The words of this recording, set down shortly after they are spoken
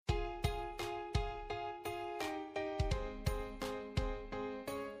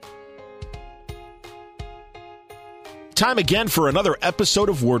time again for another episode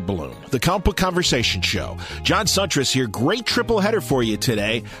of Word Balloon, the comic book conversation show. John Suntress here. Great triple header for you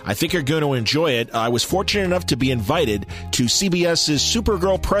today. I think you're going to enjoy it. I was fortunate enough to be invited to CBS's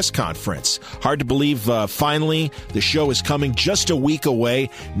Supergirl Press Conference. Hard to believe, finally, the show is coming just a week away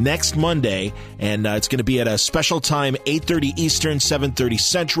next Monday, and it's going to be at a special time, 8:30 Eastern, 7:30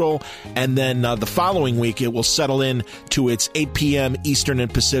 Central, and then the following week it will settle in to its 8 p.m. Eastern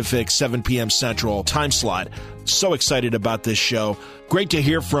and Pacific, 7 p.m. Central time slot. So excited about this show. Great to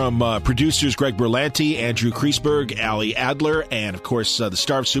hear from producers Greg Berlanti, Andrew Kreisberg, Ali Adler, and, of course, the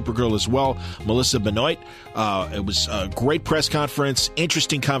star of Supergirl as well, Melissa Benoist. It was a great press conference,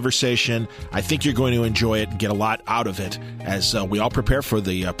 interesting conversation. I think you're going to enjoy it and get a lot out of it as we all prepare for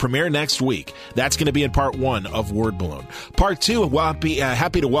the premiere next week. That's going to be in part one of Word Balloon. Part two, I'll be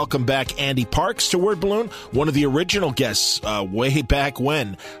happy to welcome back Ande Parks to Word Balloon, one of the original guests way back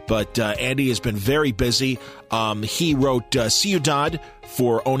when, but Ande has been very busy. He wrote Ciudad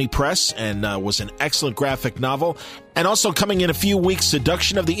for Oni Press and was an excellent graphic novel. And also coming in a few weeks,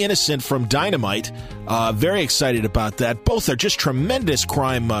 Seducton of the Innocent from Dynamite. Very excited about that. Both are just tremendous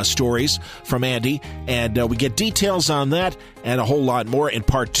crime stories from Ande, and we get details on that and a whole lot more in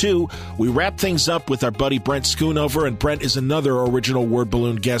part two. We wrap things up with our buddy Brent Schoonover, and Brent is another original Word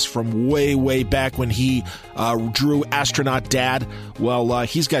Balloon guest from way back when he drew Astronaut Dad. Well,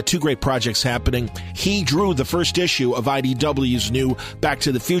 he's got two great projects happening. He drew the first issue of IDW's new Back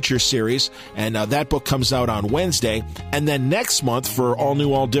to the Future series, and that book comes out on Wednesday. And then next month, for all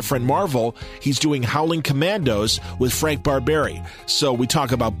new, all different Marvel, he's doing Howling Commandos with Frank Barberie. So we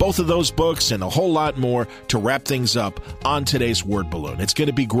talk about both of those books and a whole lot more to wrap things up on today's Word Balloon. It's going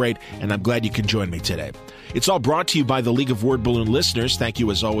to be great, and I'm glad you can join me today. It's all brought to you by the League of Word Balloon listeners. Thank you,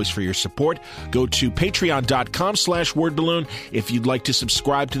 as always, for your support. Go to patreon.com/wordballoon if you'd like to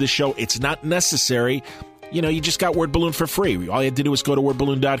subscribe to the show. It's not necessary. You know, you just got Word Balloon for free. All you have to do is go to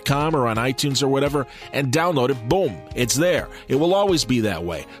wordballoon.com or on iTunes or whatever and download it. Boom, it's there. It will always be that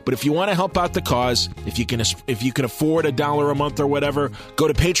way. But if you want to help out the cause, if you can afford $1 a month or whatever, go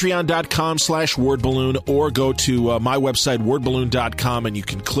to patreon.com/wordballoon or go to my website, wordballoon.com, and you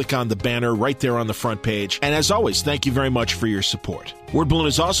can click on the banner right there on the front page. And as always, thank you very much for your support. Word Balloon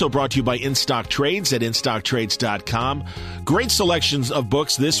is also brought to you by In Stock Trades at instocktrades.com. Great selections of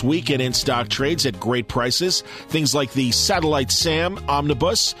books this week at In Stock Trades at great prices. Things like the Satellite Sam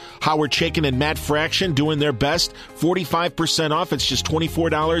Omnibus, Howard Chaykin and Matt Fraction doing their best. 45% off. It's just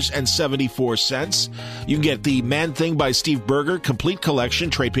 $24.74. You can get the Man Thing by Steve Berger, complete collection,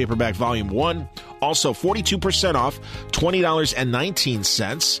 trade paperback volume 1. Also 42% off,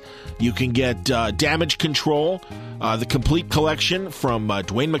 $20.19. You can get Damage Control, the complete collection from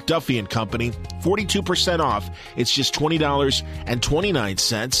Dwayne McDuffie and Company, 42% off. It's just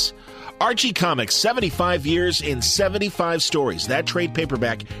 $20.29. Archie Comics, 75 years in 75 stories. That trade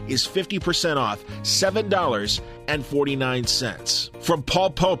paperback is 50% off, $7.49. From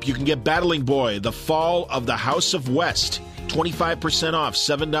Paul Pope, you can get Battling Boy, The Fall of the House of West, 25% off,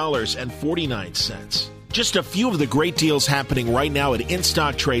 $7.49. Just a few of the great deals happening right now at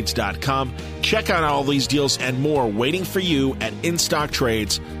InStockTrades.com. Check out all these deals and more waiting for you at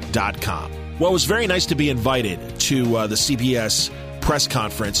InStockTrades.com. Well, it was very nice to be invited to the CBS press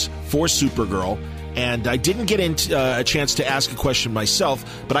conference for Supergirl, and I didn't get a chance to ask a question myself,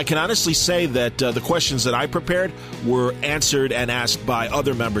 but I can honestly say that the questions that I prepared were answered and asked by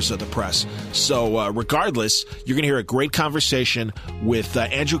other members of the press. So regardless, you're going to hear a great conversation with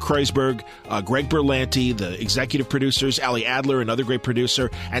Andrew Kreisberg, Greg Berlanti, the executive producers, Ali Adler, another great producer,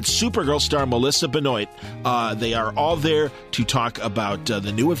 and Supergirl star Melissa Benoist. They are all there to talk about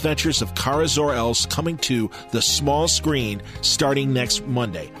the new adventures of Kara Zor-Els coming to the small screen starting next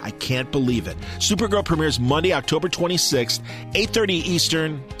Monday. I can't believe it. Supergirl premieres Monday, October 26th, 8:30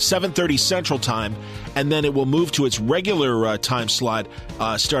 Eastern, 7:30 Central Time, and then it will move to its regular time slot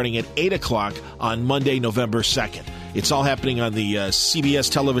starting at 8 o'clock on Monday, November 2nd. It's all happening on the CBS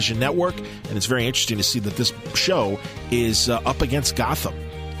Television Network, and it's very interesting to see that this show is up against Gotham.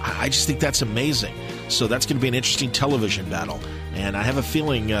 I just think that's amazing. So that's going to be an interesting television battle. And I have a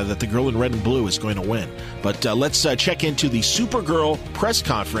feeling that the girl in red and blue is going to win. But let's check into the Supergirl press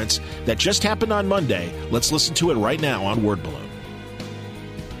conference that just happened on Monday. Let's listen to it right now on Word Balloon.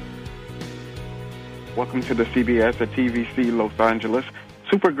 Welcome to the CBS at TVC Los Angeles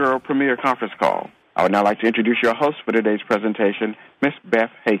Supergirl premiere conference call. I would now like to introduce your host for today's presentation, Miss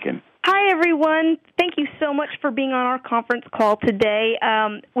Beth Haken. Hi, everyone. Thank you so much for being on our conference call today.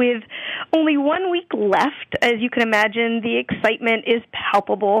 With only 1 week left, as you can imagine, the excitement is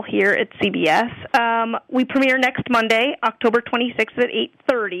palpable here at CBS. We premiere next Monday, October 26th at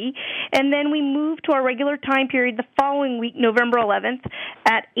 8:30, and then we move to our regular time period the following week, November 11th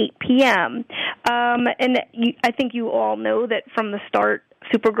at 8 p.m. I think you all know that from the start,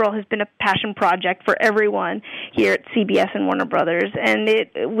 Supergirl has been a passion project for everyone here at CBS and Warner Brothers, and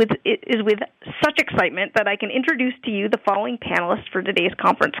it is with such excitement that I can introduce to you the following panelists for today's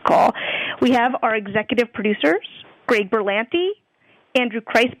conference call. We have our executive producers, Greg Berlanti, Andrew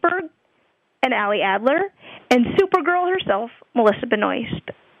Kreisberg, and Ali Adler, and Supergirl herself, Melissa Benoist.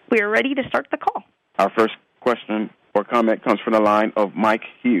 We are ready to start the call. Our first question or comment comes from the line of Mike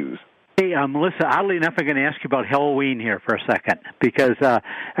Hughes. Hey, Melissa, oddly enough, I'm going to ask you about Halloween here for a second, because I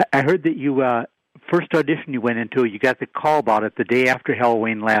heard that you, first audition you went into, you got the call about it the day after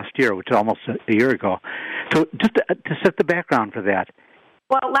Halloween last year, which is almost a year ago. So just to set the background for that.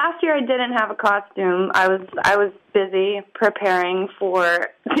 Well, last year I didn't have a costume. I was busy preparing for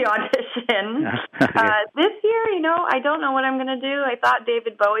the audition. This year, I don't know what I'm going to do. I thought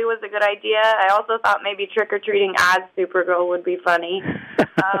David Bowie was a good idea. I also thought maybe trick-or-treating as Supergirl would be funny.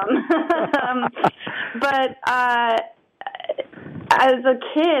 But as a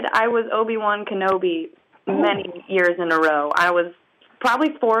kid, I was Obi-Wan Kenobi many years in a row. I was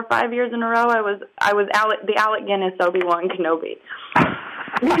probably 4 or 5 years in a row. I was the Alec Guinness Obi-Wan Kenobi.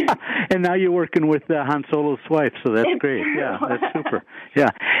 And now you're working with Han Solo's wife, so that's great. Yeah, that's super. Yeah.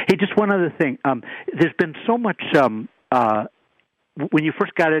 Hey, just one other thing. There's been so much. When you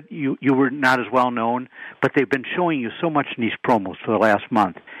first got it, you were not as well known, but they've been showing you so much in these promos for the last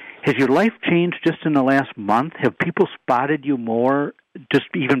month. Has your life changed just in the last month? Have people spotted you more just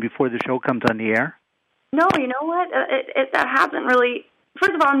even before the show comes on the air? No, you know what? That hasn't really.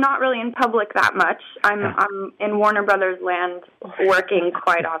 First of all, I'm not really in public that much. I'm in Warner Brothers land working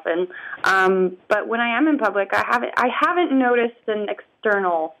quite often. But when I am in public, I haven't noticed an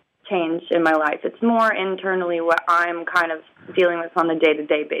external change in my life. It's more internally what I'm kind of dealing with on a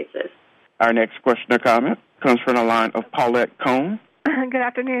day-to-day basis. Our next question or comment comes from the line of Paulette Cohn. Good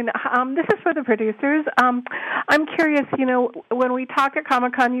afternoon. This is for the producers. I'm curious, when we talked at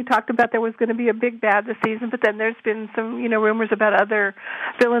Comic-Con, you talked about there was going to be a big bad this season, but then there's been some, rumors about other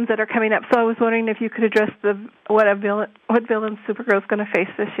villains that are coming up. So I was wondering if you could address what villain Supergirl is going to face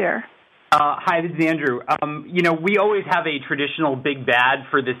this year. Hi, this is Andrew. We always have a traditional big bad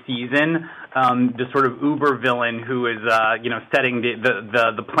for this season, the sort of uber villain who is, setting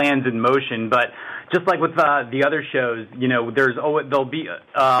the plans in motion. But just like with the other shows, there'll be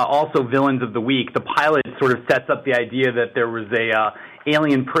also villains of the week. The pilot sort of sets up the idea that there was a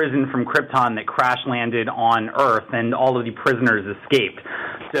alien prison from Krypton that crash landed on Earth, and all of the prisoners escaped.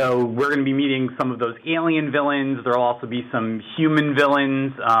 So we're going to be meeting some of those alien villains. There will also be some human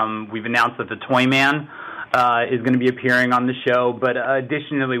villains. We've announced that the Toy Man is going to be appearing on the show, but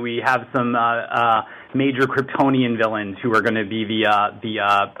additionally we have some major Kryptonian villains who are going to be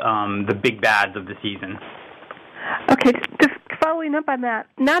the big bads of the season. Okay, just following up on that,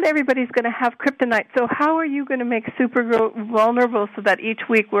 not everybody's going to have kryptonite, so how are you going to make Supergirl vulnerable so that each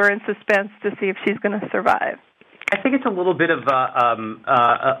week we're in suspense to see if she's going to survive? I think it's a little bit of a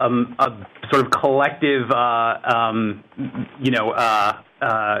sort of collective,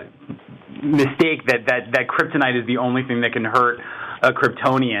 mistake that kryptonite is the only thing that can hurt a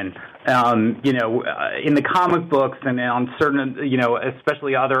Kryptonian. In the comic books and on certain,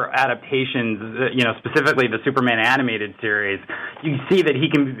 especially other adaptations, specifically the Superman animated series, you see that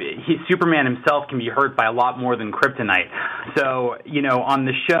Superman himself can be hurt by a lot more than kryptonite. So, on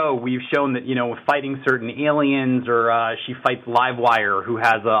the show, we've shown that, fighting certain aliens, or she fights Livewire, who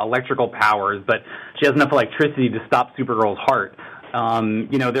has electrical powers, but she has enough electricity to stop Supergirl's heart.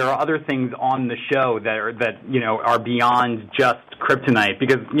 There are other things on the show that are beyond just kryptonite,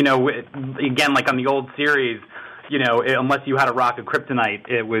 because, again, like on the old series, unless you had a rock of kryptonite,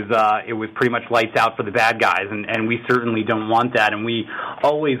 it was pretty much lights out for the bad guys, and we certainly don't want that, and we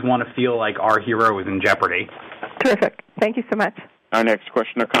always want to feel like our hero is in jeopardy. Terrific. Thank you so much. Our next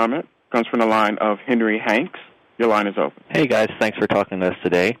question or comment comes from the line of Henry Hanks. Your line is open. Hey, guys. Thanks for talking to us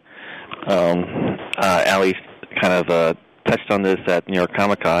today. Ali kind of touched on this at New York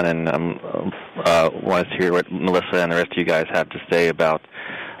Comic-Con, and wanted to hear what Melissa and the rest of you guys have to say about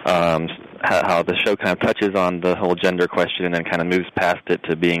how the show kind of touches on the whole gender question and then kind of moves past it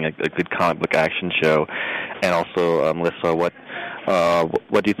to being a good comic book action show. And also, Melissa, what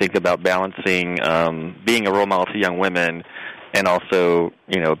do you think about balancing being a role model to young women and also,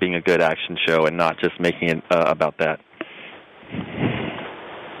 being a good action show and not just making it about that?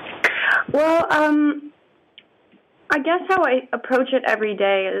 Well, I guess how I approach it every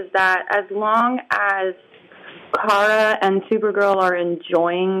day is that as long as Kara and Supergirl are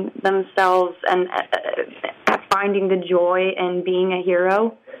enjoying themselves and finding the joy in being a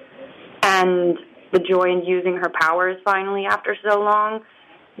hero and the joy in using her powers finally after so long,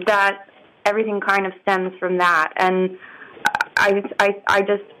 that everything kind of stems from that. And I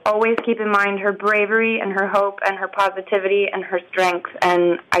just always keep in mind her bravery and her hope and her positivity and her strength,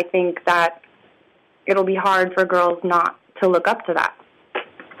 and I think that it'll be hard for girls not to look up to that.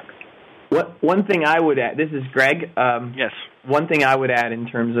 One thing I would add, this is Greg. Yes. One thing I would add in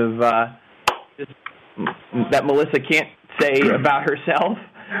terms of just that Melissa can't say about herself,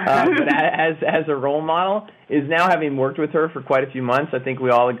 but as a role model, is now having worked with her for quite a few months. I think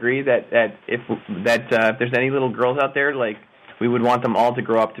we all agree that if there's any little girls out there, like, we would want them all to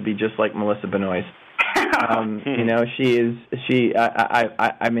grow up to be just like Melissa Benoist. You know, she's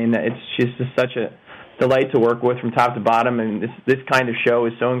just such a delight to work with from top to bottom, and this kind of show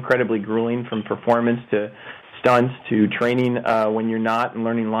is so incredibly grueling, from performance to stunts to training when you're not, and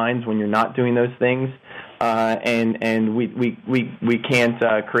learning lines when you're not doing those things. And we can't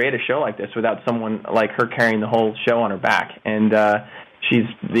create a show like this without someone like her carrying the whole show on her back. And she's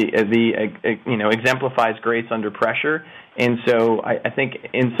exemplifies grace under pressure. And so I think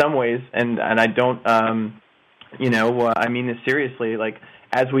in some ways, and I don't, I mean this seriously, like,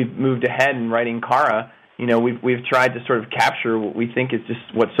 as we've moved ahead in writing Kara, you know, we've tried to sort of capture what we think is just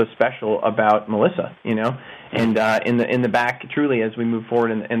what's so special about Melissa, you know, and in the back, truly, as we move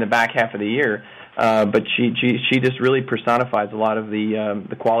forward in the back half of the year, but she just really personifies a lot of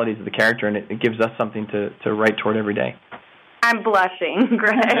the qualities of the character, and it gives us something to write toward every day. I'm blushing,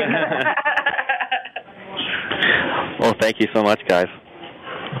 Greg. Well, thank you so much, guys.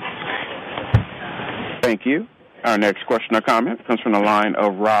 Thank you. Our next question or comment comes from the line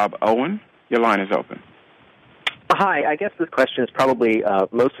of Rob Owen. Your line is open. Hi, I guess this question is probably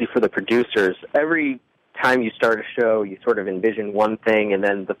mostly for the producers. Every time you start a show, you sort of envision one thing, and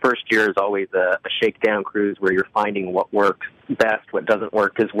then the first year is always a shakedown cruise where you're finding what works best, what doesn't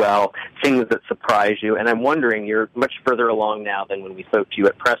work as well, things that surprise you. And I'm wondering, you're much further along now than when we spoke to you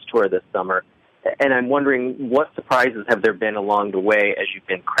at Press Tour this summer, and I'm wondering, what surprises have there been along the way as you've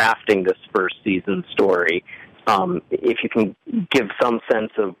been crafting this first season story? If you can give some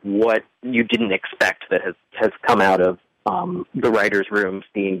sense of what you didn't expect that has come out of the writers' room,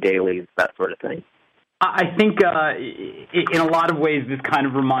 seeing dailies, that sort of thing. I think in a lot of ways this kind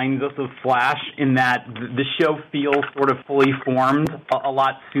of reminds us of Flash, in that the show feels sort of fully formed a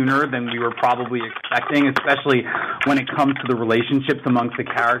lot sooner than we were probably expecting, especially when it comes to the relationships amongst the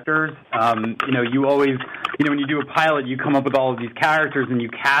characters. You always, when you do a pilot, you come up with all of these characters and you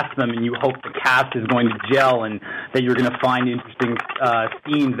cast them, and you hope the cast is going to gel and that you're going to find interesting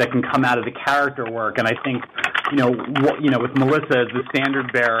scenes that can come out of the character work. And I think, with Melissa as the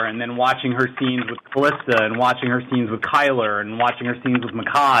standard bearer, and then watching her scenes with Callista, and watching her scenes with Kyler, and watching her scenes with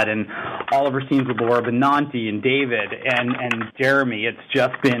Makad, and all of her scenes with Laura Benanti and David and Jeremy, it's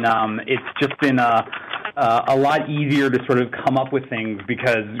just been a lot easier to sort of come up with things,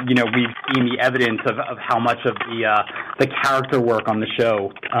 because we've seen the evidence of how much of the character work on the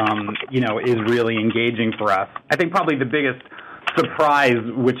show is really engaging for us. I think probably the biggest surprise,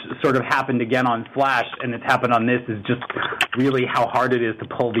 which sort of happened again on Flash, and it's happened on this, is just really how hard it is to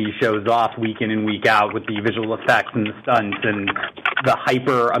pull these shows off week in and week out, with the visual effects and the stunts and the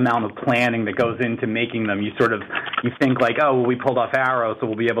hyper amount of planning that goes into making them. You think like, oh, well, we pulled off Arrow, so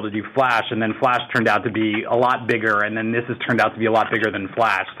we'll be able to do Flash, and then Flash turned out to be a lot bigger, and then this has turned out to be a lot bigger than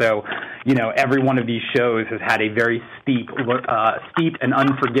Flash. So, every one of these shows has had a very steep and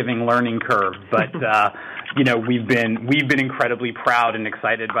unforgiving learning curve, but we've been incredibly proud and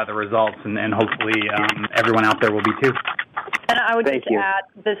excited by the results, and hopefully everyone out there will be too. And I would add,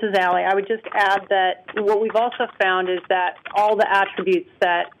 this is Allie, I would just add that what we've also found is that all the attributes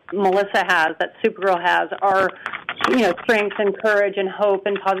that Melissa has, that Supergirl has, are, strength and courage and hope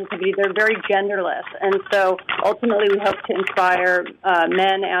and positivity. They're very genderless. And so ultimately we hope to inspire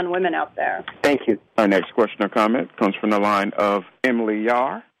men and women out there. Thank you. Our next question or comment comes from the line of Emily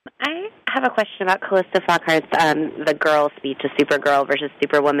Yar. I have a question about Callista Flockhart's the girl speech to Supergirl versus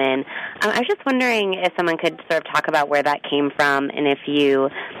Superwoman. I was just wondering if someone could sort of talk about where that came from, and if you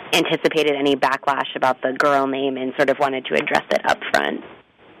anticipated any backlash about the girl name and sort of wanted to address it up front.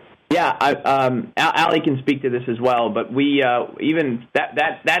 Yeah, Allie can speak to this as well, but we even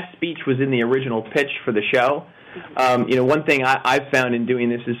that speech was in the original pitch for the show. One thing I've found in doing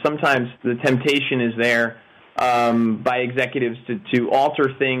this is sometimes the temptation is there by executives to alter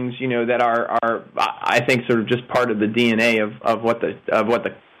things, that are I think sort of just part of the DNA of what the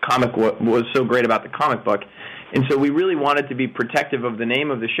was so great about the comic book. And so we really wanted to be protective of the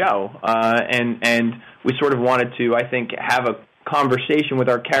name of the show, and we sort of wanted to, I think, have a conversation with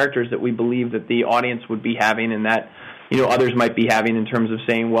our characters that we believe that the audience would be having, and that others might be having, in terms of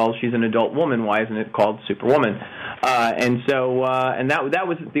saying, well, she's an adult woman, why isn't it called Superwoman? And that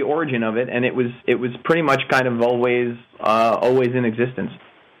was the origin of it, and it was pretty much kind of always in existence.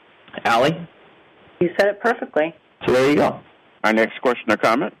 Allie? You said it perfectly. So there you go. Our next question or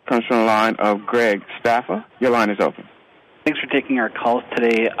comment comes from the line of Greg Staffa. Your line is open. Thanks for taking our calls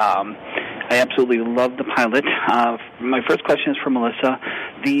today. I absolutely love the pilot. My first question is for Melissa.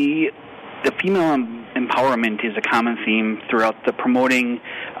 The female empowerment is a common theme throughout the promoting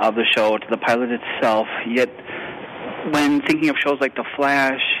of the show to the pilot itself, yet when thinking of shows like The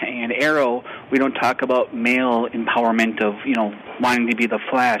Flash and Arrow, we don't talk about male empowerment of, wanting to be the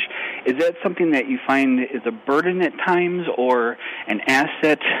Flash. Is that something that you find is a burden at times or an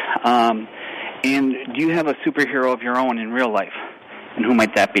asset? And do you have a superhero of your own in real life? And who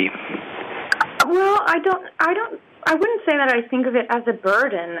might that be? Well, I wouldn't say that I think of it as a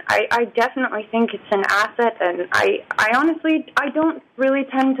burden. I definitely think it's an asset, and I honestly, I don't really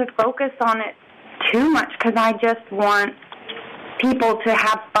tend to focus on it too much because I just want people to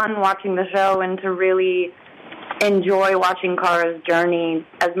have fun watching the show and to really enjoy watching Kara's journey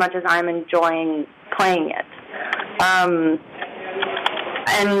as much as I'm enjoying playing it. And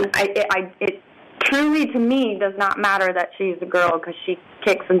it truly, to me, does not matter that she's a girl because she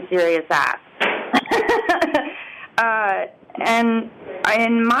kicks some serious ass. And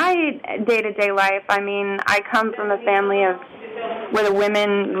in my day-to-day life, I come from a family where the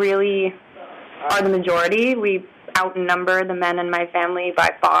women really are the majority. We outnumber the men in my family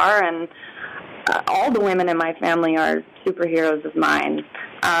by far, and all the women in my family are superheroes of mine.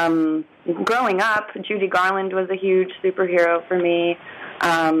 Growing up, Judy Garland was a huge superhero for me.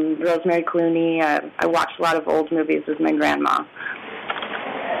 Rosemary Clooney. I watched a lot of old movies with my grandma.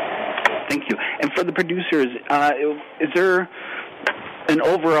 Thank you. And for the producers, is there an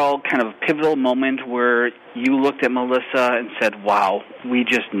overall kind of pivotal moment where you looked at Melissa and said, wow, we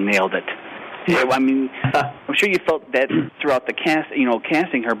just nailed it? I'm sure you felt that throughout the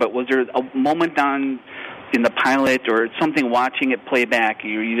casting her, but was there a moment in the pilot or something watching it play back,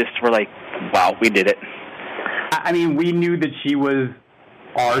 you just were like, wow, we did it? We knew that she was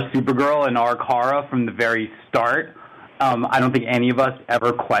our Supergirl and our Kara from the very start. I don't think any of us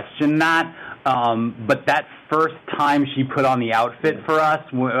ever questioned that. But that first time she put on the outfit for us,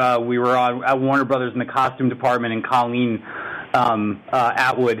 we were at Warner Brothers in the costume department, and Colleen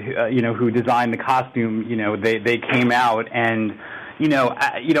Atwood, who designed the costume, they came out, and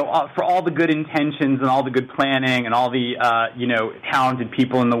for all the good intentions and all the good planning and all the talented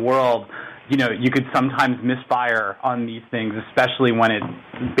people in the world, you could sometimes misfire on these things, especially when it's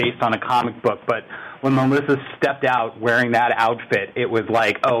based on a comic book. But when Melissa stepped out wearing that outfit, it was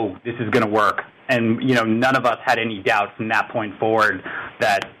like, oh, this is going to work. And, none of us had any doubt from that point forward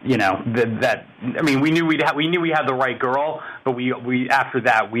that, we knew we had the right girl, but we after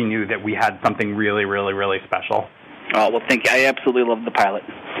that, we knew that we had something really, really, really special. Oh, well, thank you. I absolutely love the pilot.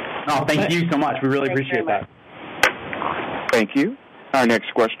 Oh, thank you so much. We really appreciate that. Thank you. Our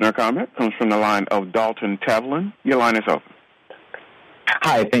next question or comment comes from the line of Dalton Tevlin. Your line is open.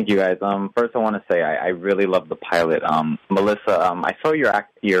 Hi, thank you, guys. First, I want to say I really love the pilot. Melissa, I saw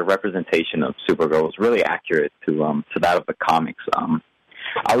your representation of Supergirl was really accurate to that of the comics.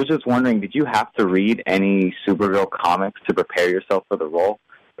 I was just wondering, did you have to read any Supergirl comics to prepare yourself for the role,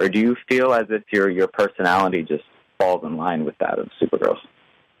 or do you feel as if your personality just falls in line with that of Supergirl's?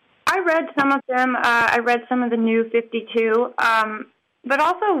 I read some of them. I read some of the new 52. But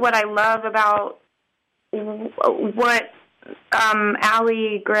also what I love about what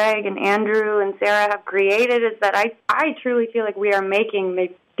Allie, Greg, and Andrew and Sarah have created is that I truly feel like we are making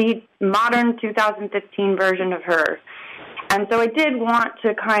the modern 2015 version of her. And so I did want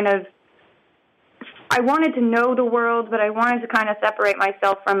to I wanted to know the world, but I wanted to kind of separate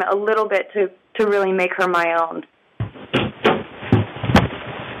myself from it a little bit to really make her my own.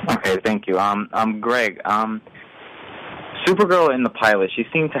 Okay, thank you. Greg, Supergirl in the pilot, she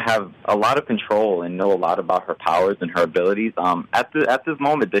seemed to have a lot of control and know a lot about her powers and her abilities. At this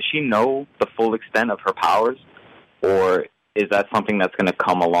moment, does she know the full extent of her powers, or is that something that's going to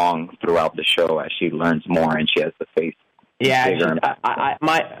come along throughout the show as she learns more and she has to face? Yeah,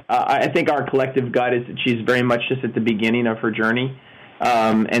 I think our collective gut is that she's very much just at the beginning of her journey,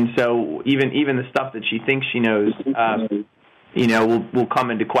 and so even the stuff that she thinks she knows, will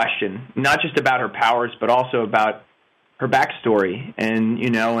come into question. Not just about her powers, but also about her backstory and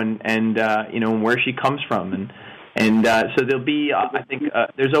where she comes from, and And so there'll be, I think,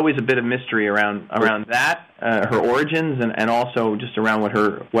 there's always a bit of mystery around that, her origins, and also just around what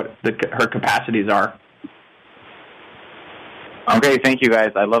her capacities are. Okay, thank you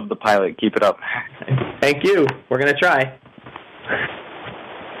guys. I love the pilot. Keep it up. Thank you. We're going to try.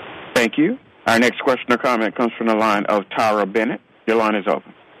 Thank you. Our next question or comment comes from the line of Tara Bennett. Your line is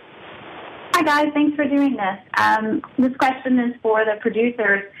open. Hi, guys. Thanks for doing this. This question is for the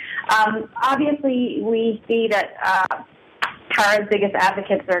producers. Obviously, we see that Kara's biggest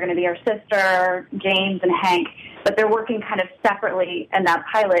advocates are going to be her sister, James, and Hank, but they're working kind of separately in that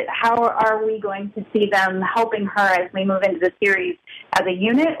pilot. How are we going to see them helping her as we move into the series as a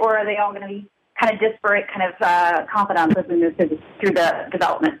unit, or are they all going to be kind of disparate confidants as we move through the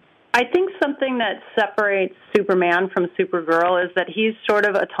development? I think something that separates Superman from Supergirl is that he's sort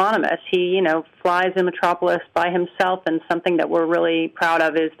of autonomous. He, flies in Metropolis by himself, and something that we're really proud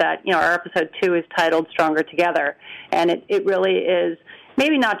of is that, our episode 2 is titled Stronger Together, and it really is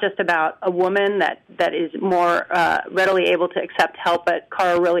maybe not just about a woman that is more readily able to accept help, but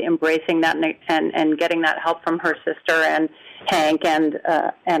Kara really embracing that and getting that help from her sister and Hank and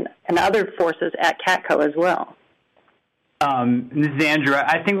other forces at Catco as well. This is Andrew.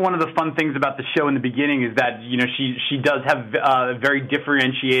 I think one of the fun things about the show in the beginning is that, she does have very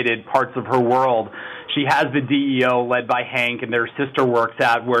differentiated parts of her world. She has the DEO led by Hank, and their sister works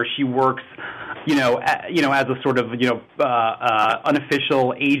at where she works, as a sort of,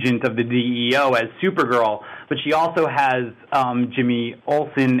 unofficial agent of the DEO as Supergirl. But she also has Jimmy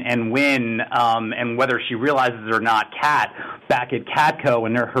Olsen and Wynn, and whether she realizes it or not, Kat, back at Catco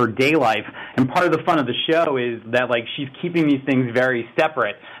in her day life. And part of the fun of the show is that, she's keeping these things very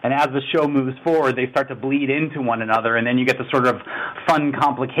separate. And as the show moves forward, they start to bleed into one another. And then you get the sort of fun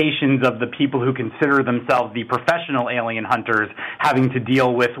complications of the people who consider themselves the professional alien hunters having to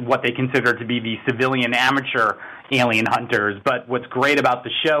deal with what they consider to be the civilian amateur alien hunters. But what's great about the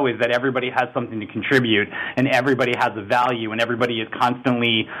show is that everybody has something to contribute, and everybody has a value, and everybody is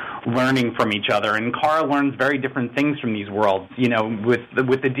constantly learning from each other. And Kara learns very different things from these worlds.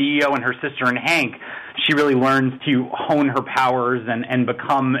 With the DEO and her sister and Hank, she really learns to hone her powers and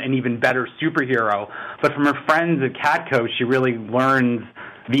become an even better superhero. But from her friends at Catco, she really learns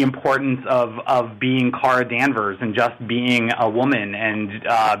the importance of being Kara Danvers and just being a woman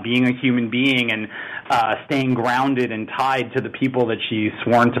and being a human being and staying grounded and tied to the people that she's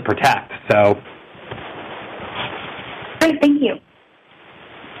sworn to protect. So, great, thank you.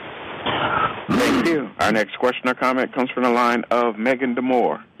 Thank you. Our next question or comment comes from the line of Megan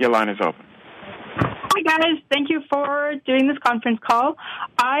DeMoore. Your line is open. Hi, guys. Thank you for doing this conference call.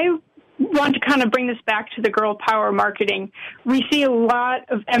 I want to kind of bring this back to the girl power marketing. We see a lot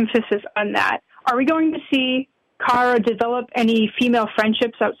of emphasis on that. Are we going to see Kara develop any female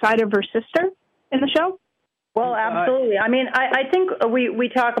friendships outside of her sister in the show? Well, absolutely. I mean, I think we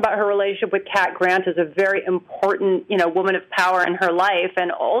talk about her relationship with Cat Grant as a very important, woman of power in her life,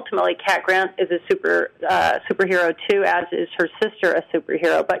 and ultimately Cat Grant is a superhero too, as is her sister a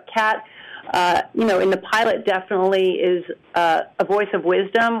superhero. But Cat, in the pilot definitely is a voice of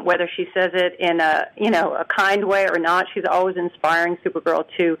wisdom, whether she says it in a kind way or not. She's always inspiring Supergirl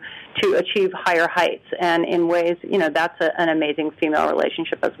to achieve higher heights, and in ways, that's an amazing female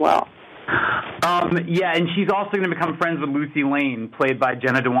relationship as well. And she's also going to become friends with Lucy Lane, played by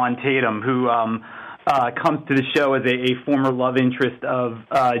Jenna Dewan Tatum, who comes to the show as a former love interest of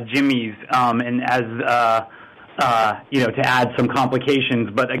Jimmy's, and as to add some complications.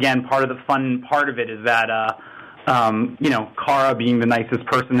 But again, part of the fun part of it is that Kara being the nicest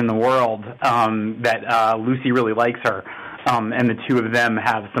person in the world, that Lucy really likes her, and the two of them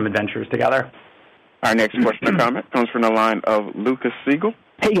have some adventures together. Our next question or comment comes from the line of Lucas Siegel.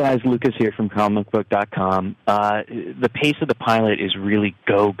 Hey guys, Lucas here from comicbook.com. The pace of the pilot is really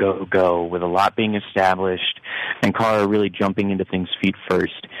go, go, go, with a lot being established and Kara really jumping into things feet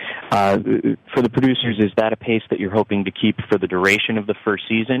first. For the producers, is that a pace that you're hoping to keep for the duration of the first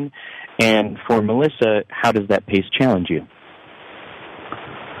season? And for Melissa, how does that pace challenge you?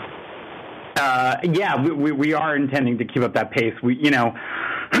 We are intending to keep up that pace. We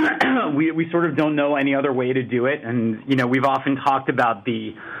sort of don't know any other way to do it, and we've often talked about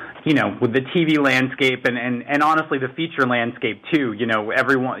with the TV landscape and honestly the feature landscape too.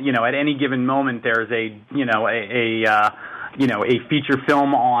 Everyone, at any given moment there's a feature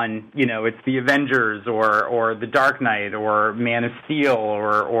film on, it's the Avengers or the Dark Knight or Man of Steel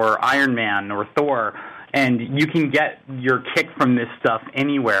or Iron Man or Thor, and you can get your kick from this stuff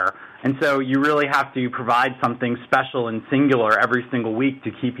anywhere. And so you really have to provide something special and singular every single week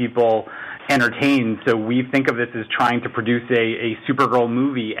to keep people entertained. So we think of this as trying to produce a Supergirl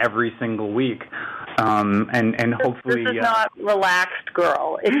movie every single week. and hopefully this is not relaxed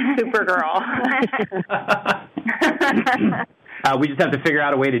girl. It's Supergirl. We just have to figure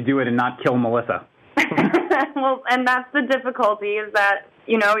out a way to do it and not kill Melissa. Well, and that's the difficulty, is that,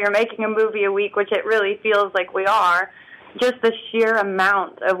 you're making a movie a week, which it really feels like we are. Just the sheer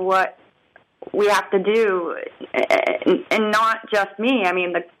amount of what we have to do, and not just me. I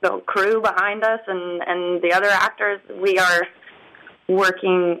mean, the crew behind us and the other actors, we are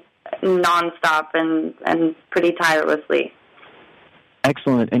working nonstop and pretty tirelessly.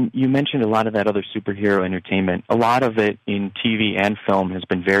 Excellent. And you mentioned a lot of that other superhero entertainment. A lot of it in TV and film has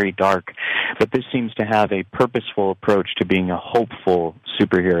been very dark, but this seems to have a purposeful approach to being a hopeful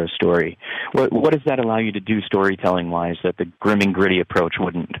superhero story. What does that allow you to do storytelling-wise that the grim and gritty approach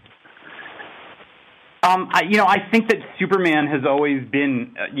wouldn't? I think that Superman has always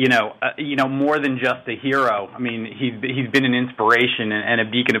been, more than just a hero. I mean, he's been an inspiration and a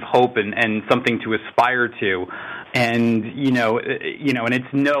beacon of hope and something to aspire to. And, and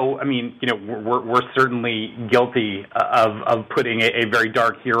it's we're certainly guilty of putting a very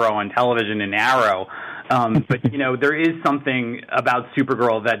dark hero on television in Arrow. But, there is something about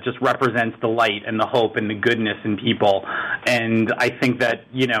Supergirl that just represents the light and the hope and the goodness in people. And I think that,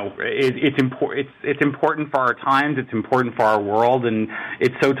 it's important for our times, it's important for our world, and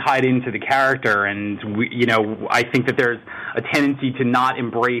it's so tied into the character. And, I think that there's a tendency to not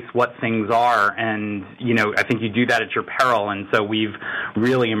embrace what things are. And, I think you do that at your peril. And so we've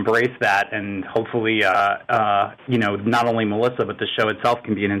really embraced that. And hopefully, not only Melissa, but the show itself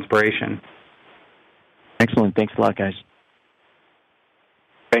can be an inspiration. Excellent. Thanks a lot, guys.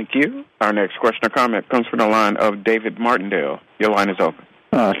 Thank you. Our next question or comment comes from the line of David Martindale. Your line is open.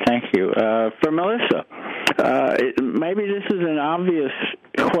 Thank you. For Melissa, maybe this is an obvious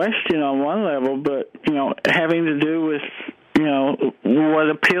question on one level, but, having to do with, what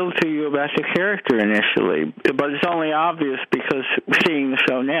appealed to you about the character initially. But it's only obvious because seeing the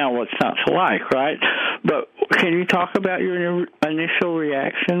show now, what's not to like, right? But can you talk about your initial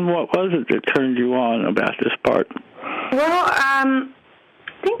reaction? What was it that turned you on about this part? Well, I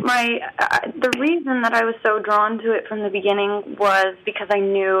think the reason that I was so drawn to it from the beginning was because I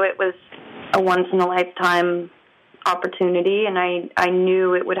knew it was a once-in-a-lifetime opportunity, and I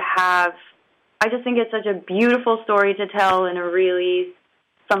knew it would have... I just think it's such a beautiful story to tell in a really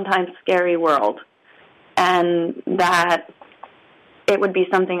sometimes scary world, and that it would be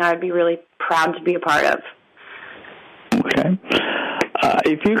something I would be really proud to be a part of. Okay.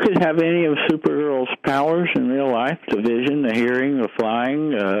 If you could have any of Supergirl's powers in real life, the vision, the hearing, the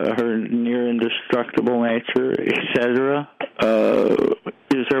flying, her near indestructible nature, etc.,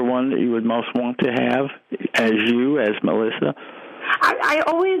 is there one that you would most want to have as Melissa? I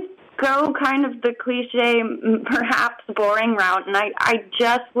always go kind of the cliche, perhaps boring route, and I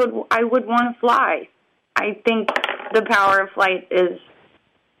would want to fly. I think the power of flight is,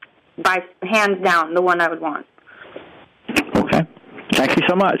 by hands down, the one I would want. Okay. Thank you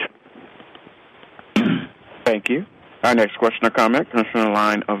so much. Thank you. Our next question or comment comes from the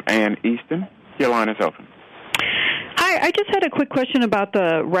line of Ann Easton. Your line is open. Hi, I just had a quick question about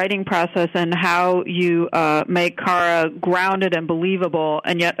the writing process and how you make Kara grounded and believable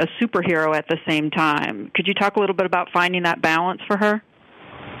and yet a superhero at the same time. Could you talk a little bit about finding that balance for her?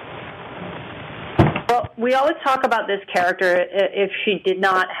 Well, we always talk about this character if she did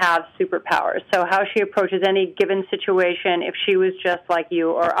not have superpowers. So how she approaches any given situation if she was just like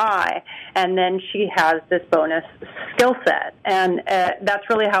you or I. And then she has this bonus skill set. And that's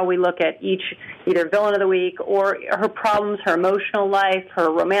really how we look at each either villain of the week or her problems, her emotional life,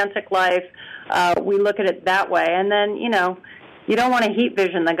 her romantic life. We look at it that way. And then, you don't want to heat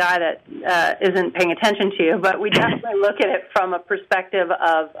vision the guy that isn't paying attention to you, but we definitely look at it from a perspective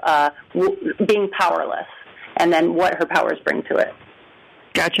of being powerless and then what her powers bring to it.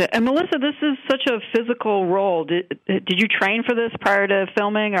 Gotcha. And Melissa, this is such a physical role. Did you train for this prior to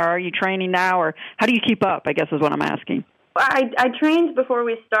filming, or are you training now, or how do you keep up, I guess is what I'm asking. I trained before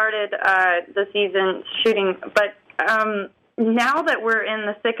we started the season shooting, but now that we're in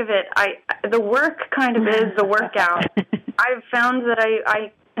the thick of it, the work kind of is the workout. I've found that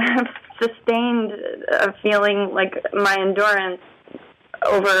I have sustained a feeling like my endurance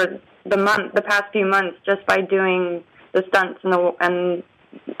over the past few months just by doing the stunts and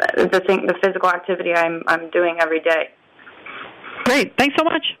the physical activity I'm doing every day. Great. Thanks so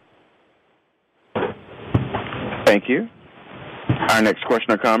much. Thank you. Our next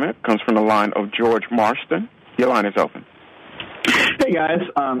question or comment comes from the line of George Marston. Your line is open. Hey, guys.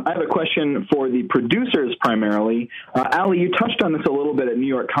 I have a question for the producers primarily. Ali, you touched on this a little bit at New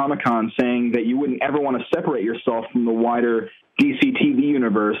York Comic Con, saying that you wouldn't ever want to separate yourself from the wider DC TV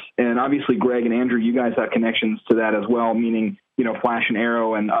universe. And obviously, Greg and Andrew, you guys have connections to that as well, meaning, Flash and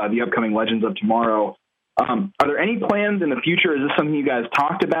Arrow and the upcoming Legends of Tomorrow. Are there any plans in the future? Is this something you guys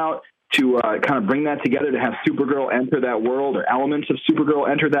talked about to kind of bring that together, to have Supergirl enter that world, or elements of Supergirl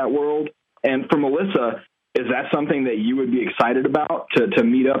enter that world? And for Melissa, is that something that you would be excited about, to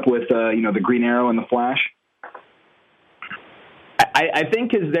meet up with, the Green Arrow and the Flash? I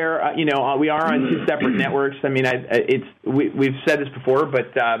think we are on two separate networks. I mean, we've said this before,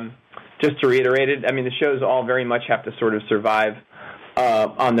 but just to reiterate it, I mean, the shows all very much have to sort of survive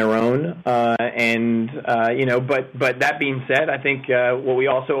on their own, but that being said, I think what we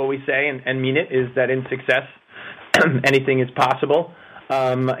also always say and mean it is that in success, anything is possible.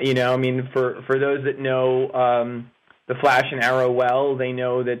 For those that know the Flash and Arrow well, they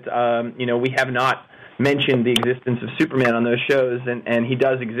know that we have not mentioned the existence of Superman on those shows, and he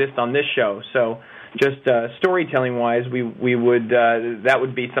does exist on this show. So, just storytelling wise, we would that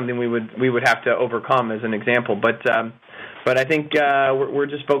would be something we would have to overcome as an example. But I think we're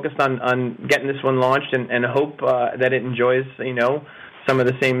just focused on getting this one launched and hope that it enjoys some of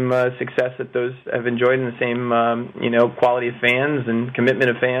the same success that those have enjoyed, and the same quality of fans and commitment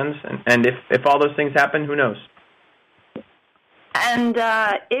of fans. And if all those things happen, who knows? And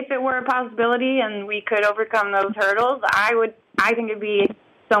if it were a possibility and we could overcome those hurdles, I think it'd be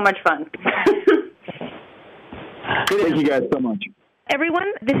so much fun. Thank you guys so much.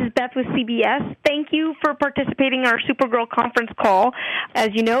 Everyone, this is Beth with CBS. Thank you for participating in our Supergirl conference call. As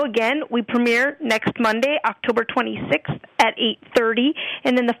you know, again, we premiere next Monday, October 26th at 8:30,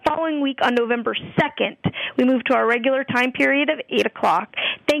 and then the following week on November 2nd, we move to our regular time period of 8 o'clock.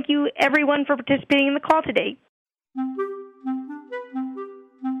 Thank you, everyone, for participating in the call today.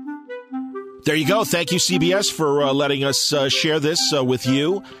 There you go. Thank you, CBS, for letting us share this with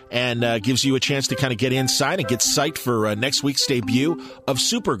you, and gives you a chance to kind of get inside and get psyched for next week's debut of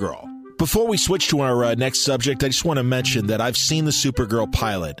Supergirl. Before we switch to our next subject, I just want to mention that I've seen the Supergirl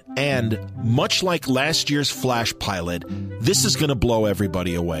pilot, and much like last year's Flash pilot, this is going to blow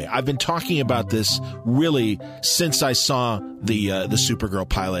everybody away. I've been talking about this really since I saw the Supergirl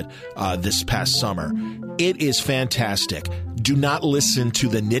pilot this past summer. It is fantastic. Do not listen to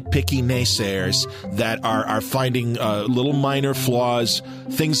the nitpicky naysayers that are finding little minor flaws,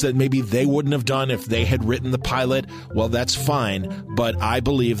 things that maybe they wouldn't have done if they had written the pilot. Well, that's fine, but I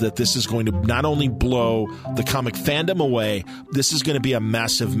believe that this is going to not only blow the comic fandom away, this is going to be a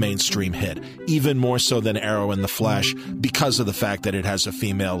massive mainstream hit, even more so than Arrow and the Flash, because of the fact that it has a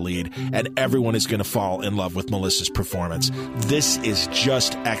female lead, and everyone is going to fall in love with Melissa's performance. This is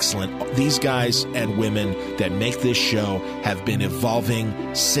just excellent. These guys and women that make this show have been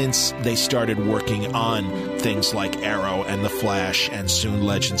evolving since they started working on things like Arrow and the Flash, and soon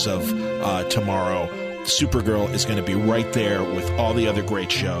Legends of Tomorrow. Supergirl is going to be right there with all the other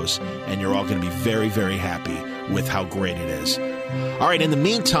great shows, and you're all going to be very, very happy with how great it is. All right, in the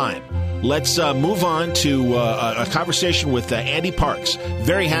meantime, let's move on to a conversation with Ande Parks.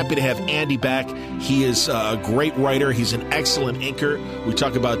 Very happy to have Andy back. He is a great writer. He's an excellent inker. We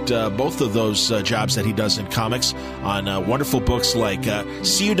talk about both of those jobs that he does in comics on wonderful books like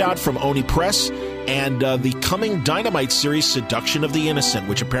Ciudad from Oni Press, and the coming Dynamite series, Seduction of the Innocent,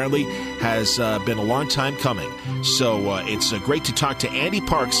 which apparently has been a long time coming. So it's great to talk to Ande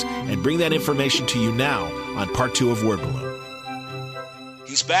Parks and bring that information to you now on Part 2 of Word Balloon.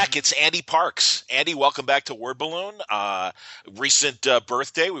 He's back. It's Ande Parks. Andy, welcome back to Word Balloon. Recent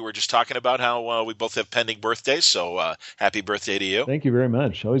birthday. We were just talking about how we both have pending birthdays, so happy birthday to you. Thank you very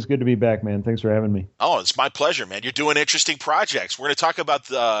much. Always good to be back, man. Thanks for having me. Oh, it's my pleasure, man. You're doing interesting projects. We're going to talk about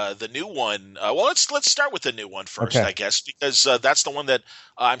the new one. Well, let's start with the new one first, okay. I guess, because that's the one that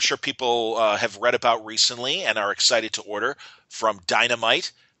I'm sure people have read about recently and are excited to order from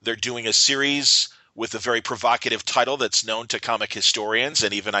Dynamite. They're doing a series with a very provocative title that's known to comic historians,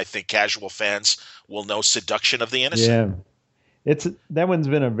 and even I think casual fans will know, Seduction of the Innocent. Yeah, that one's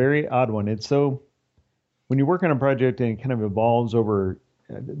been a very odd one. It's so, when you work on a project and it kind of evolves over,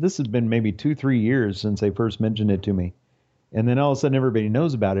 this has been maybe 2-3 years since they first mentioned it to me, and then all of a sudden everybody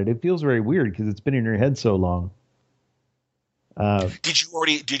knows about it. It feels very weird because it's been in your head so long.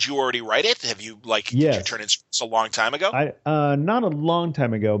 Did you already write it? Have you yes. Did you turn in scripts a long time ago? Not a long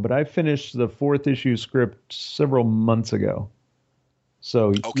time ago, but I finished the 4th issue script several months ago.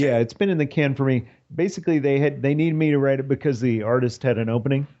 So okay. Yeah, it's been in the can for me. Basically, they needed me to write it because the artist had an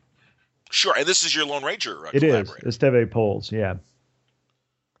opening. Sure, and this is your Lone Ranger It is Esteve Poles, yeah.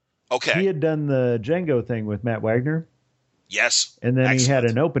 Okay. He had done the Django thing with Matt Wagner. Yes. And then Excellent. He had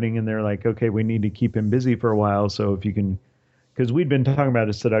an opening, and they're like, okay, we need to keep him busy for a while, so if you can... Because we'd been talking about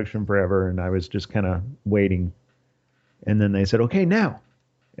his Seduction forever, and I was just kind of waiting. And then they said, okay, now.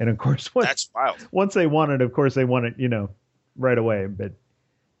 And of course, that's wild. Once they want it, of course, they want it, right away. But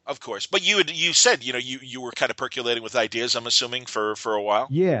of course, but you said, you were kind of percolating with ideas, I'm assuming, for a while.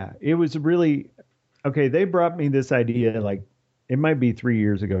 Yeah, it was really, okay. They brought me this idea, like it might be 3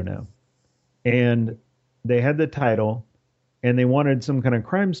 years ago now. And they had the title and they wanted some kind of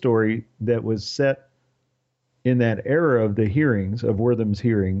crime story that was set in that era of the hearings, of Wortham's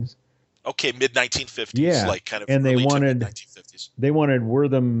hearings. Okay, mid-1950s, yeah. like kind of and early to mid-1950s. They wanted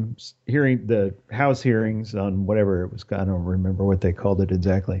Wortham's hearing, the House hearings on whatever it was. I don't remember what they called it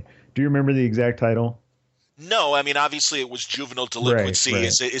exactly. Do you remember the exact title? No, I mean, obviously it was juvenile delinquency. Right.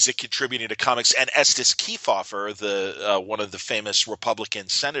 Is it contributing to comics? And Estes Kefauver, the one of the famous Republican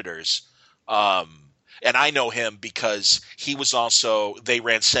senators, and I know him because he was also – they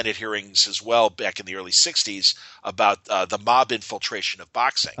ran Senate hearings as well back in the early 60s about the mob infiltration of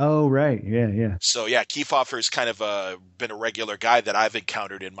boxing. Oh, right. Yeah. So, yeah, Kefauver has kind of been a regular guy that I've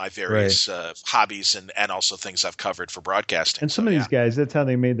encountered in my various hobbies and also things I've covered for broadcasting. And some of these guys, that's how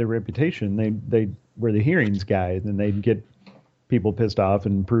they made their reputation. They were the hearings guys, and they'd get people pissed off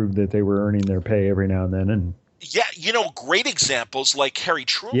and prove that they were earning their pay every now and then. And yeah, great examples like Harry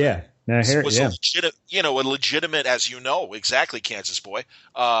Truman. Yeah. Now, was a legitimate, as you know, exactly, Kansas boy.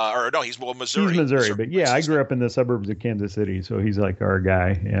 Or no, he's Missouri. He's Missouri, but yeah, I grew up in the suburbs of Kansas City, so he's like our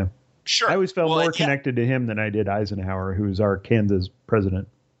guy. Yeah, sure. I always felt more connected to him than I did Eisenhower, who's our Kansas president.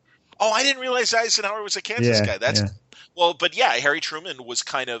 Oh, I didn't realize Eisenhower was a Kansas guy. That's well, but yeah, Harry Truman was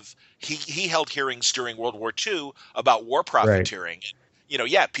kind of he held hearings during World War II about war profiteering. Right.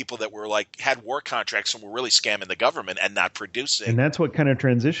 People that were had war contracts and were really scamming the government and not producing. And that's what kind of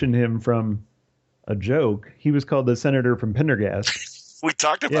transitioned him from a joke. He was called the senator from Pendergast. We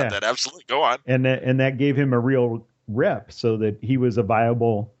talked about that. Absolutely. Go on. And that gave him a real rep so that he was a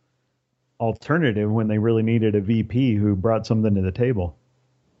viable alternative when they really needed a VP who brought something to the table.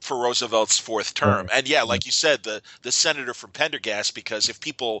 For Roosevelt's fourth term. And like you said, the senator from Pendergast, because if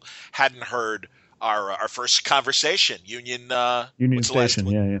people hadn't heard our first conversation, Union Station,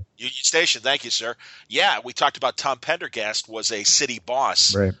 Union Station. Thank you, sir. Yeah, we talked about Tom Pendergast was a city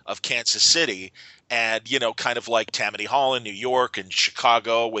boss of Kansas City, and kind of like Tammany Hall in New York and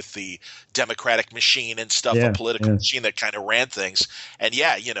Chicago with the Democratic machine and stuff, a political machine that kind of ran things. And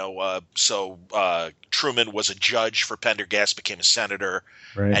so Truman was a judge for Pendergast, became a senator,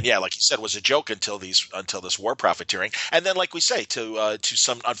 and like you said, was a joke until this war profiteering. And then, like we say, to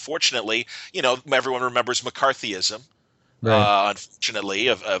some, unfortunately, everyone remembers McCarthyism. Unfortunately,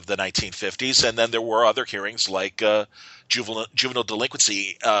 of the 1950s, and then there were other hearings like juvenile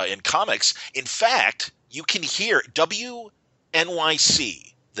delinquency in comics. In fact, you can hear WNYC,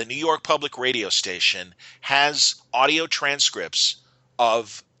 the New York Public Radio station, has audio transcripts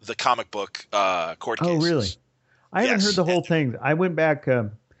of the comic book court cases. Oh, really? I haven't heard the whole thing. I went back.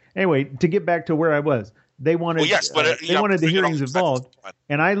 Anyway, to get back to where I was. They wanted the hearings involved,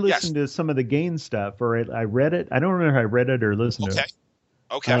 and I listened to some of the Gaines stuff, or I read it. I don't remember if I read it or listened to it.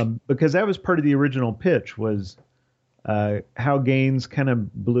 Okay. Because that was part of the original pitch, was how Gaines kind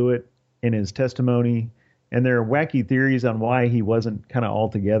of blew it in his testimony, and there are wacky theories on why he wasn't kind of all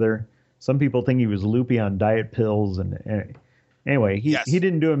together. Some people think he was loopy on diet pills, and anyway, he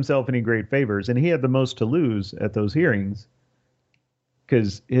didn't do himself any great favors, and he had the most to lose at those hearings.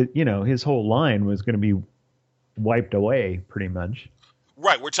 Because his whole line was going to be wiped away, pretty much.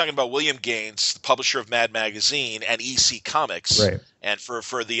 Right, we're talking about William Gaines, the publisher of Mad Magazine and EC Comics. Right. And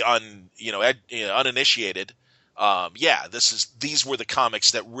for the uninitiated, these were the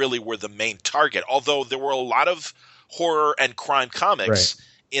comics that really were the main target. Although there were a lot of horror and crime comics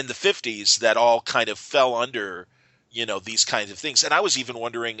in the 50s that all kind of fell under, these kinds of things. And I was even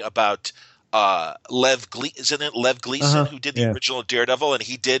wondering about Lev Gleason, who did the original Daredevil, and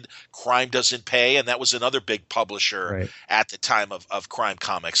he did Crime Doesn't Pay, and that was another big publisher at the time of crime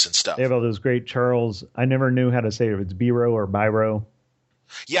comics and stuff. They have all those great Charles. I never knew how to say it. It's Biro or Biro.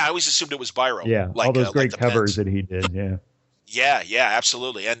 Yeah, I always assumed it was Biro. Yeah, all those great covers that he did. Yeah. Yeah,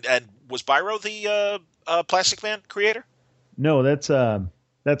 absolutely. And was Biro the Plastic Man creator? No, that's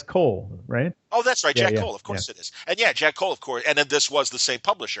Cole, right? Oh, that's right. Jack Cole, of course it is. And Jack Cole, of course. And then this was the same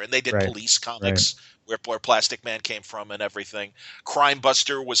publisher. And they did Police Comics, where Plastic Man came from and everything. Crime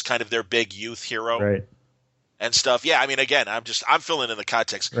Buster was kind of their big youth hero. Right. And stuff. Yeah, I mean, again, I'm filling in the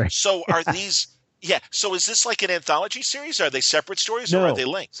context. Right. So are these so is this like an anthology series? Are they separate stories or are they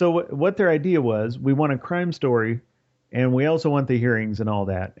linked? So what their idea was, we want a crime story, and we also want the hearings and all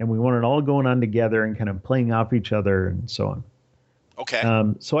that. And we want it all going on together and kind of playing off each other and so on. Okay.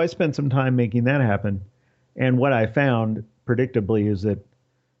 So I spent some time making that happen. And what I found, predictably, is that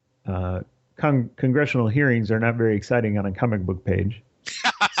congressional hearings are not very exciting on a comic book page.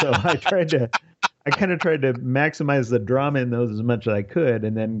 So I kind of tried to maximize the drama in those as much as I could,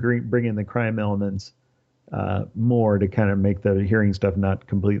 and then bring in the crime elements more to kind of make the hearing stuff not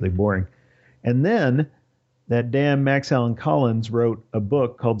completely boring. And then that damn Max Allan Collins wrote a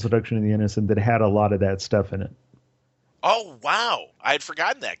book called Seduction of the Innocent that had a lot of that stuff in it. Oh, wow. I had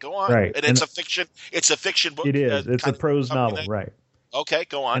forgotten that. Go on. Right. And it's a fiction book. It is. It's a prose novel, right. Okay,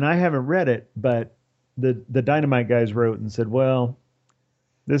 go on. And I haven't read it, but the Dynamite guys wrote and said, well,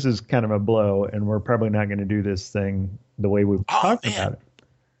 this is kind of a blow, and we're probably not going to do this thing the way we've talked about it.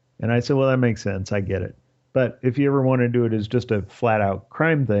 And I said, well, that makes sense. I get it. But if you ever want to do it as just a flat-out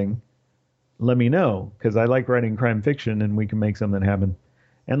crime thing, let me know, because I like writing crime fiction, and we can make something happen.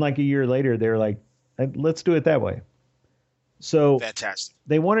 And like a year later, they were like, let's do it that way. So fantastic.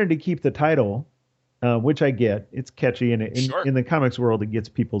 They wanted to keep the title, which I get. It's catchy, and in the comics world, it gets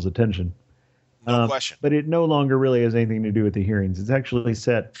people's attention. No question. But it no longer really has anything to do with the hearings. It's actually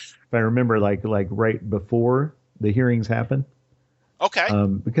set, if I remember, like right before the hearings happen. Okay.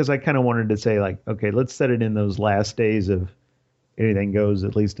 Because I kind of wanted to say, like, okay, let's set it in those last days of anything goes,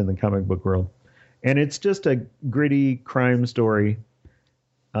 at least in the comic book world. And it's just a gritty crime story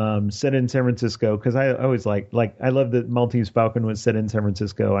set in San Francisco, because I always like I love that Maltese Falcon was set in San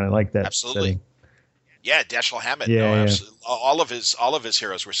Francisco, and I like that. Absolutely. Setting. Yeah, Dashiell Hammett. Yeah, yeah. Absolutely. All of his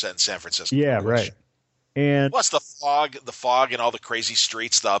heroes were set in San Francisco. Yeah, right. And plus the fog and all the crazy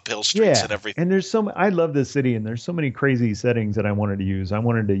streets, the uphill streets and everything. And there's I love this city, and there's so many crazy settings that I wanted to use. I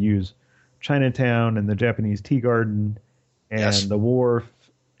wanted to use Chinatown and the Japanese tea garden and the wharf,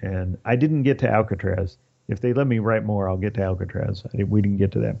 and I didn't get to Alcatraz. If they let me write more, I'll get to Alcatraz. We didn't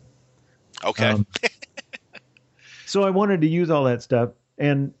get to that. Okay. So I wanted to use all that stuff.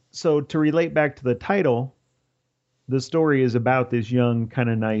 And so to relate back to the title, the story is about this young, kind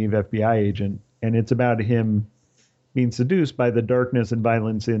of naive FBI agent, and it's about him being seduced by the darkness and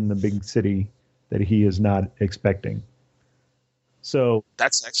violence in the big city that he is not expecting. So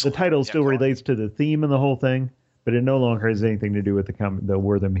that's excellent. The title still relates to the theme of the whole thing, but it no longer has anything to do with the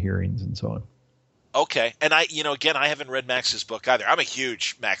Wortham hearings and so on. Okay. And I haven't read Max's book either. I'm a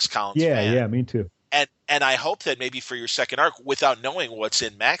huge Max Collins fan. Yeah, me too. And I hope that maybe for your second arc, without knowing what's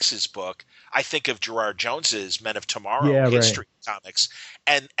in Max's book, I think of Gerard Jones's Men of Tomorrow history comics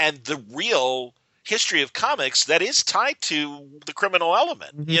and the real history of comics that is tied to the criminal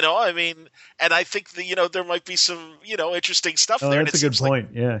element. Mm-hmm. You know, I mean, and I think that, there might be some, interesting stuff there. That's a good point.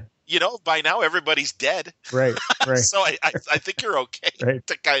 Yeah. By now everybody's dead. Right. So I think you're okay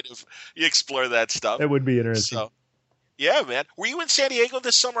to kind of explore that stuff. That would be interesting. So, yeah, man. Were you in San Diego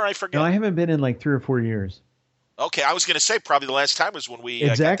this summer? I forget. No, I haven't been in like 3 or 4 years. Okay, I was going to say probably the last time was when we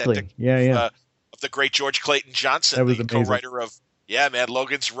exactly. got that of the great George Clayton Johnson, that was the amazing. co-writer of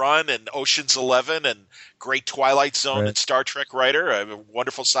Logan's Run and Ocean's 11 and great Twilight Zone and Star Trek writer, a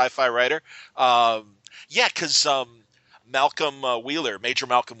wonderful sci-fi writer. Because Major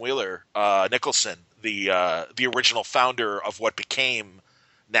Malcolm Wheeler Nicholson, the original founder of what became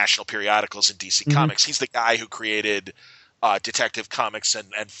National Periodicals and DC Comics. He's the guy who created Detective Comics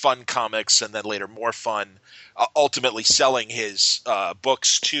and Fun Comics, and then later More Fun, ultimately selling his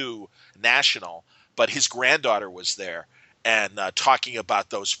books to National. But his granddaughter was there and talking about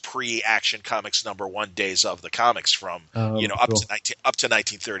those pre-Action Comics #1 days of the comics from up to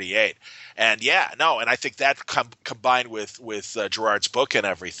 1938. And and I think that combined with Gerard's book and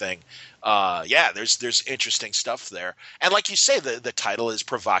everything, there's interesting stuff there. And like you say, the title is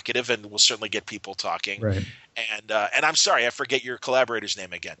provocative and will certainly get people talking. Right. And I'm sorry, I forget your collaborator's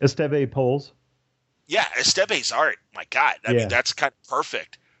name again. Esteve Poles. Yeah, Esteve's art. My God, I mean that's kind of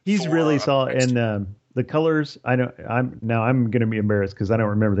perfect. He's really solid, and the colors. I'm going to be embarrassed because I don't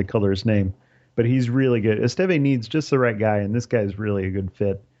remember the color's name, but he's really good. Esteve needs just the right guy, and this guy's really a good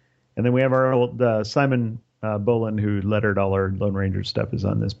fit. And then we have our old Simon Boland, who lettered all our Lone Ranger stuff, is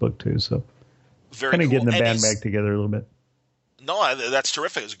on this book too. So very kind of cool. getting the band back together a little bit. No, that's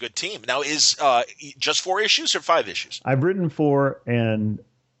terrific. It's a good team. Now, is just 4 issues or 5 issues? I've written 4, and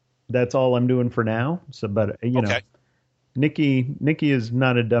that's all I'm doing for now. So, but you know, Nikki is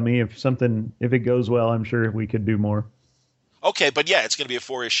not a dummy. If it goes well, I'm sure we could do more. Okay, but it's going to be a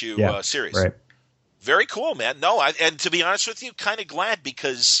 4-issue series. Right. Very cool, man. No, and to be honest with you, kind of glad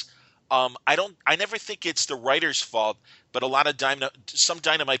because I never think it's the writer's fault, but a lot of some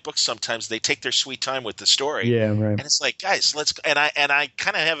Dynamite books sometimes they take their sweet time with the story. Yeah, right. And it's like, guys, let's. And I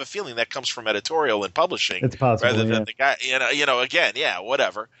kind of have a feeling that comes from editorial and publishing. It's possible, rather than the guy. Again,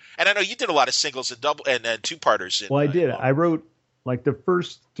 whatever. And I know you did a lot of singles and double and 2-parters. Well, I did. I wrote like the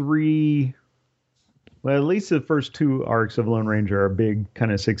first 3. Well, at least the first 2 arcs of Lone Ranger are big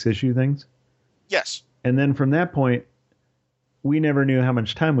kind of 6-issue things. Yes. And then from that point, we never knew how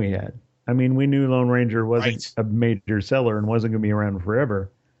much time we had. I mean, we knew Lone Ranger wasn't a major seller and wasn't going to be around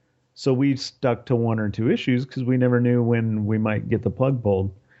forever. So we stuck to 1 or 2 issues because we never knew when we might get the plug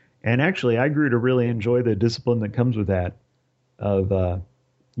pulled. And actually, I grew to really enjoy the discipline that comes with that of,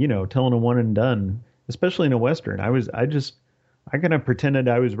 telling a one and done, especially in a Western. I kind of pretended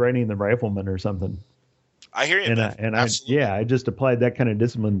I was writing The Rifleman or something. I hear you, man. I just applied that kind of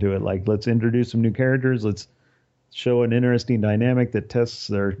discipline to it. Like, let's introduce some new characters. Let's show an interesting dynamic that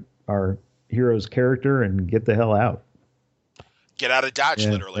tests our hero's character and get the hell out. Get out of Dodge,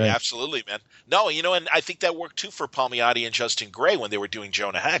 literally. Right. Absolutely, man. No, and I think that worked too for Palmiotti and Justin Gray when they were doing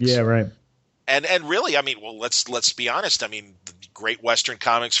Jonah Hex. Yeah, right. And really, I mean, well, let's be honest. I mean, the great Western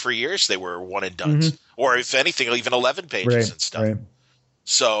comics for years, they were one and done, or if anything, even 11 pages and stuff. Right.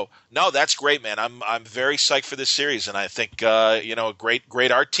 So no, that's great, man. I'm very psyched for this series, and I think a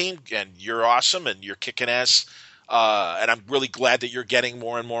great art team, and you're awesome, and you're kicking ass. And I'm really glad that you're getting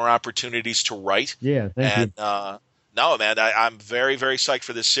more and more opportunities to write. Yeah, thank you. No, man, I'm very, very psyched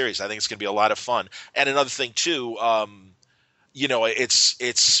for this series. I think it's going to be a lot of fun. And another thing too, I'm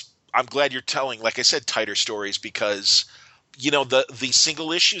glad you're telling, like I said, tighter stories because, the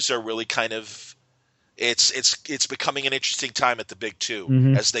single issues are really kind of, it's becoming an interesting time at the big two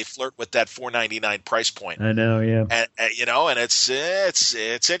as they flirt with that $4.99 price point. I know, yeah. And it's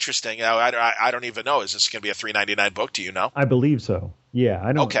interesting. I don't even know. Is this going to be a $3.99 book? Do you know? I believe so. Yeah,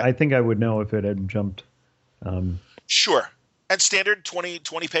 I don't. Okay. I think I would know if it had jumped. Sure. And standard 20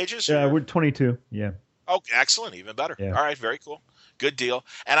 pages? Yeah, we're 22. Yeah. Oh, excellent. Even better. Yeah. All right. Very cool. Good deal.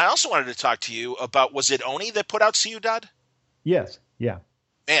 And I also wanted to talk to you about, was it Oni that put out Ciudad? Yes. Yeah.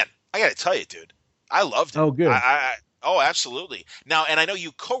 Man, I got to tell you, dude, I loved it. Oh, good. Oh, absolutely. Now, and I know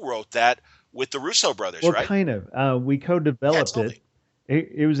you co-wrote that with the Russo brothers, well, right? Kind of. We co-developed it.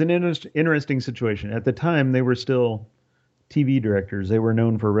 It was an interesting situation. At the time, they were still TV directors. They were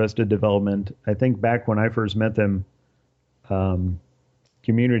known for Arrested Development. I think back when I first met them,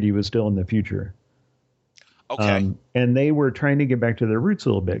 Community was still in the future. Okay. And they were trying to get back to their roots a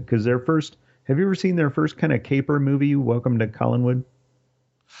little bit because have you ever seen their first kind of caper movie, Welcome to Collinwood?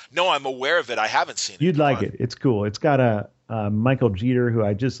 No, I'm aware of it. I haven't seen it. You'd like it. It's cool. It's got a Michael Jeter, who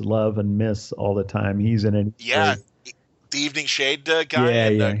I just love and miss all the time. He's in it. Yeah. The Evening Shade guy.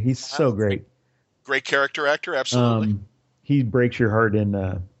 Yeah. He's so great. Great character actor. Absolutely. He breaks your heart in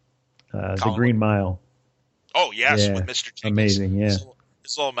The Green Mile. Oh, yes, with Mr. Jenkins. Amazing, yeah.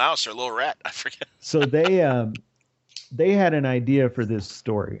 His little mouse or little rat, I forget. So they had an idea for this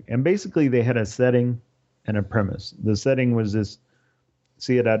story, and basically they had a setting and a premise. The setting was this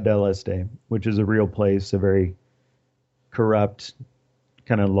Ciudad del Este, which is a real place, a very corrupt,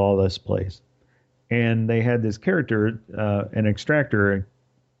 kind of lawless place. And they had this character, an extractor,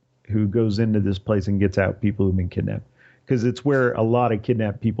 who goes into this place and gets out people who've been kidnapped. Because it's where a lot of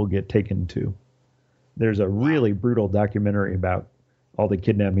kidnapped people get taken to. There's a really brutal documentary about all the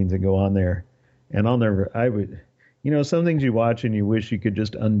kidnappings that go on there. And on there, some things you watch and you wish you could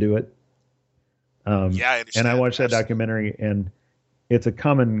just undo it. I understand. And I watched that documentary, and it's a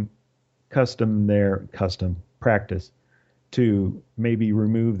common practice to maybe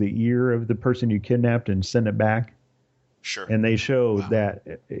remove the ear of the person you kidnapped and send it back. Sure. And they show that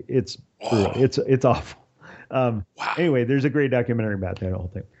it's brutal. It's awful. Anyway, there's a great documentary about that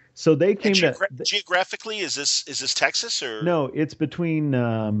whole thing. So they came geographically, is this Texas or no? It's between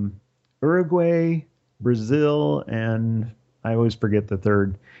Uruguay, Brazil, and I always forget the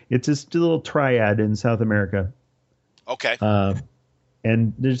third. It's this little triad in South America. Okay.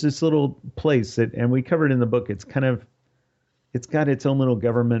 And there's this little place and we covered in the book. It's got its own little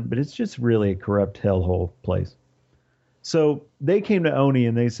government, but it's just really a corrupt hellhole place. So they came to Oni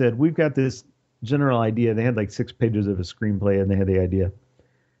and they said, we've got this general idea. They had like 6 pages of a screenplay and they had the idea.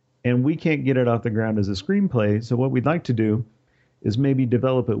 And we can't get it off the ground as a screenplay. So what we'd like to do is maybe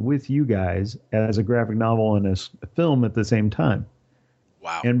develop it with you guys as a graphic novel and a film at the same time.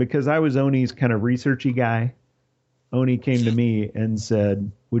 Wow. And because I was Oni's kind of researchy guy, Oni came to me and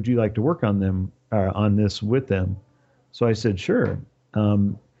said, would you like to work on this with them? So I said, sure.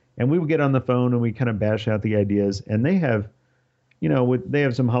 And we would get on the phone and we kind of bash out the ideas. And they have, they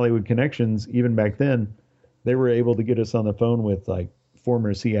have some Hollywood connections. Even back then, they were able to get us on the phone with like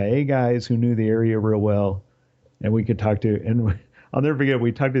former CIA guys who knew the area real well. And we could talk to, and I'll never forget,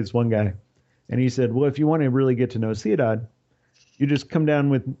 we talked to this one guy and he said, well, if you want to really get to know Ciudad, you just come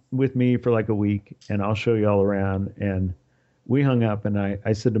down with me for like a week and I'll show you all around. And we hung up and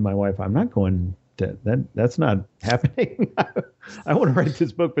I said to my wife, I'm not going to, that's not happening. I want to write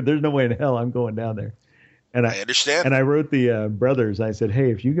this book, but there's no way in hell I'm going down there. And I understand. And I wrote the brothers. I said,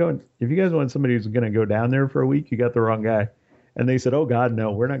 hey, if you guys want somebody who's going to go down there for a week, you got the wrong guy. And they said, oh God,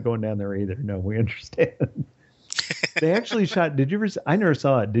 no, we're not going down there either. No, we understand. They actually shot. I never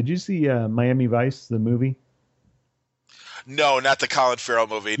saw it. Did you see Miami Vice, the movie? No, not the Colin Farrell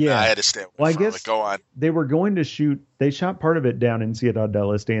movie. Yeah. No, I had to stay away well, I from guess it. Go on. They were going to shoot. They shot part of it down in Ciudad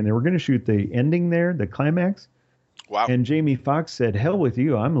del Este, and they were going to shoot the ending there, the climax. Wow. And Jamie Foxx said, hell with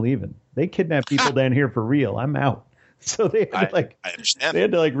you, I'm leaving. They kidnapped people down here for real. I'm out. So they had to I understand. They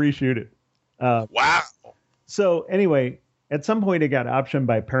had to reshoot it. Wow. So anyway, at some point it got optioned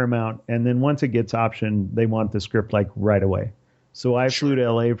by Paramount, and then once it gets optioned, they want the script right away. So I flew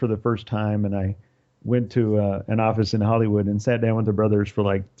to LA for the first time, and I went to an office in Hollywood and sat down with the brothers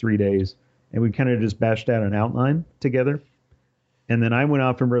for 3 days, and we kind of just bashed out an outline together. And then I went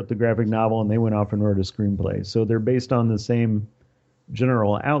off and wrote the graphic novel, and they went off and wrote a screenplay. So they're based on the same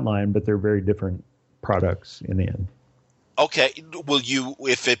general outline, but they're very different products in the end. Okay. Will you,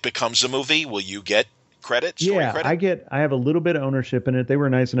 if it becomes a movie, will you get credit? Yeah, credit? I have a little bit of ownership in it. They were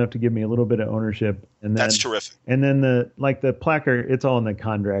nice enough to give me a little bit of ownership. And then, that's terrific. And then the placard, it's all in the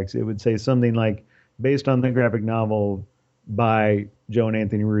contracts. It would say something like, based on the graphic novel by Joe and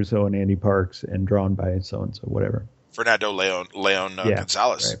Anthony Russo and Ande Parks and drawn by so-and-so, whatever. Fernando Leon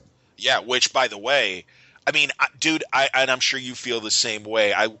Gonzalez. Right. Yeah, which, by the way, I mean, dude, and I'm sure you feel the same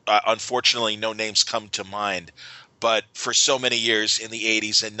way. Unfortunately, no names come to mind, but for so many years in the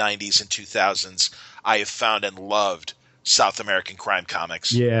 80s and 90s and 2000s, I have found and loved South American crime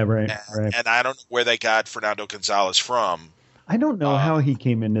comics. Yeah, right. And I don't know where they got Fernando Gonzalez from. I don't know how he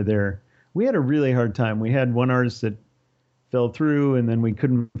came into there. We had a really hard time. We had one artist that fell through, and then we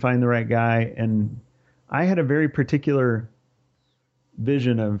couldn't find the right guy. And I had a very particular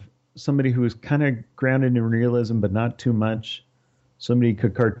vision of somebody who was kind of grounded in realism, but not too much. Somebody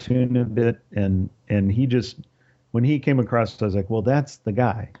could cartoon a bit, and he just, when he came across, I was like, well, that's the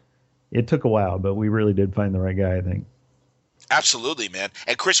guy. It took a while, but we really did find the right guy, I think. Absolutely, man.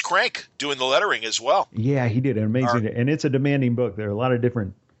 And Chris Crank doing the lettering as well. Yeah, he did an amazing, and it's a demanding book. There are a lot of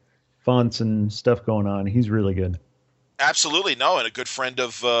different fonts and stuff going on. He's really good. Absolutely, no, and a good friend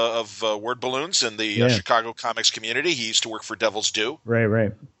of Word Balloons and the Chicago comics community. He used to work for Devil's Due,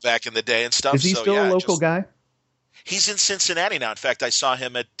 right, back in the day and stuff. Is he still a local guy? He's in Cincinnati now. In fact, I saw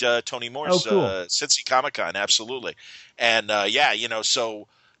him at Tony Moore's Cincy Comic Con. Absolutely, and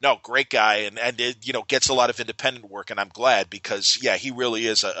no, great guy, and it, gets a lot of independent work, and I'm glad because he really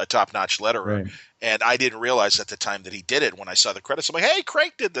is a top notch letterer. Right. And I didn't realize at the time that he did it. When I saw the credits, I'm like, hey,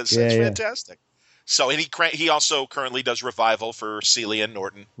 Crank did this. It's fantastic. So, and he also currently does Revival for Celia and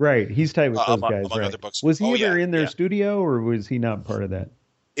Norton. Right. He's tight with those guys. Among other books. Was he ever in their studio, or was he not part of that?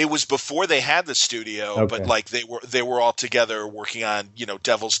 It was before they had the studio, but they were all together working on,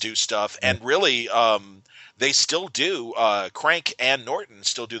 Devil's Due stuff. And really, they still do, Crank and Norton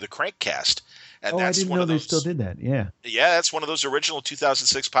still do the Crank cast. And I didn't know they still did that. Yeah. Yeah, that's one of those original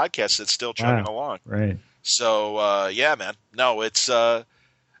 2006 podcasts that's still chugging along. Right. So, man. No, it's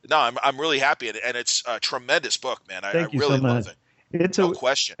I'm really happy, and it's a tremendous book, man. I really love it. It's no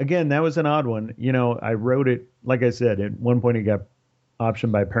question. Again, that was an odd one. I wrote it, like I said, at one point it got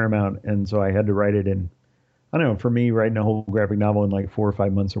optioned by Paramount, and so I had to write it in, I don't know, for me, writing a whole graphic novel in 4 or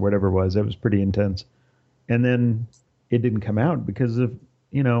 5 months or whatever it was pretty intense. And then it didn't come out because of,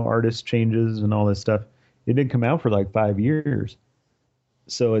 artist changes and all this stuff. It didn't come out for 5 years.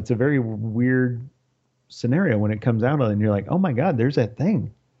 So it's a very weird scenario when it comes out and you're like, oh my God, there's that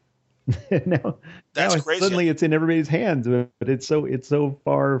thing. now crazy. Suddenly it's in everybody's hands, but it's so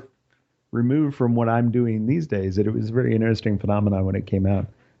far removed from what I'm doing these days that it was a very interesting phenomenon when it came out.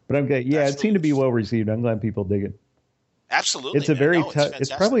 But I'm glad, it seemed to be well received. I'm glad people dig it. Absolutely. It's a very tough,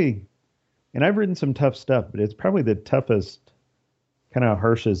 it's probably, and I've written some tough stuff, but it's probably the toughest, kind of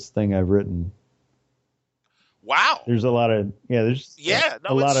harshest thing I've written. Wow. There's a lot of,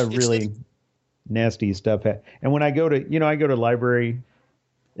 a lot of really nasty stuff. And when I go to library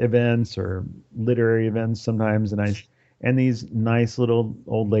events or literary events sometimes, and these nice little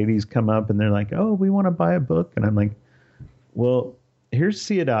old ladies come up and they're like, oh, we want to buy a book. And I'm like, well, here's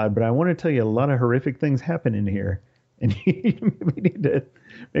Ciudad, but I want to tell you a lot of horrific things happen in here. And you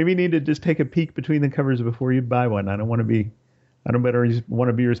maybe need to just take a peek between the covers before you buy one. I don't want to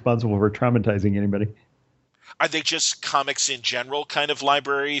be responsible for traumatizing anybody. Are they just comics in general kind of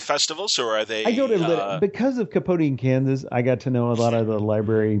library festivals, or are they? I go to because of Capote in Kansas, I got to know a lot of the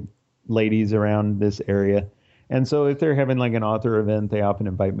library ladies around this area. And so if they're having an author event, they often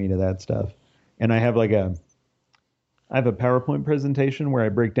invite me to that stuff. And I have I have a PowerPoint presentation where I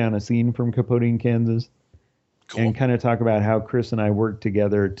break down a scene from Capote in Kansas. Cool. And kind of talk about how Chris and I worked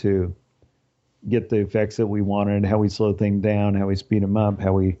together to get the effects that we wanted, how we slow things down, how we speed them up,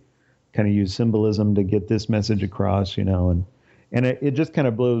 how we kind of use symbolism to get this message across, and it just kind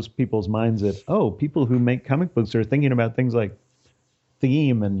of blows people's minds that, people who make comic books are thinking about things like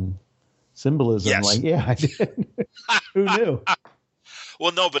theme and symbolism. Yes. Like, yeah, I did. Who knew?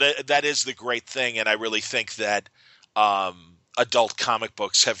 Well, no, but that is the great thing, and I really think that adult comic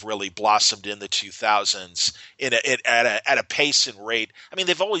books have really blossomed in the 2000s at a pace and rate. I mean,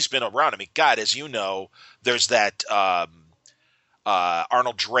 they've always been around. I mean, God, as you know, there's that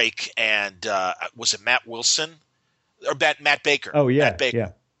Arnold Drake and was it Matt Wilson or Matt Baker? Oh yeah, Matt Baker.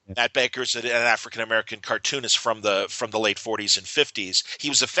 Yeah. Matt Baker's an African American cartoonist from the late 40s and 50s. He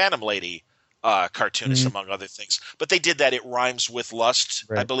was a Phantom Lady cartoonist, among other things. But they did that. It Rhymes with Lust,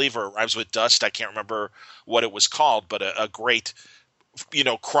 right, I believe, or It Rhymes with Dust. I can't remember what it was called, but a great,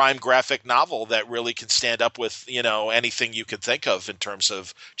 crime graphic novel that really can stand up with, anything you could think of in terms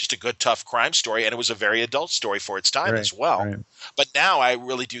of just a good, tough crime story. And it was a very adult story for its time as well. Right. But now I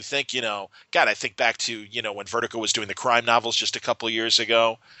really do think, God, I think back to, when Vertigo was doing the crime novels just a couple of years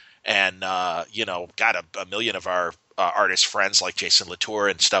ago. And, God, a million of our artist friends like Jason Latour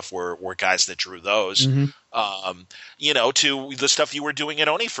and stuff were guys that drew those, to the stuff you were doing at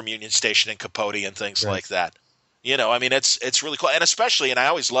Oni from Union Station and Capote and things like that. I mean, it's really cool. And especially, and I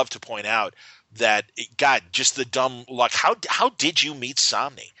always love to point out that, God, just the dumb luck. How did you meet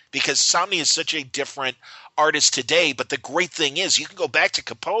Somni? Because Somni is such a different artist today, but the great thing is you can go back to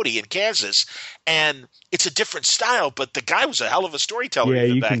Capote in Kansas and it's a different style, but the guy was a hell of a storyteller. Yeah,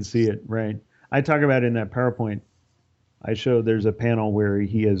 you can see it, right? I talk about it in that PowerPoint. I show there's a panel where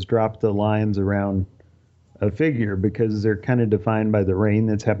he has dropped the lines around a figure because they're kind of defined by the rain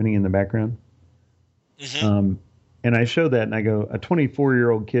that's happening in the background. Mm-hmm. And I show that and I go, a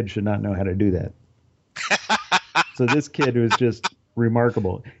 24-year-old kid should not know how to do that. So this kid was just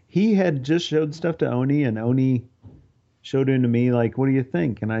remarkable. He had just showed stuff to Oni, and Oni showed him to me like, what do you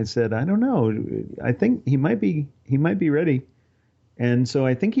think? And I said, I don't know. I think he might be ready. And so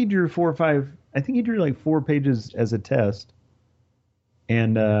I think he drew 4 or 5. I think he drew like 4 pages as a test.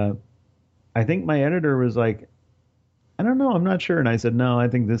 And I think my editor was like, I don't know, I'm not sure. And I said, no, I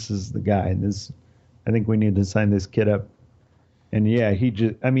think this is the guy. I think we need to sign this kid up. And yeah,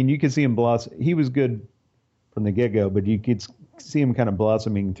 you could see him blossom. He was good from the get-go, but you could see him kind of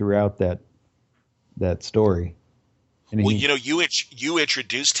blossoming throughout that story. And you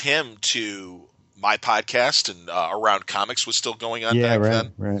introduced him to my podcast, and Around Comics was still going on back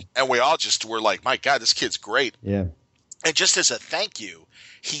then. Right. And we all just were like, my God, this kid's great. Yeah. And just as a thank you,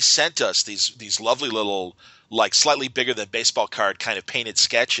 he sent us these lovely little, like slightly bigger than baseball card kind of painted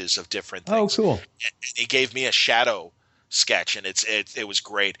sketches of different things. Oh, cool. And he gave me a shadow sketch, and it was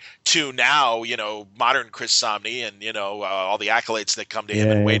great. To now, modern Chris Somni and, all the accolades that come to him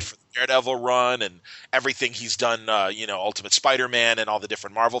and wait for the Daredevil run and everything he's done, Ultimate Spider-Man and all the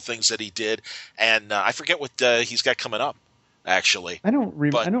different Marvel things that he did. And I forget what he's got coming up, actually. I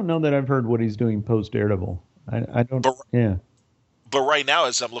don't know that I've heard what he's doing post Daredevil. I don't. But right now,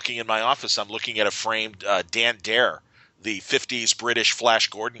 as I'm looking in my office, I'm looking at a framed Dan Dare, the 50s British Flash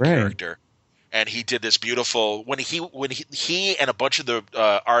Gordon character. And he did this beautiful when he and a bunch of the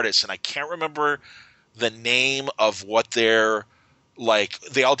artists, and I can't remember the name of what they're like.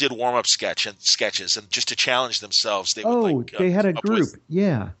 They all did warm up sketches, and just to challenge themselves, they would they had a group,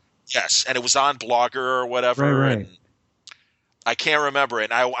 yes, and it was on Blogger or whatever. Right. And I can't remember,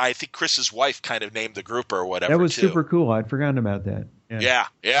 and I think Chris's wife kind of named the group or whatever. That was super cool. I'd forgotten about that. Yeah,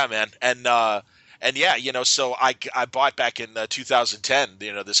 man, and yeah, so I bought back in 2010,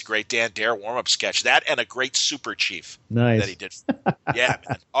 this great Dan Dare warm-up sketch, that and a great Super Chief that he did. Yeah,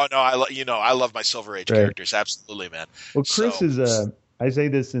 man. Oh no, I love my Silver Age characters, absolutely, man. Well, Chris is I say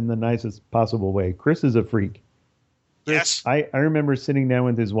this in the nicest possible way. Chris is a freak. Yes. I remember sitting down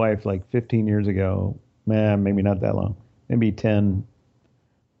with his wife like 15 years ago. Man, maybe not that long. Maybe 10.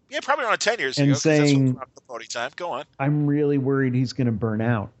 Yeah, probably around 10 years and ago. Saying, that's the party time. Go on. I'm really worried he's going to burn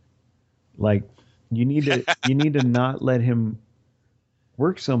out. Like, you need to not let him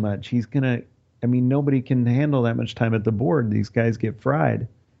work so much. He's going to, nobody can handle that much time at the board. These guys get fried.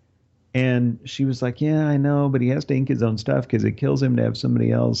 And she was like, yeah, I know, but he has to ink his own stuff because it kills him to have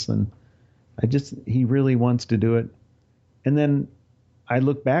somebody else. And he really wants to do it. And then I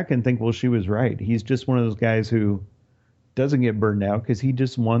look back and think, well, she was right. He's just one of those guys who doesn't get burned out because he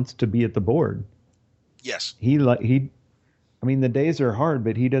just wants to be at the board. Yes. The days are hard,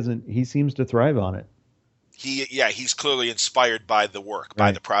 but he seems to thrive on it. He's clearly inspired by the work,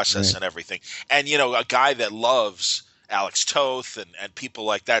 by the process and everything. And, a guy that loves, Alex Toth and people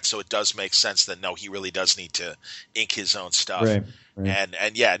like that. So it does make sense that no, he really does need to ink his own stuff. Right.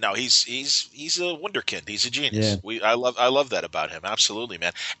 And yeah, no, he's a wunderkind. He's a genius. Yeah. I love that about him. Absolutely,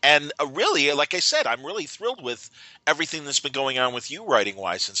 man. And really, like I said, I'm really thrilled with everything that's been going on with you writing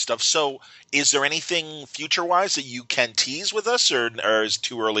wise and stuff. So is there anything future wise that you can tease with us, or is it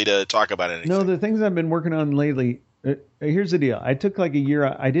too early to talk about anything? No, the things I've been working on lately, here's the deal. I took like a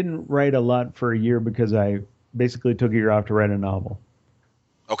year. I didn't write a lot for a year because I basically took a year off to write a novel.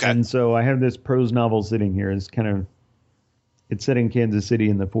 Okay. And so I have this prose novel sitting here. It's set in Kansas City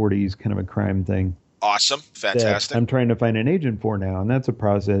in the 40s, kind of a crime thing. Awesome. Fantastic. I'm trying to find an agent for now, and that's a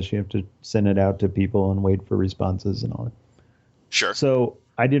process. You have to send it out to people and wait for responses and all that. Sure. So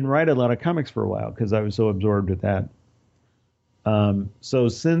I didn't write a lot of comics for a while because I was so absorbed with that. So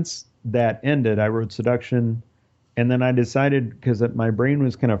since that ended, I wrote Seduction, and then I decided, because my brain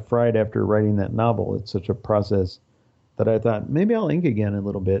was kind of fried after writing that novel, it's such a process, that I thought maybe I'll ink again a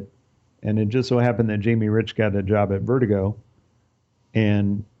little bit. And it just so happened that Jamie Rich got a job at Vertigo.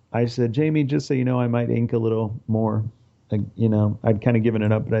 And I said, Jamie, just so you know, I might ink a little more. I'd kind of given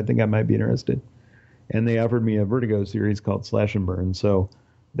it up, but I think I might be interested. And they offered me a Vertigo series called Slash and Burn. So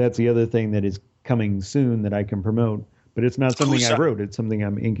that's the other thing that is coming soon that I can promote. But it's not something I wrote. It's something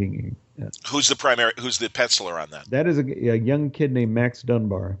I'm inking. Yeah. Who's the penciler on that? That is a young kid named Max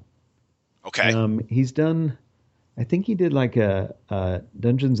Dunbar. Okay. He's done, I think he did like a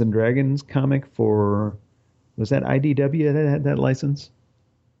Dungeons and Dragons comic for, was that IDW that had that license?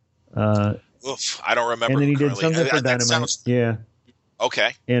 Oof, I don't remember. And then he currently. did something for Dynamite. Yeah.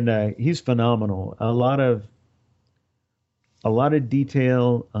 Okay. And he's phenomenal. A lot of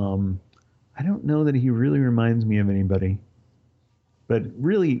detail. I don't know that he really reminds me of anybody, but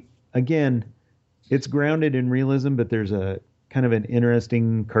really, again, it's grounded in realism, but there's a kind of an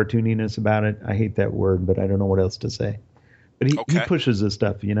interesting cartooniness about it. I hate that word, but I don't know what else to say. But he pushes this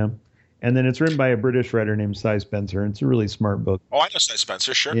stuff, And then it's written by a British writer named Cy Spencer. And it's a really smart book. Oh, I know Cy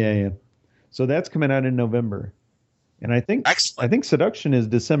Spencer, sure. Yeah. So that's coming out in November. And I think Seduction is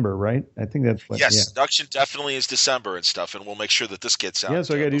December, right? I think that's what. Yes, Seduction definitely is December and stuff, and we'll make sure that this gets out. Yeah,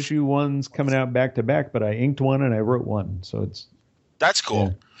 so I got issue 1's coming out back to back, but I inked one and I wrote one, so it's. That's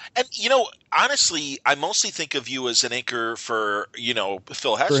cool. Yeah. And honestly, I mostly think of you as an inker for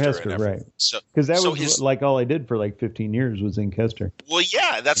Phil Hester. For Hester, right? So because that was like all I did for like 15 years was ink Hester. Well,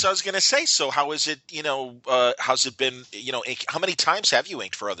 yeah, that's what I was going to say. So how is it? How's it been? How many times have you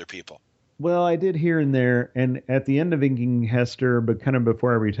inked for other people? Well, I did here and there, and at the end of inking Hester, but kind of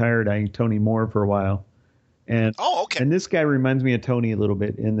before I retired, I inked Tony Moore for a while. And okay. And this guy reminds me of Tony a little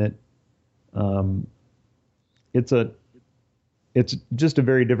bit in that, it's just a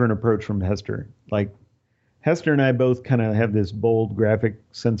very different approach from Hester. Like Hester and I both kind of have this bold graphic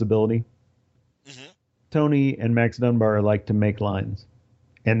sensibility. Mm-hmm. Tony and Max Dunbar like to make lines,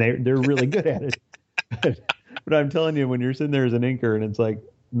 and they're really good at it. But I'm telling you, when you're sitting there as an inker and it's like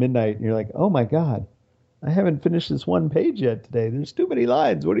midnight and you're like, oh my God, I haven't finished this one page yet today. There's too many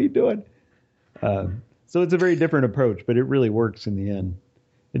lines. What are you doing? So it's a very different approach, but it really works in the end.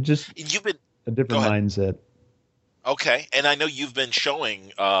 It just a different mindset. Okay. And I know you've been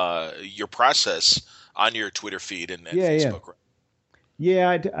showing your process on your Twitter feed and Facebook.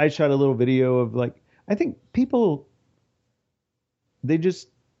 Yeah, I shot a little video of I think people, they just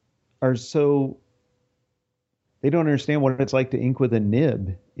are so, they don't understand what it's like to ink with a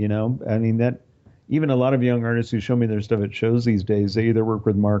nib, I mean, that even a lot of young artists who show me their stuff at shows these days, they either work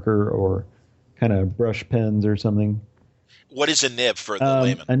with marker or kind of brush pens or something. What is a nib for the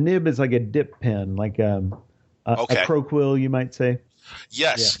layman? A nib is like a dip pen, like a crow quill, you might say.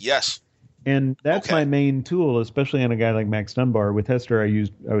 Yes. And that's my main tool, especially on a guy like Max Dunbar. With Hester,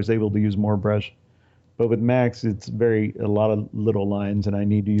 I was able to use more brush, but with Max, it's a lot of little lines, and I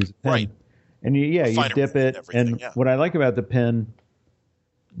need to use a pen. Right. And you dip it. And what I like about the pen,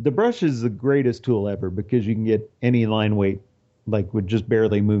 the brush is the greatest tool ever because you can get any line weight, like with just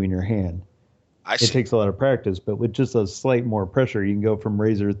barely moving your hand. It takes a lot of practice, but with just a slight more pressure, you can go from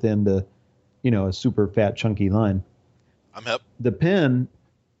razor thin to, a super fat, chunky line. I'm up. The pen,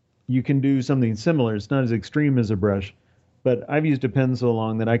 you can do something similar. It's not as extreme as a brush, but I've used a pen so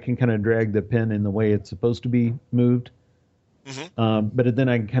long that I can kind of drag the pen in the way it's supposed to be moved. Mm-hmm. But then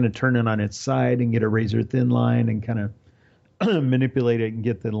I can kind of turn it on its side and get a razor thin line and kind of manipulate it and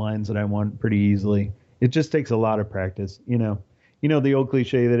get the lines that I want pretty easily. It just takes a lot of practice. The old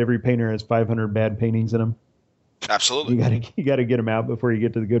cliche that every painter has 500 bad paintings in them. Absolutely. You got to get them out before you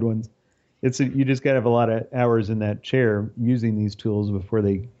get to the good ones. You just got to have a lot of hours in that chair using these tools before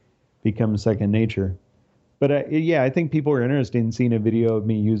they become second nature. But I think people are interested in seeing a video of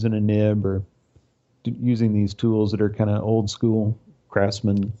me using a nib or using these tools that are kind of old school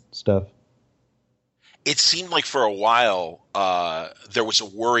craftsman stuff? It seemed like for a while there was a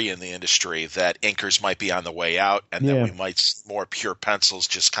worry in the industry that inkers might be on the way out, and that we might see more pure pencils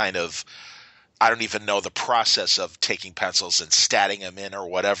just kind of, I don't even know the process of taking pencils and statting them in or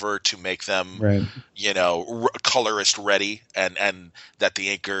whatever to make them, colorist ready, and that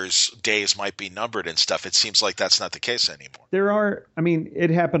the inkers' days might be numbered and stuff. It seems like that's not the case anymore. It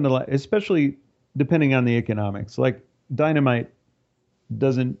happened a lot, especially depending on the economics. Like Dynamite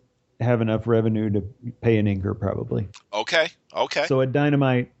doesn't have enough revenue to pay an inker probably. Okay. So at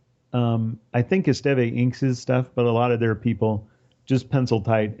Dynamite, I think Esteve inks his stuff, but a lot of their people just pencil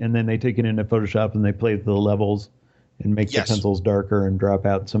tight, and then they take it into Photoshop and they play with the levels and make the pencils darker and drop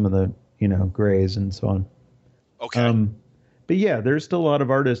out some of the, grays and so on. Okay. But yeah, there's still a lot of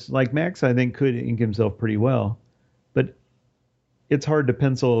artists like Max, I think, could ink himself pretty well, but it's hard to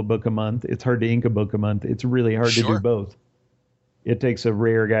pencil a book a month. It's hard to ink a book a month. It's really hard to do both. It takes a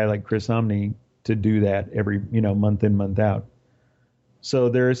rare guy like Chris Omni to do that every, month in, month out. So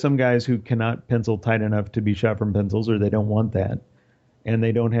there are some guys who cannot pencil tight enough to be shot from pencils, or they don't want that, and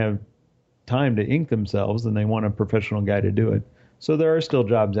they don't have time to ink themselves, and they want a professional guy to do it. So there are still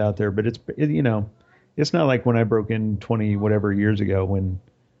jobs out there, but it's not like when I broke in 20 whatever years ago when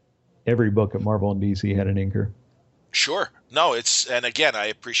every book at Marvel and DC had an inker. Sure. No, and again, I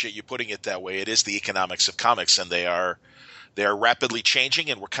appreciate you putting it that way. It is the economics of comics, and they are rapidly changing,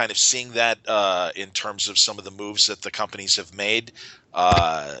 and we're kind of seeing that in terms of some of the moves that the companies have made.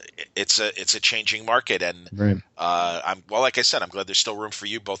 It's a changing market, and like I said, I'm glad there's still room for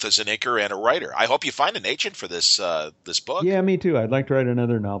you both as an inker and a writer. I hope you find an agent for this book. Yeah, me too. I'd like to write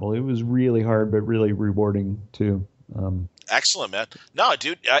another novel. It was really hard, but really rewarding too. Excellent, man. No,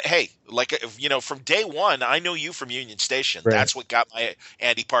 dude. Hey, from day one, I know you from Union Station. Right. That's what got my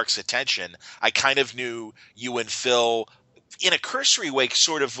Ande Parks attention. I kind of knew you and Phil in a cursory way,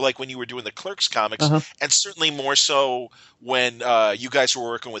 sort of like when you were doing the Clerks comics, and certainly more so when you guys were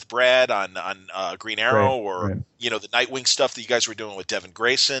working with Brad on Green Arrow, the Nightwing stuff that you guys were doing with Devin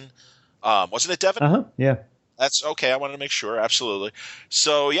Grayson. Wasn't it Devin? Yeah. That's okay. I wanted to make sure. Absolutely.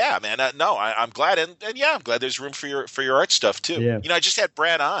 So yeah, man. I'm glad, and I'm glad there's room for your art stuff too. Yeah. I just had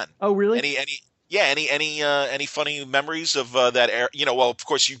Brad on. Oh, really? Any funny memories of that era? Well, of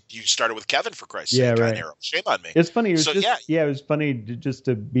course you started with Kevin, for Christ's sake. Right. Arrow. Shame on me. It's funny. It was funny just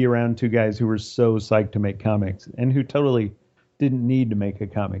to be around two guys who were so psyched to make comics and who totally didn't need to make a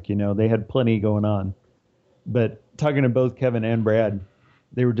comic. They had plenty going on. But talking to both Kevin and Brad,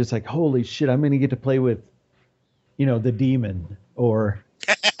 they were just like, "Holy shit! I'm going to get to play with, the Demon, or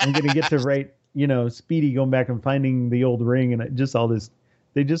I'm going to get to write, Speedy going back and finding the old ring, and just all this."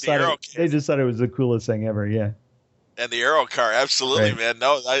 They just thought it was the coolest thing ever. Yeah. And the Arrow car, absolutely, man.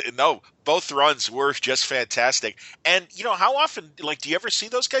 No, both runs were just fantastic. And how often, do you ever see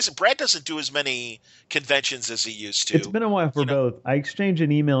those guys? Brad doesn't do as many conventions as he used to. It's been a while for both. I exchange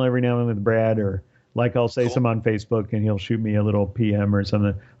an email every now and then with Brad, or I'll say some on Facebook, and he'll shoot me a little PM or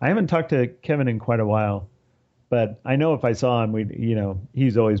something. I haven't talked to Kevin in quite a while, but I know if I saw him,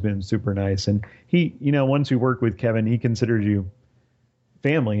 he's always been super nice. And he, once you work with Kevin, he considers you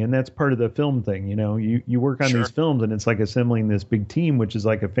family, and that's part of the film thing. You work on these films, and it's like assembling this big team, which is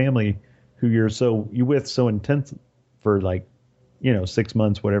like a family who you with so intense for 6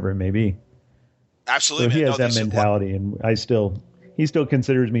 months, whatever it may be. Absolutely. So he has that mentality, and he still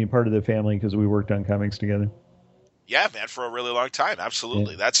considers me part of the family because we worked on comics together. Yeah, man, for a really long time.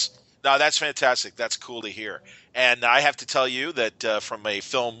 Absolutely. Yeah. That's fantastic. That's cool to hear. And I have to tell you that from a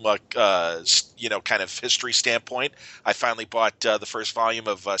film, kind of history standpoint, I finally bought the first volume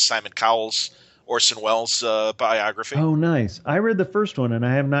of Simon Cowell's Orson Welles biography. Oh, nice. I read the first one, and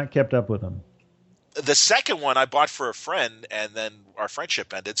I have not kept up with him. The second one I bought for a friend, and then our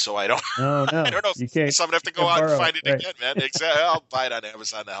friendship ended, so I don't. Oh, no. I don't know. So I'm gonna have to go out and find it again, man. Exactly. I'll buy it on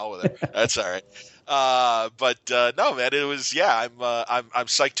Amazon. The hell with it. That's all right. No, man. It was. Yeah, I'm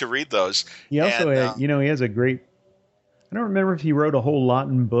psyched to read those. He also, he has a great. I don't remember if he wrote a whole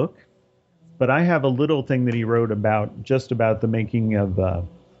Lawton book, but I have a little thing that he wrote about the making of.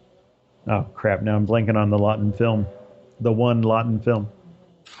 Oh crap! Now I'm blanking on the Lawton film, the one Lawton film.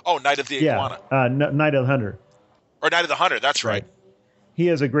 Oh, Night of the Iguana. Night of the Hunter. Or Night of the Hunter, that's right. He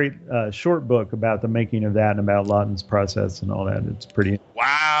has a great short book about the making of that and about Lawton's process and all that. It's pretty.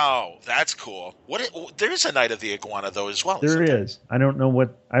 Wow, that's cool. There is a Night of the Iguana, though, as well. There is. I don't know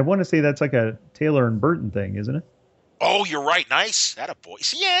what. I want to say that's like a Taylor and Burton thing, isn't it? Oh, you're right. Nice. Attaboy.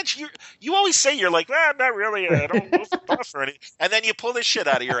 See, Ange, you always say you're like, not really. I don't know buff or anything. And then you pull this shit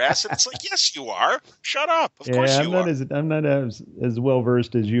out of your ass, and it's like, yes, you are. Shut up. Of course you are. I'm not as well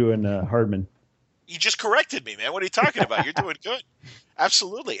versed as you and Hardman. You just corrected me, man. What are you talking about? You're doing good.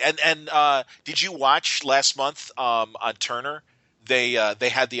 Absolutely. And did you watch last month on Turner? They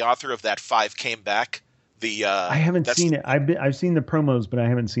had the author of that 5 Came Back. I haven't seen it. I've seen the promos, but I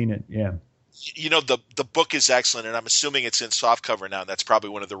haven't seen it. Yeah. The book is excellent, and I'm assuming it's in softcover now. And that's probably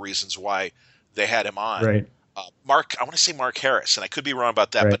one of the reasons why they had him on. Right. I want to say Mark Harris, and I could be wrong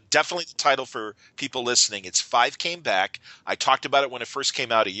about that, but definitely the title for people listening. It's 5 Came Back. I talked about it when it first came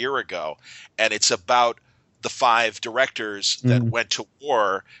out a year ago, and it's about the 5 directors that went to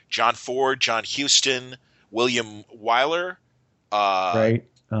war: John Ford, John Huston, William Wyler. Right.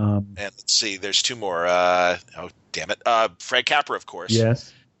 And let's see, there's 2 more. Frank Capra, of course.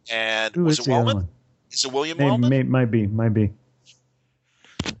 Yes. And was it Wellman? Is it William Wellman? Might be.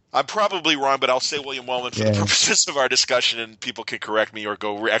 I'm probably wrong, but I'll say William Wellman for the purposes of our discussion, and people can correct me or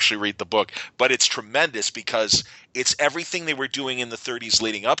go actually read the book. But it's tremendous because it's everything they were doing in the 30s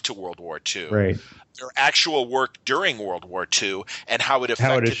leading up to World War II. Right. Their actual work during World War II and how it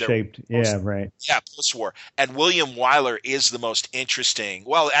affected their shaped. Post-war. And William Wyler is the most interesting.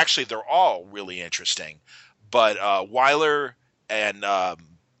 Well, actually, they're all really interesting. But Wyler and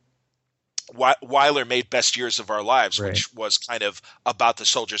Wyler made Best Years of Our Lives, which was kind of about the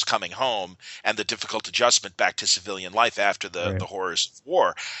soldiers coming home and the difficult adjustment back to civilian life after the horrors of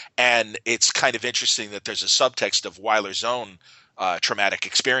war. And it's kind of interesting that there's a subtext of Wyler's own traumatic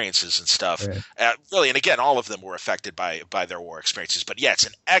experiences and stuff. Really, and again, all of them were affected by their war experiences. But yeah, it's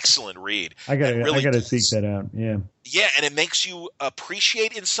an excellent read. I gotta seek that out. Yeah. Yeah, and it makes you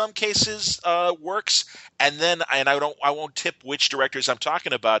appreciate in some cases works, and I won't tip which directors I'm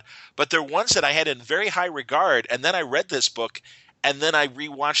talking about, but they're ones that I had in very high regard, and then I read this book, and then I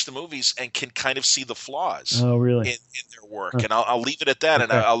rewatched the movies and can kind of see the flaws really? in their work. And I'll leave it at that,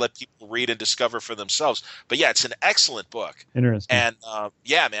 and I'll let people read and discover for themselves. But yeah, it's an excellent book. Interesting. And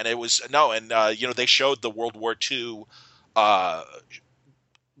man, it was they showed the World War II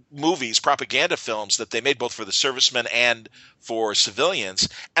movies, propaganda films that they made both for the servicemen and for civilians,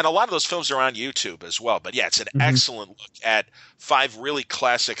 and a lot of those films are on YouTube as well. But yeah, it's an excellent look at 5 really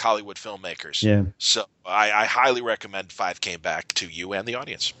classic Hollywood filmmakers. Yeah. So I highly recommend 5 Came Back to you and the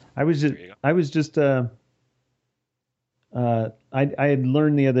audience. I had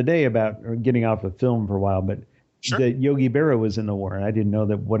learned the other day about getting off of film for a while, but that Yogi Berra was in the war, and I didn't know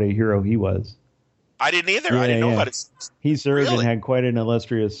that what a hero he was. I didn't either. I didn't know about it. He served and had quite an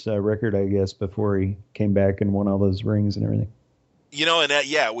illustrious record, I guess, before he came back and won all those rings and everything.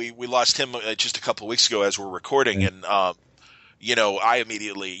 And we lost him just a couple of weeks ago as we're recording, and I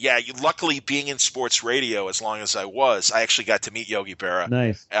immediately, luckily being in sports radio as long as I was, I actually got to meet Yogi Berra.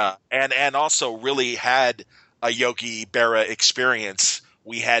 Nice. And also really had a Yogi Berra experience.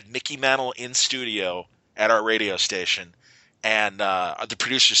 We had Mickey Mantle in studio at our radio station. And the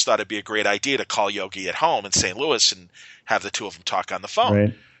producers thought it'd be a great idea to call Yogi at home in St. Louis and have the 2 of them talk on the phone.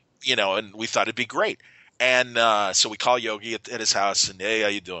 Right. And we thought it'd be great. And so we call Yogi at his house and, hey, how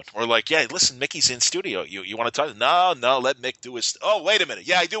you doing? We're like, yeah, listen, Mickey's in studio. You want to talk? No, let Mick do his. Oh, wait a minute.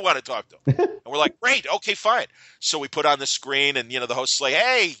 Yeah, I do want to talk to him. And we're like, great, okay, fine. So we put on the screen, and the host's like,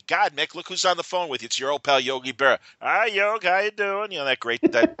 hey, God, Mick, look who's on the phone with you. It's your old pal Yogi Berra. Hi, Yogi, how you doing? That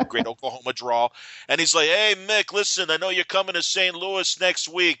great Oklahoma drawl. And he's like, hey, Mick, listen, I know you're coming to St. Louis next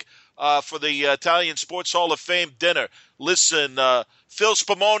week for the Italian Sports Hall of Fame dinner. Listen, Phil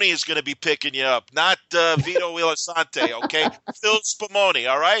Spumoni is going to be picking you up, not Vito Ilisante, okay? Phil Spumoni,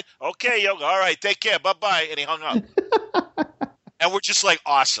 all right? Okay, Yogi, all right, take care, bye-bye. And he hung up. And we're just like,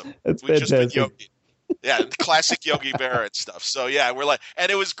 awesome. That's We've fantastic. just been Yogi. Yeah, classic Yogi Berra and stuff. So yeah, we're like,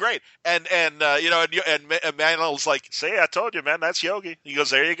 and it was great. And Mantel's like, "Say, I told you, man, that's Yogi." He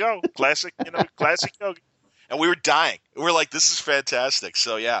goes, "There you go, classic, classic Yogi." And we were dying. We were like, "This is fantastic."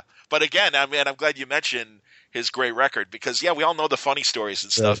 So yeah, but again, I mean, I'm glad you mentioned his great record because we all know the funny stories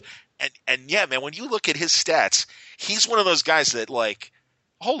and stuff. Right. And yeah, man, when you look at his stats, he's one of those guys that like,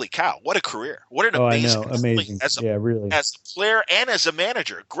 holy cow, what a career! What an amazing, really. As a player and as a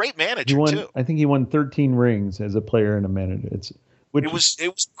manager, great manager too. I think he won 13 rings as a player and a manager. It was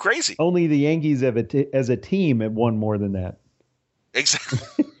crazy. Only the Yankees as a team have won more than that.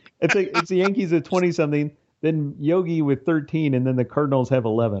 Exactly. it's the Yankees at 20 something, then Yogi with 13, and then the Cardinals have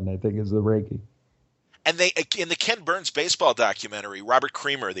 11. I think is the ranking. And they, in the Ken Burns baseball documentary, Robert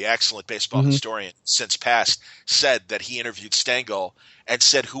Creamer, the excellent baseball historian since passed, said that he interviewed Stengel and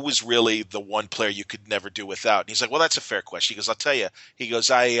said who was really the one player you could never do without. And he's like, well, that's a fair question. He goes, I'll tell you. He goes,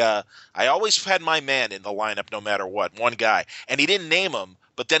 I always had my man in the lineup no matter what, one guy. And he didn't name him,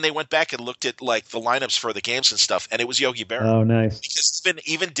 but then they went back and looked at like the lineups for the games and stuff, and it was Yogi Berra. Oh, nice. Because it's been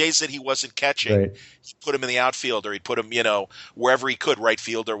even days that he wasn't catching, he'd put him in the outfield, or he'd put him, wherever he could, right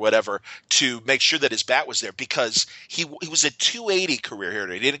field or whatever, to make sure that his bat was there, because he was a 280 career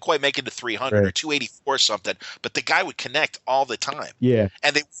hitter. He didn't quite make it to 300 or 284 something, but the guy would connect all the time. Yeah.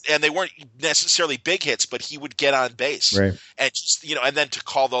 And they weren't necessarily big hits, but he would get on base. Right. And just, and then to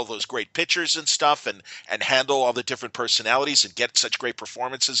call all those great pitchers and stuff, and handle all the different personalities and get such great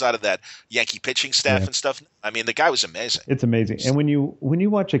performances out of that Yankee pitching staff and stuff. I mean, the guy was amazing. It's amazing. And when you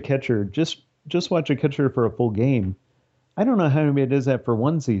watch a catcher, just watch a catcher for a full game. I don't know how anybody does that for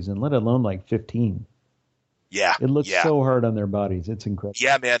one season, let alone like 15. Yeah. It looks so hard on their bodies. It's incredible.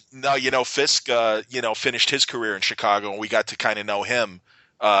 Yeah, man. No, Fisk, finished his career in Chicago, and we got to kind of know him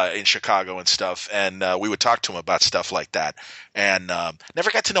in Chicago and stuff. And we would talk to him about stuff like that. And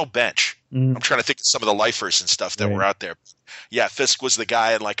never got to know Bench. I'm trying to think of some of the lifers and stuff that were out there. Yeah, Fisk was the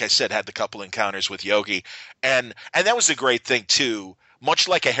guy, and like I said, had the couple encounters with Yogi. And that was a great thing, too. Much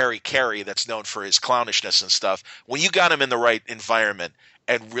like a Harry Carey that's known for his clownishness and stuff, when you got him in the right environment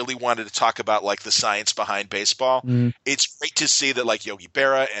and really wanted to talk about like the science behind baseball, it's great to see that like Yogi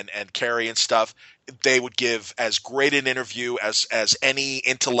Berra and Carey and stuff, they would give as great an interview as any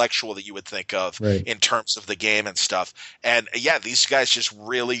intellectual that you would think of in terms of the game and stuff. And yeah, these guys just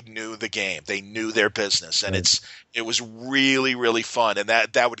really knew the game. They knew their business, and it was really, really fun. And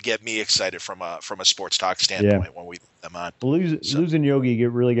that would get me excited from a sports talk standpoint when we put them on. Well, losing Yogi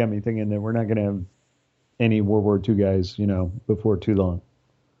really got me thinking that we're not going to have any World War II guys, before too long.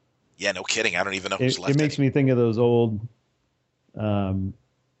 Yeah, no kidding. I don't even know who's left. It makes me think of those old, in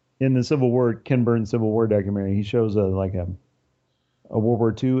the Civil War, Ken Burns Civil War documentary, he shows a World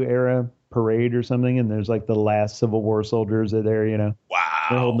War II era parade or something, and there's like the last Civil War soldiers are there, Wow.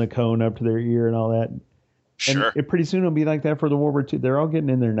 They're holding a cone up to their ear and all that. Sure. And pretty soon it'll be like that for the World War II. They're all getting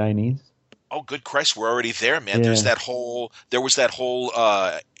in their 90s. Oh, good Christ, we're already there, man. Yeah. There was that whole,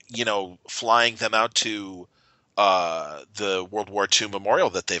 flying them out to the World War II memorial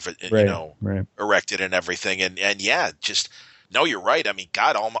that they've, erected and everything. And yeah, just, no, you're right. I mean,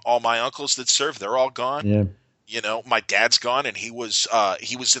 God, all my uncles that served, they're all gone. Yeah. My dad's gone, and he was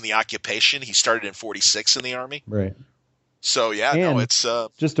in the occupation. He started in 46 in the Army. Right. So yeah, it's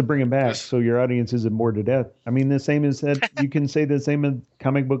just to bring it back, so your audience isn't bored to death. I mean, the same is that you can say the same in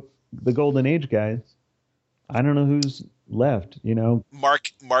comic book, the Golden Age guys. I don't know who's left, Mark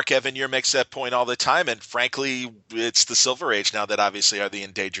Evanier makes that point all the time, and frankly, it's the Silver Age now that obviously are the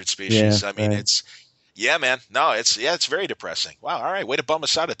endangered species. I mean, it's man. No, it's very depressing. Wow. All right, way to bum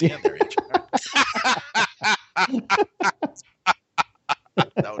us out at the end there, H.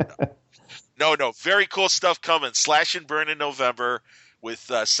 No. Very cool stuff coming. Slash and Burn in November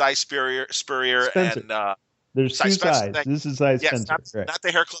with Cy Spurrier and there's two sides. This is Cy Spencer. Not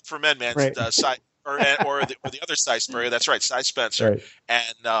the hair clip for men, man. Right. Cy, or the other Cy Spurrier. That's right, Cy Spencer. Right.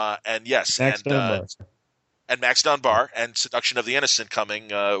 And yes, Max Dunbar. And Max Dunbar and Seduction of the Innocent coming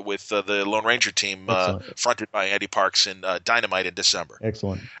with the Lone Ranger team fronted by Ande Parks in Dynamite in December.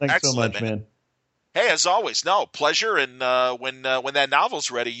 Excellent. Thanks so much, man. Hey, as always, pleasure. And when that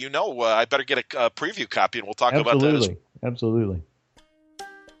novel's ready, I better get a preview copy, and we'll talk about that. Absolutely.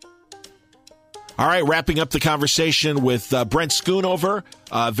 All right, wrapping up the conversation with Brent Schoonover.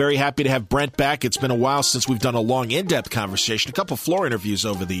 Very happy to have Brent back. It's been a while since we've done a long, in-depth conversation, a couple floor interviews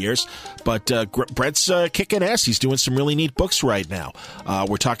over the years. But Brent's kicking ass. He's doing some really neat books right now.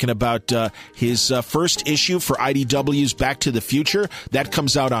 We're talking about his first issue for IDW's Back to the Future. That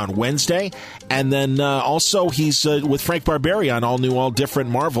comes out on Wednesday. And then also he's with Frank Barberie on All New, All Different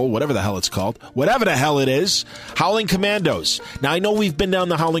Marvel, whatever the hell it's called. Whatever the hell it is. Howling Commandos. Now, I know we've been down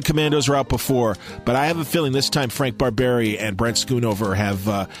the Howling Commandos route before, but I have a feeling this time Frank Barberie and Brent Schoonover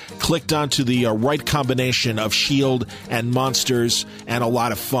have clicked onto the right combination of S.H.I.E.L.D. and monsters and a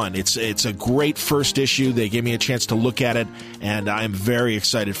lot of fun. It's a great first issue. They gave me a chance to look at it, and I'm very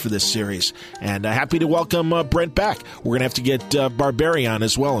excited for this series. And happy to welcome Brent back. We're going to have to get Barberie on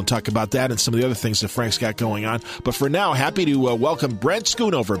as well and talk about that and some of the other things that Frank's got going on. But for now, happy to welcome Brent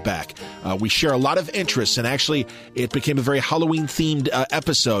Schoonover back. We share a lot of interests, and actually it became a very Halloween-themed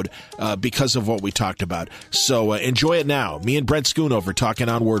episode because of what we talked about. So enjoy it now. Me and Brent Schoonover talking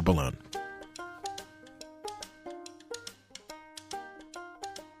on Word Balloon.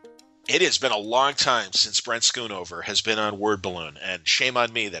 It has been a long time since Brent Schoonover has been on Word Balloon, and shame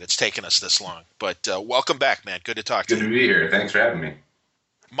on me that it's taken us this long. But welcome back, man. Good to talk to you. Good to be here. Thanks for having me.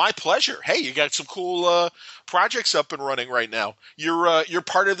 My pleasure. Hey, you got some cool projects up and running right now. You're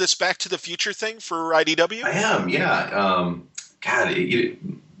part of this Back to the Future thing for IDW? I am, yeah. God,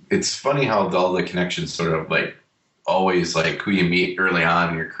 it's funny how all the connections sort of always who you meet early on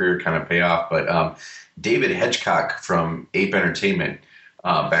in your career kind of pay off. But David Hedgecock from Ape Entertainment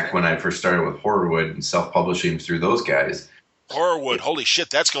back when I first started with Horrorwood and self-publishing through those guys. Horrorwood, holy shit,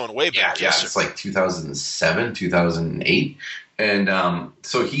 that's going way back. Yeah, it's like 2007, 2008. And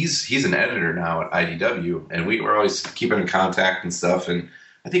so he's an editor now at IDW, and we were always keeping in contact and stuff. And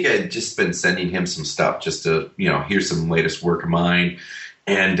I think I had just been sending him some stuff just to, here's some latest work of mine.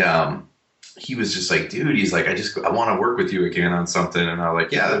 And he was just like, dude, he's like, I want to work with you again on something. And I was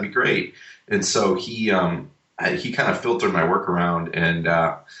like, yeah, that'd be great. And so he kind of filtered my work around, and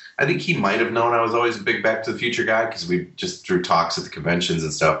I think he might have known I was always a big Back to the Future guy because we just through talks at the conventions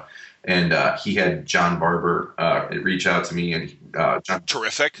and stuff. And he had John Barber reach out to me, and John,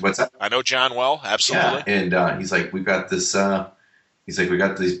 terrific. What's that? I know John well, absolutely. Yeah, and he's like, we've got this. He's like, we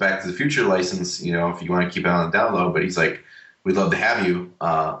got this Back to the Future license. If you want to keep it on the down low, but he's like, we'd love to have you.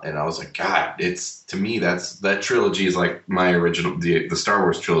 And I was like, God, it's to me that trilogy is like my original, the Star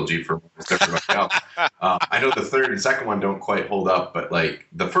Wars trilogy for everybody else. I know the third and second one don't quite hold up, but like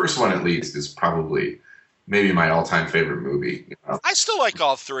the first one at least is probably maybe my all-time favorite movie. I still like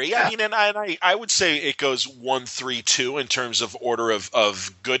all three. Yeah. I mean, and I would say it goes 1, 3, 2 in terms of order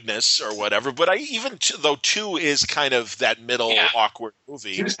of goodness or whatever. But though 2 is kind of that middle awkward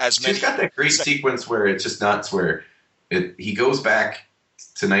movie. She's got that great sequence where it's just nuts, where he goes back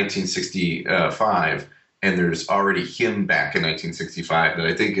to 1965, and there's already him back in 1965 that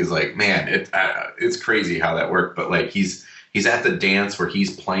I think is like, man, it's crazy how that worked. But like he's at the dance where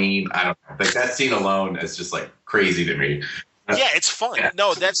he's playing. I don't know. Like that scene alone is just like crazy to me. Yeah, it's fun. Yeah.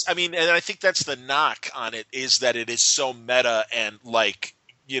 No, and I think that's the knock on it, is that it is so meta and like,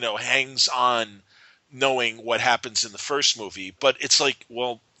 hangs on knowing what happens in the first movie. But it's like,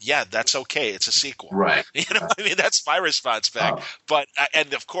 well, yeah, that's okay. It's a sequel. Right. That's my response back. But,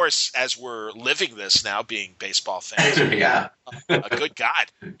 and of course, as we're living this now, being baseball fans, good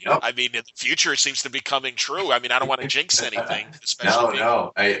God. I mean, in the future, it seems to be coming true. I mean, I don't want to jinx anything. Especially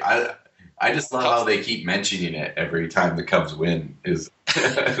No. I just love how they keep mentioning it every time the Cubs win. This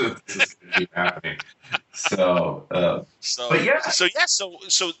is going to keep happening. Are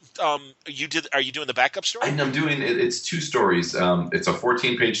you doing the backup story? I'm doing it. It's 2 stories. It's a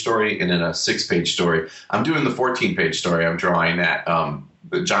 14-page story and then a 6-page story. I'm doing the 14-page story. I'm drawing that.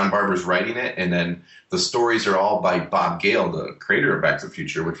 John Barber's writing it, and then the stories are all by Bob Gale, the creator of Back to the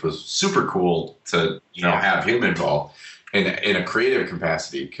Future, which was super cool to have him involved in a creative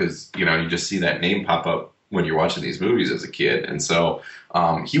capacity, because you just see that name pop up when you're watching these movies as a kid, and so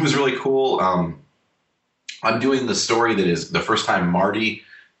he was really cool. I'm doing the story that is the first time Marty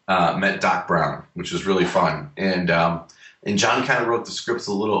met Doc Brown, which was really fun. And John kind of wrote the scripts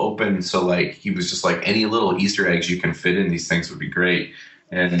a little open, so like he was just like, any little Easter eggs you can fit in these things would be great.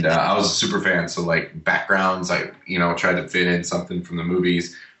 And I was a super fan, so like backgrounds, I tried to fit in something from the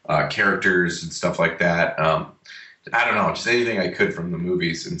movies, characters and stuff like that. I don't know, just anything I could from the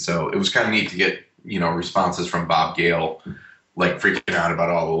movies. And so it was kind of neat to get responses from Bob Gale, like freaking out about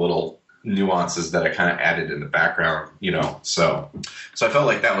all the little nuances that I kind of added in the background, so I felt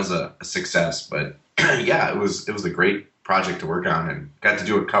like that was a success. But yeah, it was a great project to work on, and got to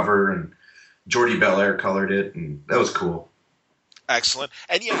do a cover, and Jordi Belair colored it, and that was cool. Excellent.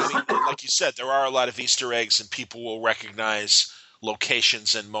 And like you said, there are a lot of Easter eggs, and people will recognize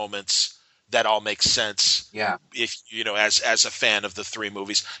locations and moments that all make sense. Yeah. If as a fan of the 3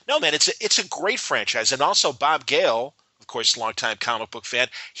 movies. No, man, it's a great franchise. And also Bob Gale, of course, longtime comic book fan,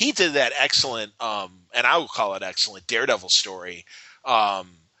 he did that excellent, and I will call it excellent, Daredevil story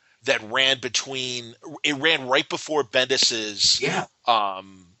that ran right before Bendis's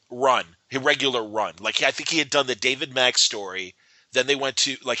run, his regular run. Like I think he had done the David Mack story. Then they went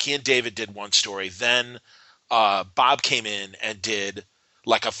to, like, he and David did one story. Then Bob came in and did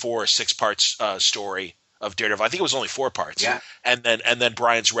like a 4 or 6 parts story of Daredevil. I think it was only 4 parts. Yeah. And then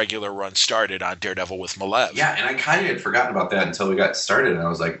Brian's regular run started on Daredevil with Malev. Yeah, and I kind of had forgotten about that until we got started. And I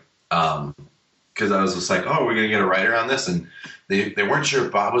was like, because I was just like, oh, we're going to get a writer on this. And they weren't sure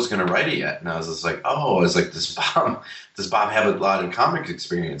if Bob was going to write it yet. And I was just like, does Bob have a lot of comic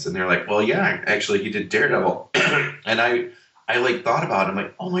experience? And they're like, well, yeah, actually he did Daredevil. And I like thought about it. I'm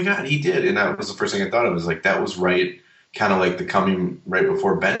like, oh my God, he did. And that was the first thing I thought of, was like, that was right, kind of like the coming right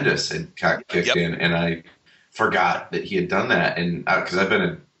before Bendis had kicked in. And I forgot that he had done that. And because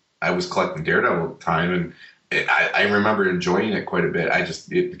I was collecting Daredevil at the time, and I remember enjoying it quite a bit.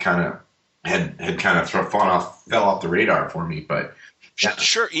 It kind of had kind of fell off the radar for me, but yeah.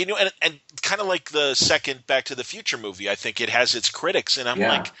 Sure. And kind of like the second Back to the Future movie, I think it has its critics, and I'm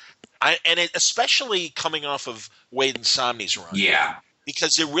like, especially coming off of Wade and Somni's run. Yeah.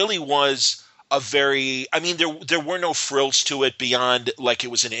 Because it really was there were no frills to it beyond, like, it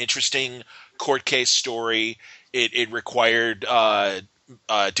was an interesting court case story. It required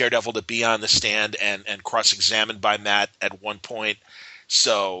Daredevil to be on the stand and cross-examined by Matt at one point.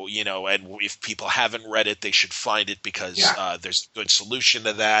 So, and if people haven't read it, they should find it because there's a good solution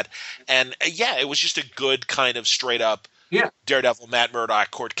to that. And it was just a good kind of straight up Daredevil, Matt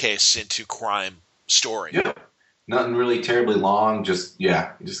Murdock court case into crime story. Yeah. Nothing really terribly long. Just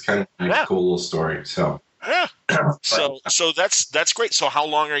kind of a cool little story. So. Yeah. So that's great. So how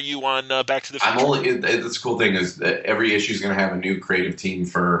long are you on Back to the Future? That's the cool thing is that every issue is going to have a new creative team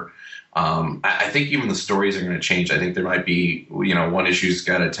for. I think even the stories are going to change. I think there might be, one issue's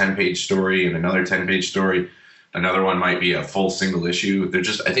got a 10-page story and another 10-page story. Another one might be a full single issue.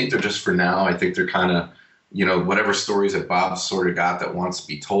 I think they're just for now. I think they're kind of, whatever stories that Bob's sort of got that wants to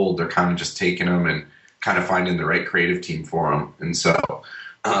be told, they're kind of just taking them and kind of finding the right creative team for them. And so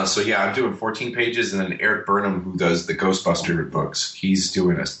I'm doing 14 pages, and then Eric Burnham, who does the Ghostbuster books, he's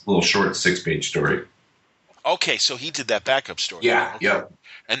doing a little short 6-page story. Okay, so he did that backup story. Yeah, okay. Yeah.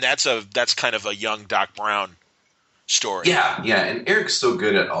 And that's kind of a young Doc Brown story. Yeah, and Eric's so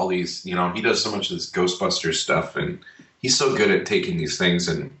good at all these, he does so much of this Ghostbusters stuff, and he's so good at taking these things,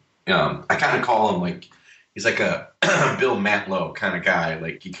 and I kind of call him like, he's like a Bill Mantlo kind of guy.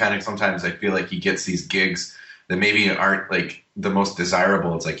 Like, he kind of, sometimes I feel like he gets these gigs that maybe aren't like the most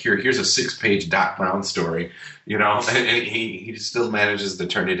desirable. It's like, here's a 6-page Doc Brown story, and he still manages to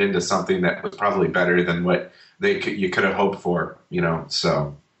turn it into something that was probably better than what you could have hoped for,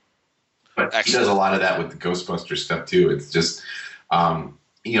 so. But Excellent. He does a lot of that with the Ghostbusters stuff too. It's just, I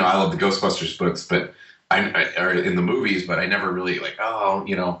love the Ghostbusters books, but or in the movies, but I never really how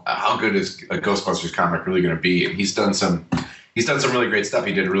good is a Ghostbusters comic really going to be? And he's done some really great stuff.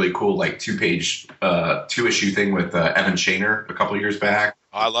 He did a really cool 2-page 2-issue thing with Evan Shaner a couple years back.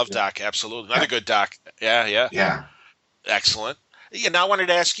 Oh, I love Doc. Absolutely, another good Doc. Yeah. Excellent. Yeah. Now I wanted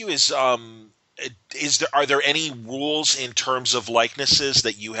to ask you are there any rules in terms of likenesses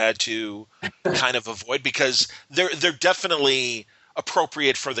that you had to kind of avoid? Because they're definitely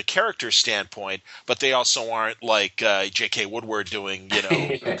appropriate for the character standpoint, but they also aren't like J.K. Woodward doing,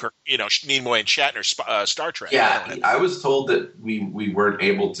 Nimoy and Shatner Star Trek. Yeah, I was told that we weren't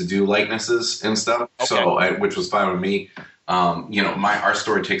able to do likenesses and stuff, which was fine with me. Our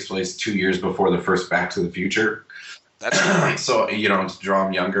story takes place 2 years before the first Back to the Future. That's right. So, to draw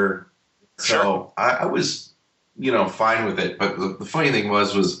them younger. Sure. So I was, fine with it. But the funny thing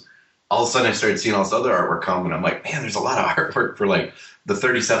was all of a sudden I started seeing all this other artwork come, and I'm like, man, there's a lot of artwork for the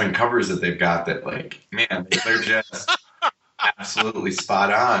 37 covers that they've got that they're just absolutely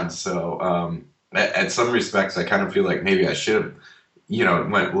spot on. So at some respects, I kind of feel like maybe I should have,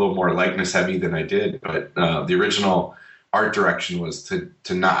 went a little more likeness heavy than I did. But the original art direction was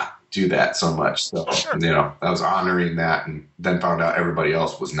to not do that so much. So, I was honoring that, and then found out everybody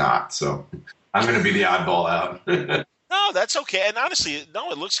else was not. So I'm going to be the oddball out. No, that's okay. And honestly,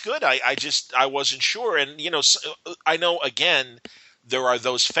 it looks good. I wasn't sure. And, I know, again, there are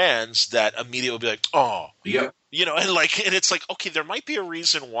those fans that immediately will be like, oh, yep. And it's like, okay, there might be a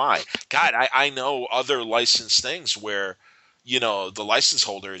reason why. God, I know other licensed things where, the license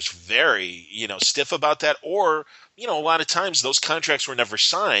holder is very, stiff about that, or, a lot of times those contracts were never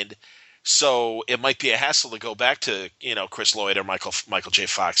signed. So it might be a hassle to go back to, Chris Lloyd or Michael J.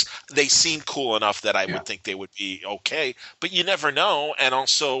 Fox. They seem cool enough that I would think they would be okay, but you never know. And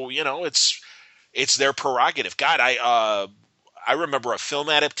also, it's their prerogative. God, I remember a film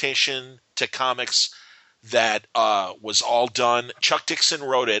adaptation to comics that was all done. Chuck Dixon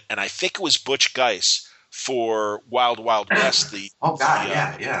wrote it, and I think it was Butch Guice for Wild Wild West. The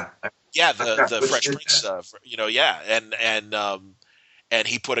Fresh Prince. And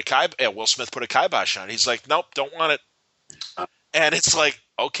he put Will Smith put a kibosh on it. He's like, nope, don't want it. And it's like,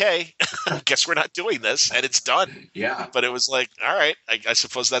 okay, I guess we're not doing this, and it's done. Yeah. But it was like, all right, I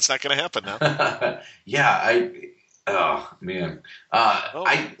suppose that's not going to happen now. Yeah, oh man,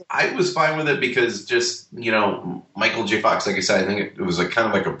 I was fine with it because just Michael J. Fox, like I said, I think it was kind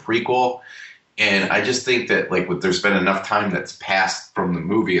of like a prequel. And I just think that there's been enough time that's passed from the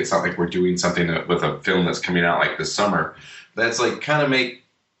movie. It's not like we're doing something with a film that's coming out this summer. That's kind of make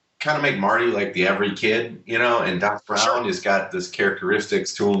Marty like the every kid, and Doc Brown has got this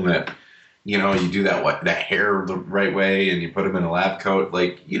characteristics to him that, you do that hair the right way and you put him in a lab coat.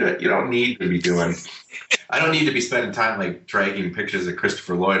 You don't need to be doing. I don't need to be spending time dragging pictures of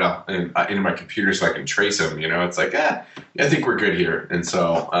Christopher Lloyd off into my computer so I can trace him. It's like, I think we're good here. And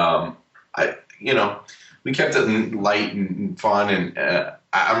so we kept it light and fun, and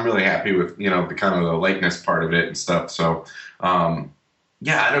I'm really happy with the kind of the likeness part of it and stuff. So I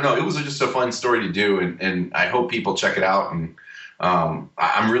don't know, it was just a fun story to do, and I hope people check it out, and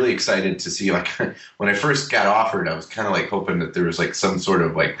I'm really excited to see, like, when I first got offered, I was kind of like hoping that there was like some sort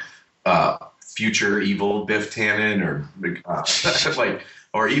of like future evil Biff Tannen or like,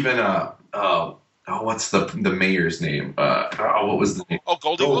 or even what's the mayor's name? What was the name? Oh,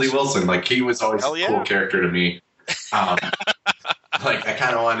 Goldie Wilson. Like, he was always Hell a yeah. cool character to me. Like, I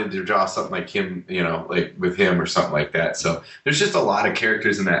kind of wanted to draw something like him, you know, like with him or something like that. So there's just a lot of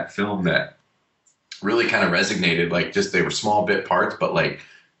characters in that film that really kind of resonated. Like, just they were small bit parts, but like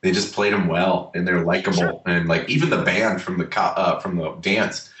they just played them well and they're likable. Sure. And like even the band from the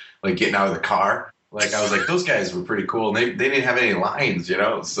dance, like getting out of the car, like I was like, those guys were pretty cool. And they didn't have any lines, you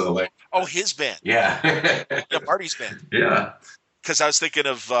know. So like, oh, his band, yeah, Marty's band, yeah. Because I was thinking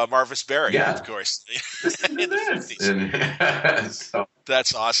of Marvis Berry, yeah. of course, in the 50s. So,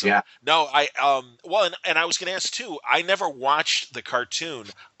 that's awesome. Yeah. No, well, and I was going to ask too. I never watched the cartoon.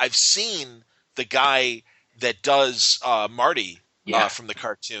 I've seen the guy that does Marty from the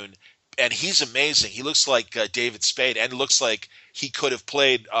cartoon, and he's amazing. He looks like David Spade, and looks like he could have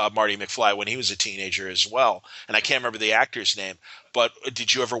played Marty McFly when he was a teenager as well. And I can't remember the actor's name. But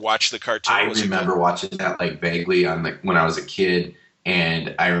did you ever watch the cartoon? I remember watching that like vaguely when I was a kid,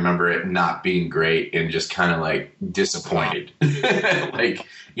 and I remember it not being great and just kind of like disappointed. Like,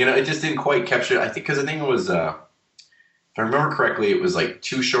 you know, it just didn't quite capture. I think it was, if I remember correctly, it was like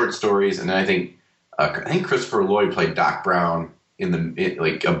 2 short stories, and then I think Christopher Lloyd played Doc Brown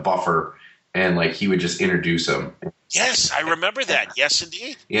like a buffer, and like he would just introduce him. Yes, I remember that. Yes,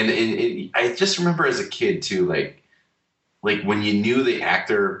 indeed. And I just remember as a kid too, like when you knew the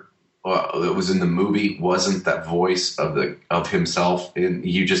actor that was in the movie wasn't that voice of himself, and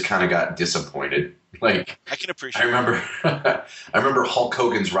you just kind of got disappointed. Like, I can appreciate. I remember Hulk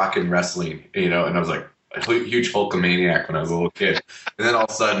Hogan's Rockin' Wrestling, you know, and I was like a huge Hulkamaniac when I was a little kid, and then all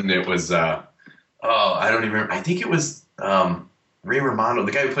of a sudden it was I don't even remember. I think it was Ray Romano,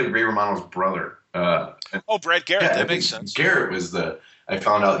 the guy who played Ray Romano's brother. Brad Garrett. Yeah, that makes sense. Garrett was I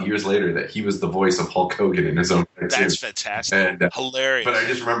found out years later that he was the voice of Hulk Hogan in his own cartoon. That's fantastic. And, hilarious. But I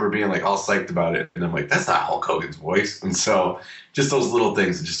just remember being like all psyched about it, and I'm like, that's not Hulk Hogan's voice. And so just those little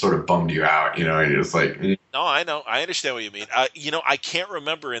things that just sort of bummed you out, you know, and you're just like, No, I know. I understand what you mean. You know, I can't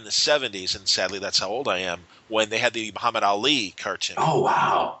remember in the 70s, and sadly that's how old I am, when they had the Muhammad Ali cartoon. Oh,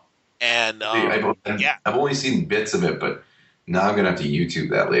 wow. And I've only seen bits of it, but now I'm going to have to YouTube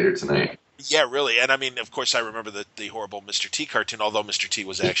that later tonight. Yeah, really. And I mean, of course, I remember the horrible Mr. T cartoon, although Mr. T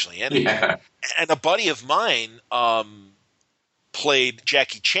was actually in it. Yeah. And a buddy of mine played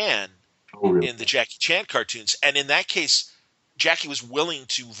Jackie Chan in the Jackie Chan cartoons. And in that case, Jackie was willing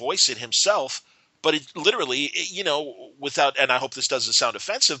to voice it himself, but it literally, you know, without, and I hope this doesn't sound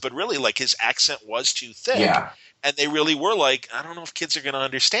offensive, but really, like, his accent was too thick. Yeah. And they really were like, I don't know if kids are going to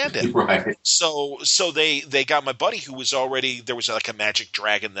understand it. Right. So they got my buddy who was already, there was like a magic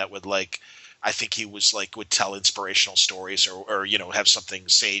dragon that would like, I think he was like, would tell inspirational stories or you know, have something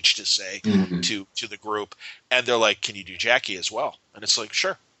sage to say to the group. And they're like, can you do Jackie as well? And it's like,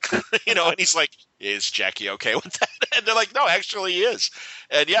 sure. You know, and he's like, is Jackie okay with that? And they're like, no, actually he is.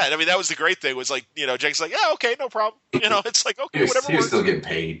 And yeah, I mean, that was the great thing was like, you know, Jackie's like, yeah, okay, no problem. You know, it's like, okay, whatever. You're still getting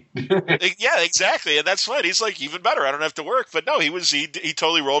paid. Yeah, exactly. And that's fine. He's like, even better. I don't have to work. But no, he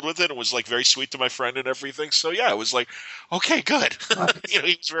totally rolled with it and was like very sweet to my friend and everything. So yeah, it was like, okay, good. You know,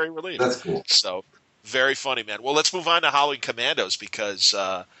 he was very relieved. That's cool. So very funny, man. Well, let's move on to Howling Commandos because,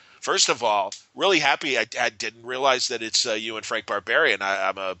 first of all, really happy. I didn't realize that it's you and Frank Barberie, and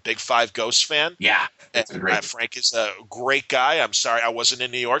I'm a big Five Ghosts fan. Yeah, and Frank is a great guy. I'm sorry I wasn't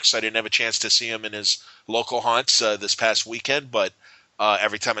in New York, so I didn't have a chance to see him in his local haunts this past weekend. But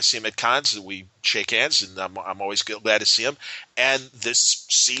every time I see him at cons, we shake hands, and I'm always glad to see him. And this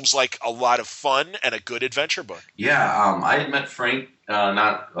seems like a lot of fun and a good adventure book. Yeah, I had met Frank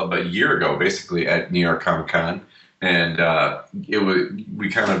not about a year ago, basically at New York Comic Con. And we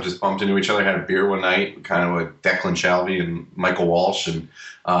kind of just bumped into each other, had a beer one night, kind of with Declan Shalvey and Michael Walsh, and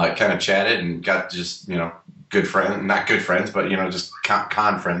kind of chatted and got just, you know, not good friends, but, you know, just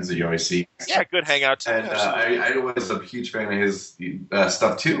con friends that you always see. Yeah, good hangout too. And I was a huge fan of his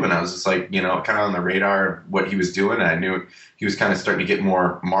stuff too, and I was just like, you know, kind of on the radar of what he was doing. And I knew he was kind of starting to get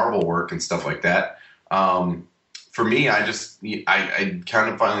more Marvel work and stuff like that. For me, I kind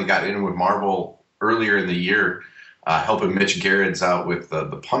of finally got in with Marvel earlier in the year. Helping Mitch Gerrits out with the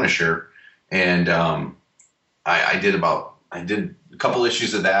Punisher, and I did a couple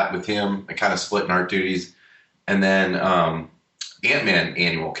issues of that with him. I kind of split in art duties, and then Ant-Man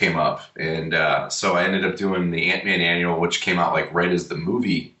annual came up, and so I ended up doing the Ant-Man annual, which came out like right as the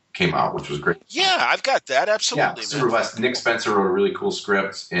movie came out, which was great. Yeah, I've got that absolutely. Yeah, super blessed. Nick Spencer wrote a really cool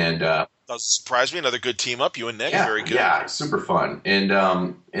script, and Doesn't surprise me. Another good team up. You and Nick, very good. Yeah, super fun. And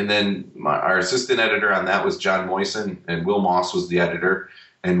then our assistant editor on that was John Moyson, and Will Moss was the editor.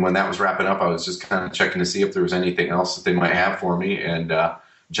 And when that was wrapping up, I was just kind of checking to see if there was anything else that they might have for me. And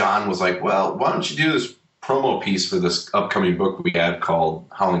John was like, well, why don't you do this promo piece for this upcoming book we had called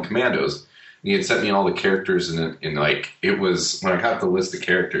Howling Commandos? And he had sent me all the characters, and like, it was, when I got the list of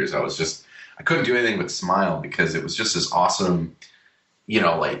characters, I couldn't do anything but smile, because it was just this awesome,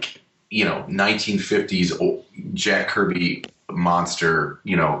 1950s Jack Kirby monster,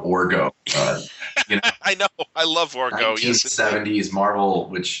 Orgo. I know. I love Orgo. 1970s Marvel,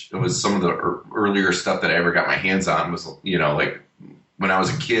 which was some of the earlier stuff that I ever got my hands on. Was, like, when I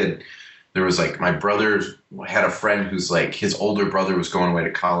was a kid, there was, like, my brother had a friend who's, like, his older brother was going away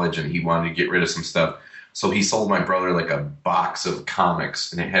to college, and he wanted to get rid of some stuff. So he sold my brother, like, a box of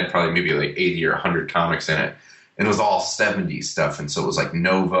comics, and it had probably maybe, like, 80 or 100 comics in it. And it was all 70s stuff. And so it was, like,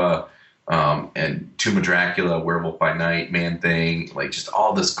 Nova, and Tomb of Dracula, Werewolf by Night, Man-Thing, like, just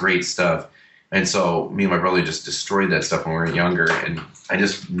all this great stuff. And so me and my brother just destroyed that stuff when we were younger. And I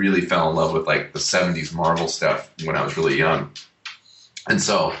just really fell in love with, like, the 70s Marvel stuff when I was really young. And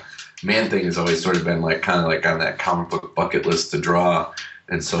so Man-Thing has always sort of been, like, kind of like on that comic book bucket list to draw.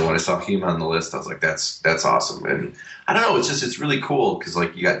 And so when I saw him on the list, I was like, that's awesome. And I don't know, it's really cool, because,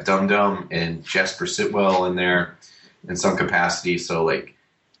 like, you got Dum Dum and Jasper Sitwell in there in some capacity. So, like,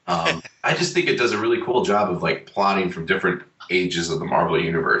 I just think it does a really cool job of, like, plotting from different ages of the Marvel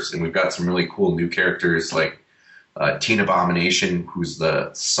Universe. And we've got some really cool new characters, like Teen Abomination, who's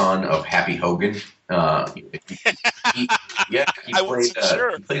the son of Happy Hogan. He played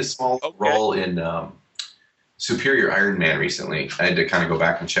a small role in Superior Iron Man recently. I had to kind of go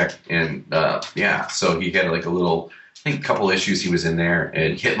back and check. And, so he had, like, a couple issues he was in there.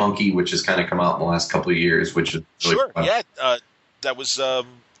 And Hit Monkey, which has kind of come out in the last couple of years, which is really fun. That was,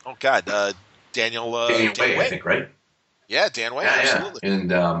 Daniel Way, I think, right? Yeah, Dan Way, absolutely. And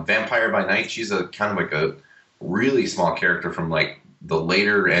Vampire by Night, she's a kind of like a really small character from, like, the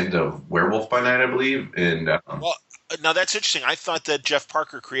later end of Werewolf by Night, I believe. And well, now that's interesting. I thought that Jeff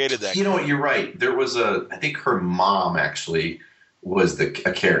Parker created that. You know what? You're right. There was I think her mom actually was a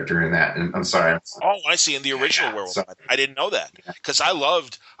character in that. And I'm sorry. Oh, I see. In the original Werewolf. I didn't know that, because I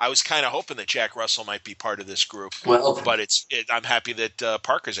was kind of hoping that Jack Russell might be part of this group. Well, but I'm happy that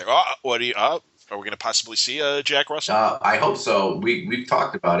Parker's there. Are we going to possibly see Jack Russell? I hope so. We've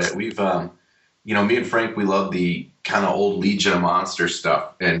talked about it. We've, me and Frank, we love the kind of old Legion of Monsters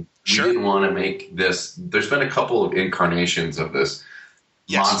stuff, and we didn't want to make this. There's been a couple of incarnations of this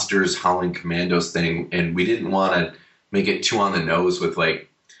Monsters Howling Commandos thing, and we didn't want to make it too on the nose with, like,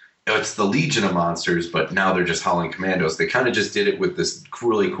 it's the Legion of Monsters, but now they're just Howling Commandos. They kind of just did it with this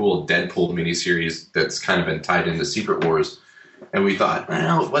really cool Deadpool miniseries that's kind of been tied into Secret Wars. And we thought,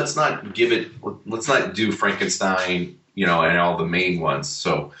 well, let's not do Frankenstein, and all the main ones.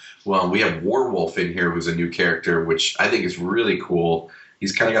 So, well, we have Warwolf in here, who's a new character, which I think is really cool.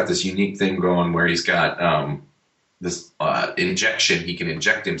 He's kind of got this unique thing going where he's got this injection. He can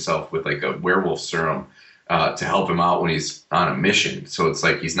inject himself with, like, a werewolf serum to help him out when he's on a mission. So it's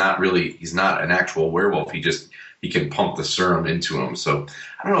like he's not an actual werewolf. He can pump the serum into him. So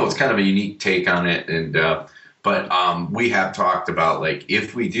I don't know. It's kind of a unique take on it. And but we have talked about, like,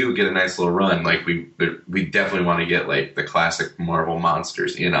 if we do get a nice little run, like, we definitely want to get, like, the classic Marvel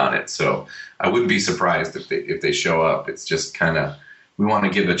monsters in on it. So I wouldn't be surprised if they show up. It's just kind of, we want to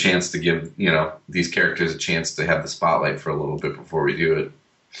give a chance to give these characters a chance to have the spotlight for a little bit before we do it.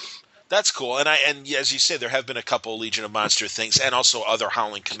 That's cool, and as you say, there have been a couple Legion of Monster things, and also other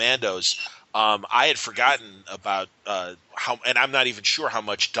Howling Commandos. I had forgotten about how, and I'm not even sure how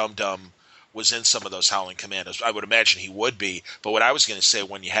much Dum Dum was in some of those Howling Commandos. I would imagine he would be, but what I was going to say,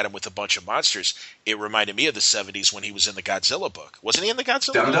 when you had him with a bunch of monsters, it reminded me of the 70s when he was in the Godzilla book. Wasn't he in the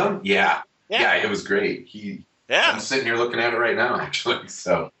Godzilla book? Dum Dum? Yeah, it was great. I'm sitting here looking at it right now, actually.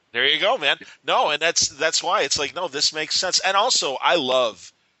 So there you go, man. No, and that's why it's like, no, this makes sense. And also, I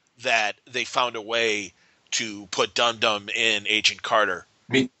love that they found a way to put Dum Dum in Agent Carter,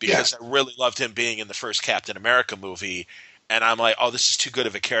 because I really loved him being in the first Captain America movie, and I'm like, oh, this is too good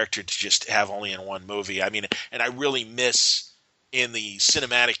of a character to just have only in one movie. I mean, and I really miss in the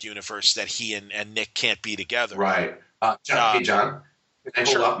cinematic universe that he and Nick can't be together. Right. John, hey, John, can I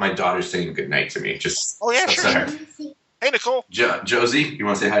hold up? My daughter's saying goodnight to me. Just sure. Hey, Nicole. Josie, you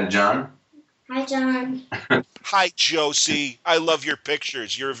want to say hi to John? Hi, John. Hi, Josie. I love your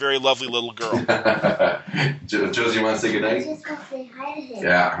pictures. You're a very lovely little girl. Josie, you want to say goodnight? I just want to say hi to him.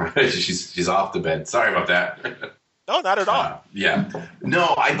 Yeah, she's off to bed. Sorry about that. No, not at all. Yeah.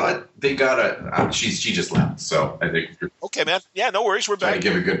 No, I thought they got she just left, so I think. Okay, man. Yeah, no worries. We're back. Trying to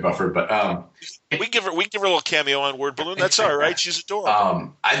give a good buffer, but we give her a little cameo on Word Balloon. That's all right. She's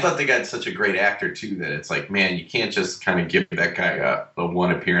adorable. I thought they got such a great actor too that it's like, man, you can't just kind of give that guy a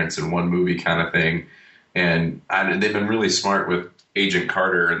one appearance in one movie kind of thing. And they've been really smart with Agent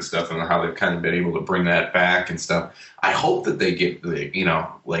Carter and stuff, and how they've kind of been able to bring that back and stuff. I hope that they get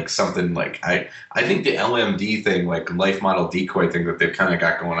like something like I think the LMD thing, like life model decoy thing that they've kind of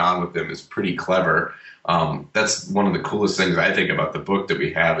got going on with them is pretty clever. That's one of the coolest things I think about the book that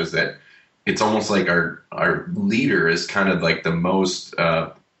we have is that it's almost like our leader is kind of like the most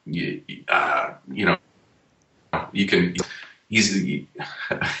you can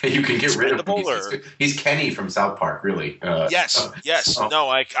get rid of him. He's Kenny from South Park, really. Yes. No,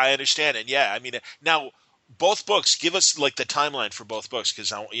 I understand it. Yeah, I mean, now both books. Give us like the timeline for both books,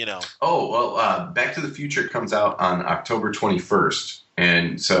 because Oh well, Back to the Future comes out on October 21st,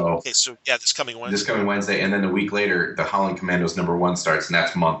 and so. Okay, so yeah, this coming Wednesday, and then a week later, the Howling Commandos #1 starts, and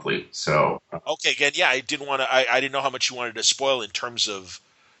that's monthly. So. Okay, again, yeah, I didn't want to. I didn't know how much you wanted to spoil in terms of.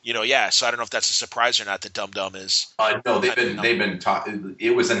 So I don't know if that's a surprise or not that Dum Dum is. No, they've been talking.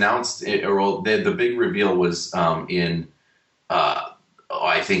 It was announced, the big reveal was in,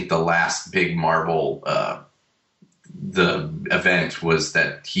 I think the last big Marvel, the event was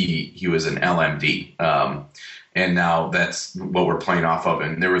that he was an LMD, and now that's what we're playing off of.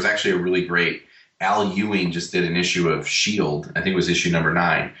 And there was actually a really great. Al Ewing just did an issue of S.H.I.E.L.D., I think it was issue number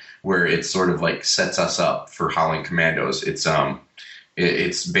 9, where it sort of like sets us up for Howling Commandos.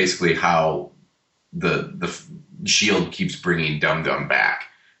 It's basically how the S.H.I.E.L.D. keeps bringing Dum Dum back.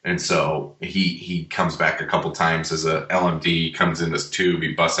 And so he comes back a couple times as a LMD, comes in this tube,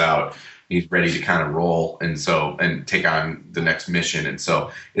 he busts out, he's ready to kind of roll and take on the next mission. And so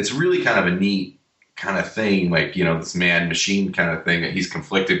it's really kind of a neat kind of thing, like, this man-machine kind of thing that he's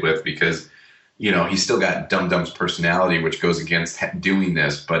conflicted with because, he's still got Dum Dum's personality, which goes against doing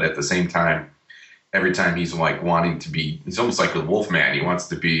this, but at the same time, every time he's like wanting to be, he's almost like the Wolfman.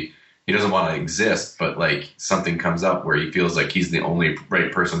 He doesn't want to exist, but like something comes up where he feels like he's the only right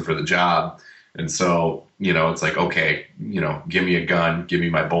person for the job. And so, it's like, okay, give me a gun, give me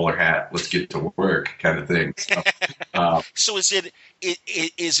my bowler hat, let's get to work kind of thing. So is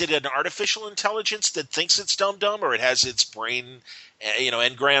it an artificial intelligence that thinks it's Dum Dum, or it has its brain,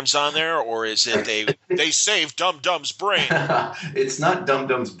 engrams on there, or is it they saved Dum Dum's brain? It's not Dum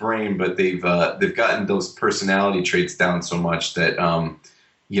Dum's brain, but they've gotten those personality traits down so much that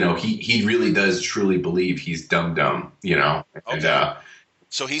he really does truly believe he's Dum Dum, Okay. And,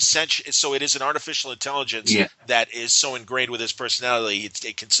 so he's so it is an artificial intelligence that is so ingrained with his personality,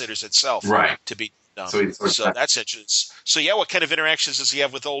 it considers itself to be dumb. So that's interesting. So what kind of interactions does he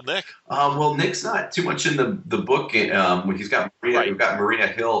have with old Nick? Well, Nick's not too much in the book. He's got we've got Marina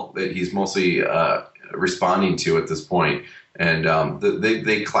Hill that he's mostly responding to at this point, and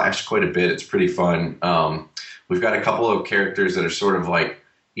they clash quite a bit. It's pretty fun. We've got a couple of characters that are sort of like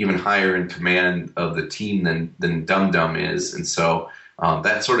even higher in command of the team than Dum Dum is, and so.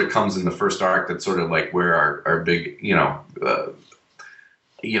 That sort of comes in the first arc. That's sort of like where our big, are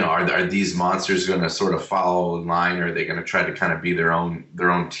these monsters going to sort of follow in line, or are they going to try to kind of be their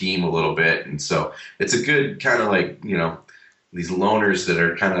own team a little bit? And so it's a good kind of like, these loners that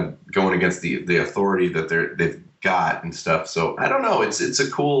are kind of going against the authority that they've got and stuff. So I don't know. It's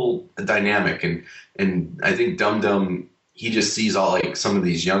a cool dynamic, and I think Dum Dum, he just sees all like some of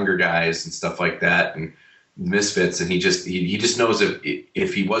these younger guys and stuff like that, and misfits, and he just knows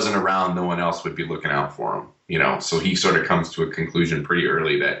if he wasn't around, no one else would be looking out for him, so he sort of comes to a conclusion pretty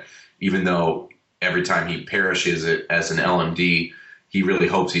early that even though every time he perishes as an LMD, he really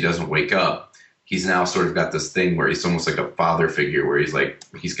hopes he doesn't wake up. He's now sort of got this thing where he's almost like a father figure, where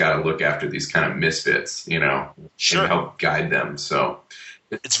he's got to look after these kind of misfits, sure, and help guide them. So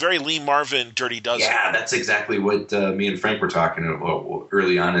it's very Lee Marvin, Dirty Dozen. Yeah, that's exactly what me and Frank were talking about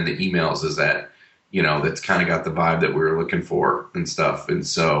early on in the emails, is that that's kind of got the vibe that we were looking for and stuff. And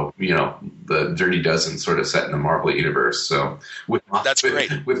so, the Dirty Dozen sort of set in the Marvel universe. So that's great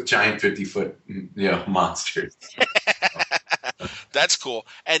with giant 50-foot, monsters. That's cool.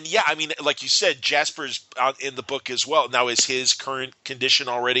 And I mean, like you said, Jasper's out in the book as well. Now, is his current condition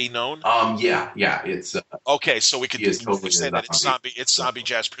already known? Yeah. It's okay. So we could totally say that it's zombie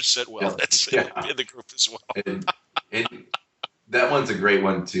Jasper Sitwell that's in the group as well. and that one's a great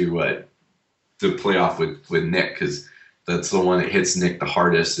one to play off with Nick, because that's the one that hits Nick the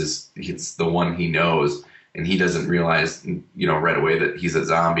hardest. It's the one he knows, and he doesn't realize, right away that he's a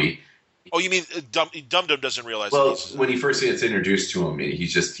zombie. Oh, you mean Dum Dum doesn't realize? Well, when he first gets introduced to him,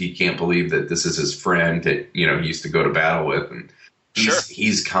 he can't believe that this is his friend that he used to go to battle with, and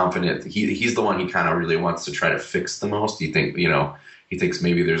he's confident. He's the one he kind of really wants to try to fix the most. He thinks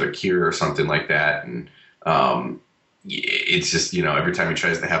maybe there's a cure or something like that, and it's just every time he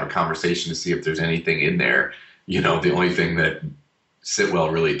tries to have a conversation to see if there's anything in there, the only thing that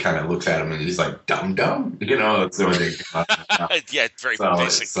Sitwell really kind of looks at him and he's like, "Dum Dum," it's the only thing. Yeah, it's very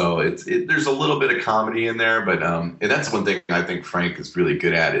basic. So there's a little bit of comedy in there, but and that's one thing I think Frank is really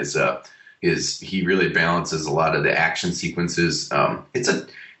good at is he really balances a lot of the action sequences.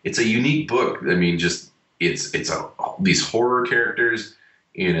 It's a unique book. I mean, just it's these horror characters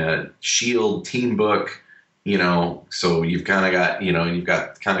in a S.H.I.E.L.D. team book. So you've kind of got you've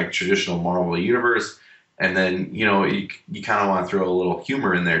got kind of traditional Marvel universe. And then, you kind of want to throw a little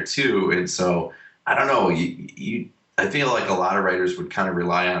humor in there, too. And so, I don't know, I feel like a lot of writers would kind of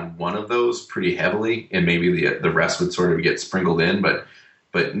rely on one of those pretty heavily, and maybe the rest would sort of get sprinkled in. But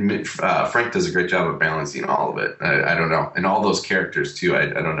Frank does a great job of balancing all of it. I don't know. And all those characters, too, I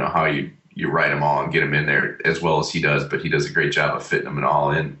don't know how you write them all and get them in there as well as he does, but he does a great job of fitting them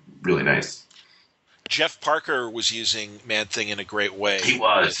all in. Really nice. Jeff Parker was using Man-Thing in a great way. He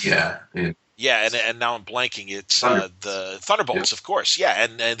was, yeah. Yeah, and now I'm blanking. It's the Thunderbolts, of course. Yeah,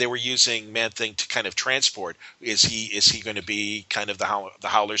 and they were using Man-Thing to kind of transport. Is he going to be kind of the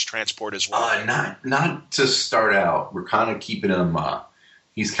Howler's transport as well? Not to start out. We're kind of keeping him.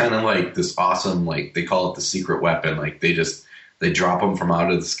 He's kind of like this awesome, like they call it the secret weapon. Like they drop him from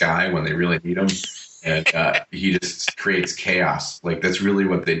out of the sky when they really need him, and he just creates chaos. Like that's really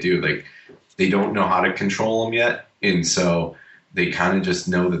what they do. Like they don't know how to control him yet, and so they kind of just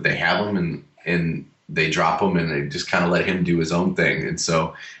know that they have him and they drop him and they just kind of let him do his own thing. And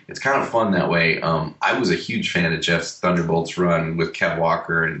so it's kind of fun that way. I was a huge fan of Jeff's Thunderbolts run with Kev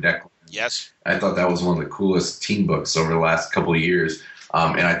Walker and Declan. Yes. I thought that was one of the coolest team books over the last couple of years.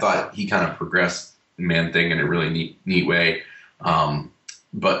 And I thought he kind of progressed Man-Thing in a really neat way.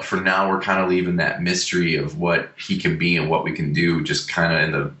 But for now, we're kind of leaving that mystery of what he can be and what we can do just kind of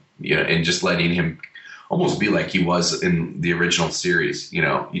in the, and just letting him almost be like he was in the original series. You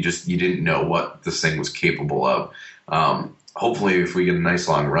didn't know what this thing was capable of. Hopefully, if we get a nice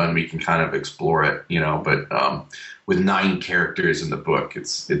long run, we can kind of explore it. But with 9 characters in the book,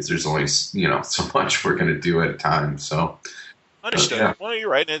 there's only so much we're going to do at a time. So. Understood. Yeah. Well, you're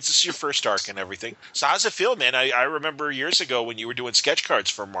right, and this is your first arc and everything. So how's it feel, man? I remember years ago when you were doing sketch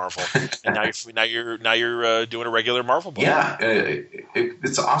cards for Marvel, and now you're doing a regular Marvel book. Yeah,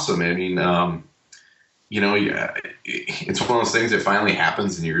 it's awesome. I mean. It's one of those things that finally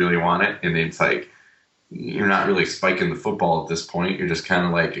happens and you really want it. And it's like, you're not really spiking the football at this point. You're just kind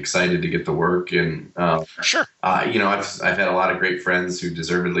of like excited to get to work. And, sure. I've had a lot of great friends who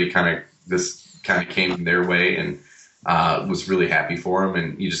deservedly this came their way and, was really happy for them.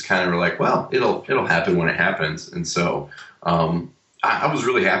 And you just kind of were like, well, it'll happen when it happens. And so, I was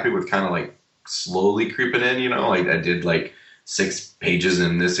really happy with kind of like slowly creeping in, like I did like 6 pages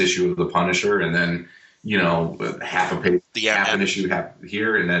in this issue of The Punisher and then, half a page, half an issue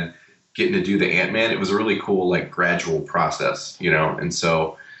here, and then getting to do the Ant-Man. It was a really cool, like, gradual process, and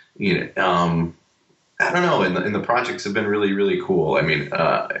so, I don't know, and the projects have been really, really cool. I mean,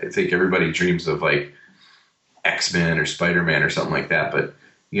 I think everybody dreams of, like, X-Men or Spider-Man or something like that, but,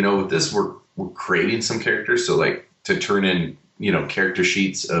 with this, we're creating some characters, so, like, to turn in, character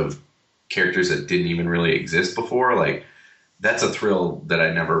sheets of characters that didn't even really exist before, like, that's a thrill that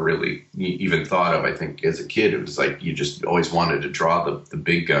I never really even thought of. I think as a kid, it was like you just always wanted to draw the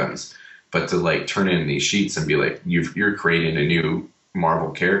big guns, but to like turn in these sheets and be like, you're creating a new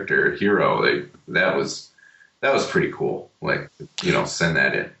Marvel character, hero. Like that was pretty cool. Like, send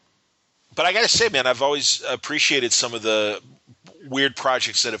that in. But I got to say, man, I've always appreciated some of the weird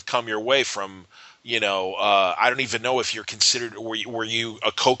projects that have come your way from, I don't even know if you're considered, were you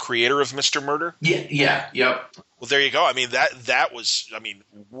a co-creator of Mr. Murder? Yeah. Yep. Well, there you go. I mean, that was,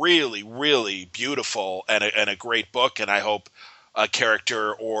 really, really beautiful and a great book. And I hope a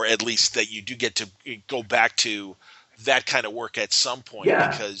character, or at least that you do get to go back to that kind of work at some point. Yeah,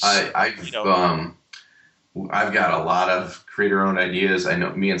 because I've got a lot of creator-owned ideas. I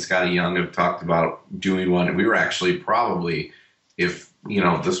know me and Scotty Young have talked about doing one, and we were actually probably, if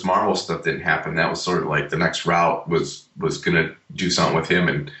this Marvel stuff didn't happen, that was sort of like the next route was going to do something with him,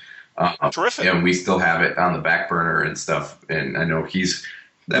 and terrific. And we still have it on the back burner and stuff. And I know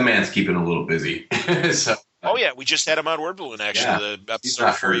that man's keeping a little busy. So. Oh yeah, we just had him on Word Balloon actually, the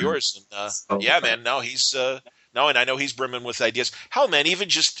episode for yours. And yeah, man, no, he's and I know he's brimming with ideas. Hell, man, even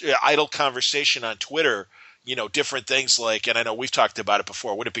just idle conversation on Twitter, different things like, and I know we've talked about it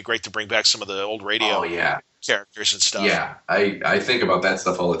before, wouldn't it be great to bring back some of the old radio characters and stuff? Yeah, I think about that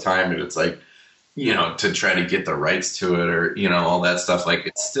stuff all the time, and it's like, to try to get the rights to it or, all that stuff. Like,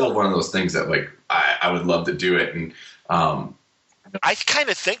 it's still one of those things that, like, I would love to do it. And I kind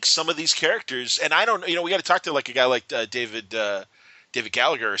of think some of these characters, and I don't, we got to talk to like a guy like David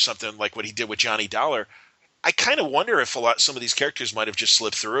Gallagher or something, like what he did with Johnny Dollar. I kind of wonder if some of these characters might have just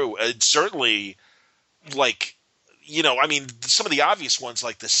slipped through. Certainly, like, some of the obvious ones,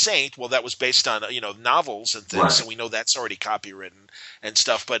 like the Saint, well, that was based on, novels and things, and we know that's already copywritten and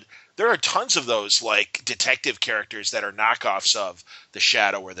stuff. But there are tons of those, like, detective characters that are knockoffs of the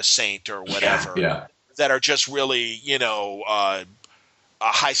Shadow or the Saint or whatever, that are just really,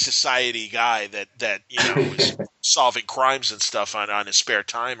 a high society guy that is solving crimes and stuff on his spare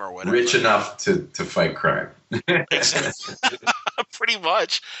time or whatever. Rich enough to fight crime. Pretty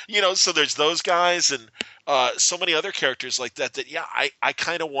much. So there's those guys and so many other characters like that I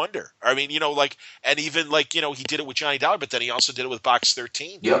kind of wonder. I mean, and even like, he did it with Johnny Dollar, but then he also did it with Box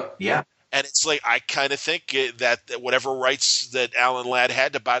 13. Yep. Yeah. And it's like, I kind of think that whatever rights that Alan Ladd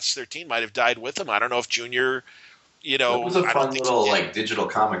had to Box 13 might have died with him. I don't know if Junior, it was a fun little like digital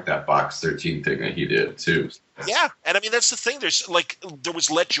comic, that Box 13 thing that he did too. Yeah, and I mean that's the thing. There was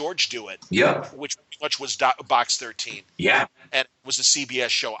Let George Do It. Yeah, which pretty much was Box 13. Yeah, and it was a CBS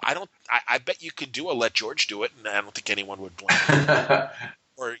show. I bet you could do a Let George Do It, and I don't think anyone would blame.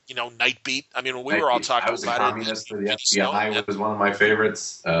 Or Night Beat. I mean, when we were all talking I was about a communist for the FBI was one of my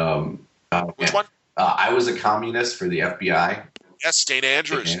favorites. Which one? I was a communist for the FBI. Yes, St.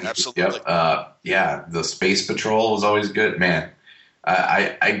 Andrews, absolutely. Yep. The Space Patrol was always good. Man,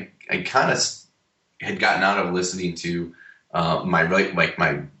 I kind of had gotten out of listening to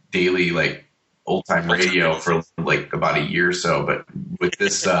my daily old time radio for like about a year or so. But with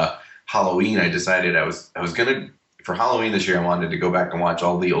this Halloween, I decided I was gonna, for Halloween this year, I wanted to go back and watch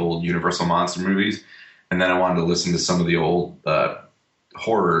all the old Universal monster movies, and then I wanted to listen to some of the old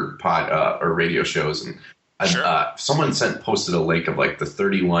horror or radio shows. And someone posted a link of like the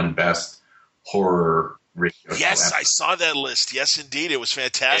 31 best horror radio shows. Yes, I saw that list. Yes, indeed. It was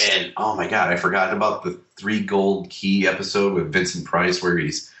fantastic. And, oh my God, I forgot about the 3 Gold Key episode with Vincent Price where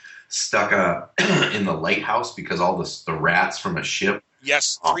he's stuck in the lighthouse because all the rats from a ship.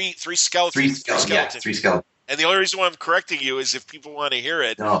 Yes, three skeletons. Yeah, 3 skeletons. And the only reason why I'm correcting you is if people want to hear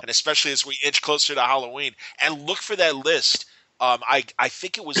it, and especially as we inch closer to Halloween, and look for that list. I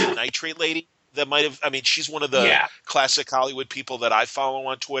think it was a Nitrate Lady that might have. I mean, she's one of the classic Hollywood people that I follow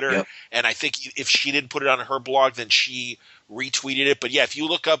on Twitter, and I think if she didn't put it on her blog, then she retweeted it. But yeah, if you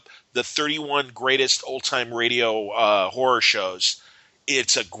look up the 31 greatest old time radio horror shows,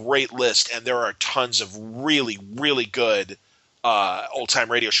 it's a great list, and there are tons of really, really good old time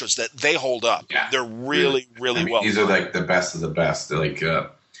radio shows that they hold up. Yeah. They're really well. These are like the best of the best. They're like.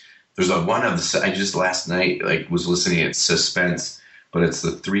 There's one of the I just last night was listening at Suspense, but it's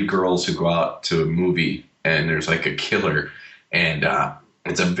the 3 girls who go out to a movie and there's like a killer, and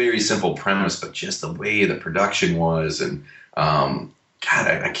it's a very simple premise, but just the way the production was, and God,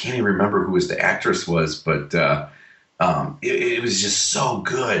 I can't even remember who the actress was, but it was just so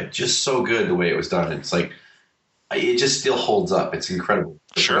good the way it was done. It's like it just still holds up. It's incredible.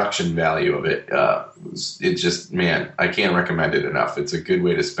 The production value of it, it just, man, I can't recommend it enough. It's a good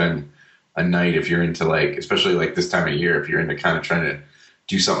way to spend a night if you're into especially this time of year, if you're into kind of trying to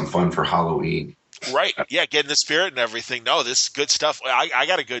do something fun for Halloween. Right. Yeah, get in the spirit and everything. No, this is good stuff. I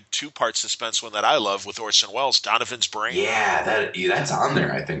got a good 2-part suspense one that I love with Orson Welles, Donovan's Brain. Yeah, that's on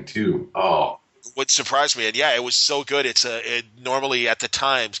there, I think, too. Oh. What surprised me, and yeah, it was so good. Normally at the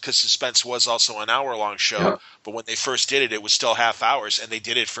time, because Suspense was also an hour-long show, but when they first did it, it was still half hours, and they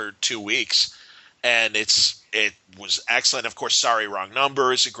did it for 2 weeks, and it was excellent. Of course, Sorry, Wrong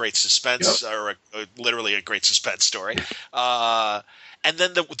Number is a great suspense, or literally a great suspense story. And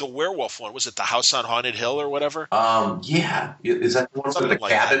then the werewolf one, was it The House on Haunted Hill or whatever? Yeah, is that the one with the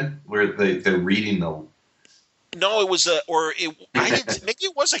cabin where they're reading the? No, it was maybe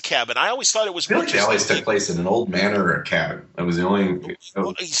it was a cabin. I always thought it was. I feel like they always took place in an old manor or a cabin. That was the only.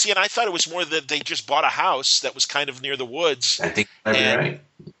 Well, you see, and I thought it was more that they just bought a house that was kind of near the woods. I think that's right.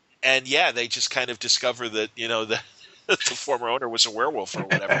 And yeah, they just kind of discovered that the former owner was a werewolf or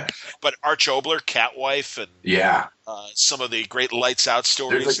whatever. But Arch Obler, Catwife, and some of the great Lights Out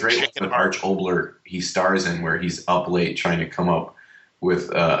stories. There's a great one Arch Obler he stars in where he's up late trying to come up with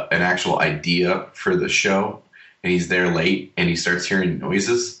an actual idea for the show. And he's there late, and he starts hearing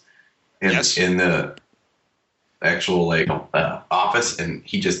noises in the actual office, and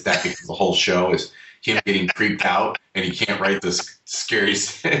that becomes the whole show is him getting creeped out, and he can't write this scary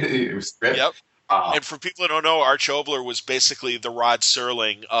script. Yep. And for people who don't know, Arch Obler was basically the Rod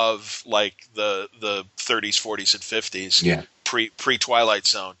Serling of like the 30s, 40s, and 50s, pre Twilight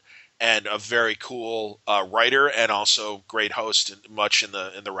Zone, and a very cool writer and also great host, and much in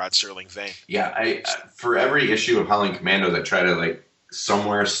the Rod Serling vein. Yeah, I for every issue of Howling Commandos, I try to like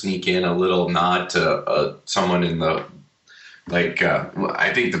somewhere sneak in a little nod to someone in the I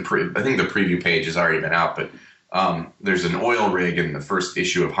think the preview page has already been out, but there's an oil rig in the first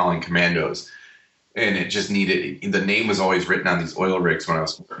issue of Howling Commandos. And it just needed, the name was always written on these oil rigs when I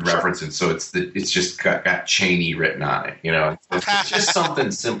was referencing. So it's just got Cheney written on it, you know. It's just something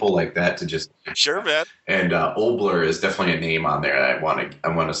simple like that to just. Sure, man. And Obler is definitely a name on there that I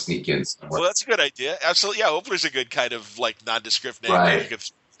want to sneak in somewhere. Well, that's a good idea. Absolutely, yeah. Obler's a good kind of like nondescript name right. that you could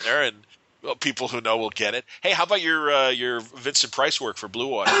throw there, and people who know will get it. Hey, how about your Vincent Price work for Blue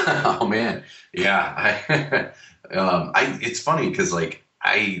Water? Oh man, yeah. It's funny because like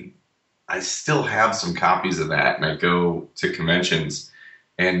I still have some copies of that, and I go to conventions,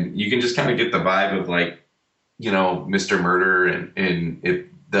 and you can just kind of get the vibe of like, you know, Mr. Murder, and if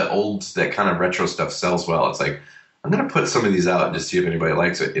the old, that kind of retro stuff sells well, it's like, I'm going to put some of these out and just see if anybody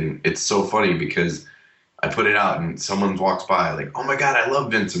likes it. And it's so funny because I put it out and someone walks by like, oh my God, I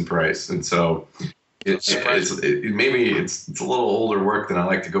love Vincent Price. And so maybe it's a little older work than I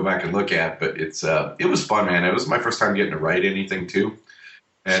like to go back and look at, but it was fun, man. It was my first time getting to write anything too.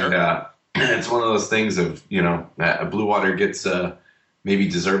 And, sure. It's one of those things of, you know, Blue Water gets maybe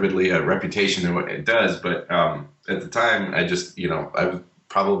deservedly a reputation than what it does. But at the time, I just, you know, I was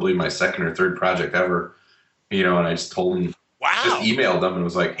probably my second or third project ever, you know, and I just told them, just emailed them and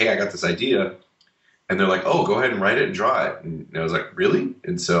was like, hey, I got this idea. And they're like, oh, go ahead and write it and draw it. And I was like, really?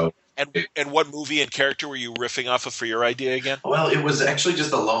 And so. And what movie and character were you riffing off of for your idea again? Well, it was actually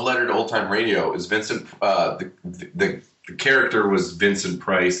just a love letter to old time radio. It was Vincent, the character was Vincent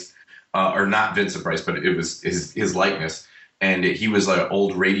Price. Or not Vincent Price, but it was his likeness. And he was like an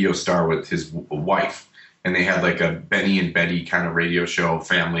old radio star with his wife. And they had like a Benny and Betty kind of radio show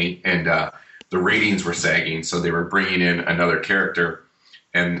family. And the ratings were sagging, so they were bringing in another character.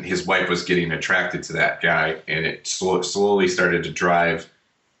 And his wife was getting attracted to that guy. And it slowly started to drive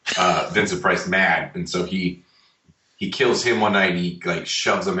Vincent Price mad. And so he kills him one night. And he like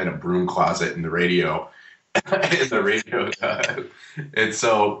shoves him in a broom closet in the radio. And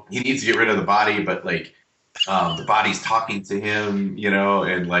so he needs to get rid of the body, but like the body's talking to him, you know,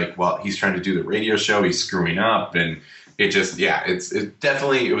 and like while he's trying to do the radio show, he's screwing up, and it just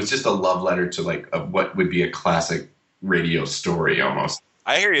it was just a love letter to like what would be a classic radio story almost.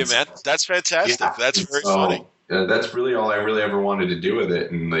 I hear you, man. That's fantastic. Yeah, that's very funny. That's really all I really ever wanted to do with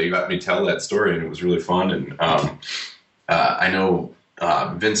it, and they let me tell that story, and it was really fun. And I know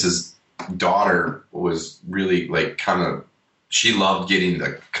Vince's daughter was really like kind of, she loved getting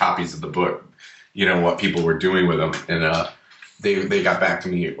the copies of the book, you know, what people were doing with them, and they got back to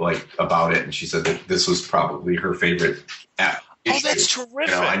me like about it, and she said that this was probably her favorite issue. Oh, that's terrific.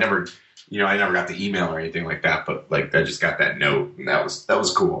 You know, I never got the email or anything like that, but like I just got that note, and that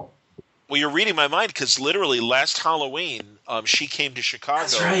was cool. Well, you're reading my mind because literally last Halloween, she came to Chicago.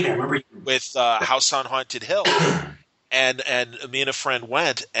 That's right, I remember with House on Haunted Hill. And me and a friend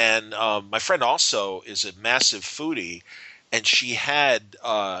went, and my friend also is a massive foodie, and she had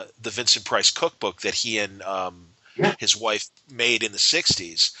the Vincent Price cookbook that he and his wife made in the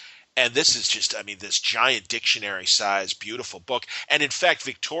 60s. And this is just, I mean, this giant dictionary-sized, beautiful book. And in fact,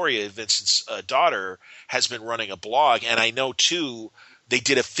 Victoria, Vincent's daughter, has been running a blog, and I know, too, they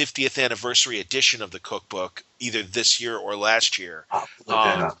did a 50th anniversary edition of the cookbook either this year or last year.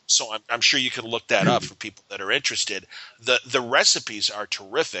 So I'm sure you can look that up for people that are interested. The recipes are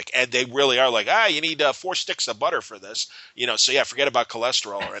terrific, and they really are like, you need 4 sticks of butter for this. You know, so yeah, forget about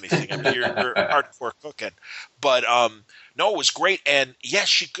cholesterol or anything. I mean, you're hardcore cooking. But no, it was great. And yes,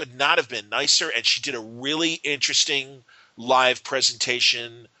 she could not have been nicer, and she did a really interesting live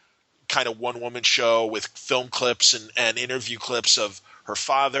presentation, kind of one-woman show with film clips and interview clips of her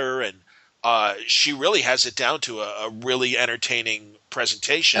father, and she really has it down to a really entertaining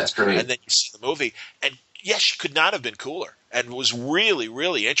presentation. That's great. And then you see the movie, and yeah, she could not have been cooler, and it was really,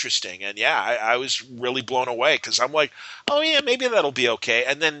 really interesting. And yeah, I was really blown away because I'm like, oh yeah, maybe that'll be okay.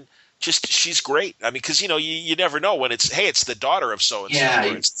 And then just she's great. I mean, because you know, you never know when it's the daughter of so and so,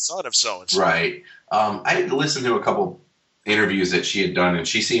 or it's the son of so and so. Right. I had listened to a couple interviews that she had done, and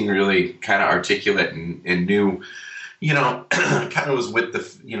she seemed really kind of articulate and knew, you know, kind of was with the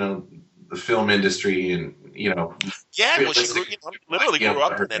film industry, and you know, well, she literally grew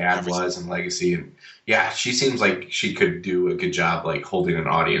up her in dad was, and legacy, and yeah, she seems like she could do a good job like holding an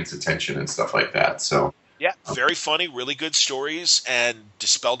audience attention and stuff like that. So Yeah, very funny, really good stories, and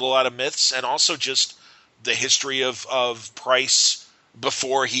dispelled a lot of myths, and also just the history of Price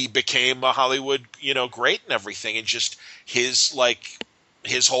before he became a Hollywood, great and everything, and just his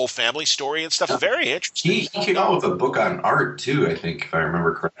whole family story and stuff. Very interesting. He came out with a book on art too, I think, if I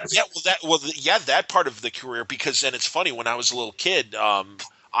remember correctly. Yeah, that part of the career, because then it's funny, when I was a little kid,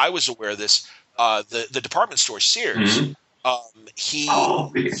 I was aware of this. The department store Sears, he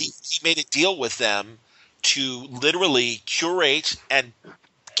made a deal with them to literally curate and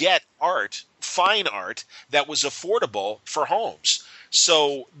get fine art that was affordable for homes.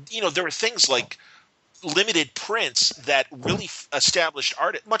 So, there were things like limited prints that really established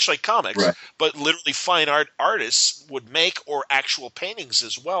art, much like comics, right, but literally fine art artists would make, or actual paintings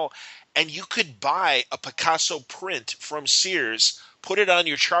as well. And you could buy a Picasso print from Sears, put it on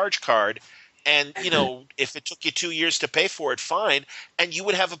your charge card, and, if it took you 2 years to pay for it, fine. And you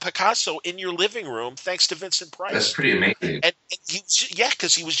would have a Picasso in your living room, thanks to Vincent Price. That's pretty amazing. And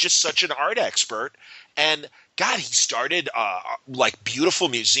because he was just such an art expert. And, God, he started, beautiful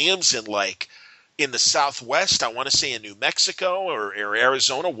museums in the Southwest. I want to say in New Mexico or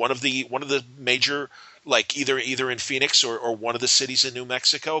Arizona, one of the major, either in Phoenix or one of the cities in New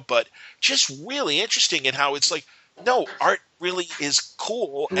Mexico. But just really interesting in how it's no, art really is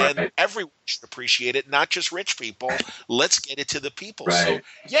cool, right, and everyone should appreciate it, not just rich people. Let's get it to the people. Right. So,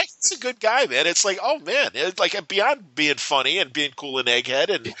 yeah, he's a good guy, man. It's oh, man. It's beyond being funny and being cool and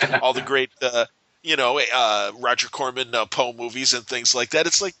egghead and all the great, Roger Corman Poe movies and things like that.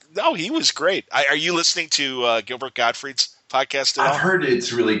 It's no, he was great. Are you listening to Gilbert Gottfried's podcast at all? I've heard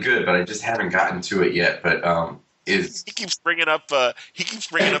it's really good, but I just haven't gotten to it yet. But he keeps bringing up the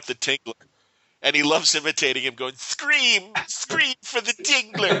Tingler. And he loves imitating him, going, scream for the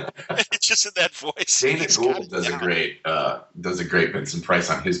Tingler. And it's just in that voice. Dana Gould does a great Vincent Price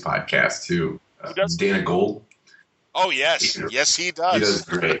on his podcast, too. Dana Gould. Oh, yes. Yes, he does. He does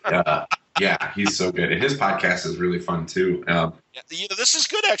great. Yeah, he's so good. And his podcast is really fun, too. This is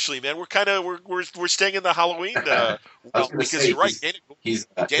good, actually, man. We're staying in the Halloween because you're right. Dana Gould, his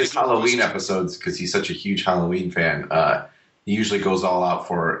Halloween episodes, because he's such a huge Halloween fan, he usually goes all out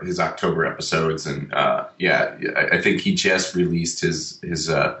for his October episodes, and I think he just released his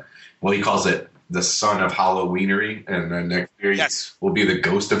he calls it the Son of Halloweenery, and then next year will be the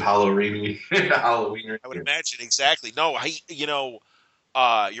Ghost of Halloweenery. I would imagine, exactly. No,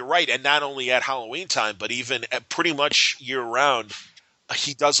 you're right, and not only at Halloween time, but even pretty much year round,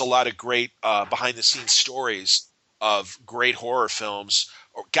 he does a lot of great behind the scenes stories of great horror films.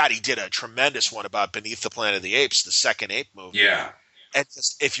 God, he did a tremendous one about Beneath the Planet of the Apes, the second Ape movie. Yeah. And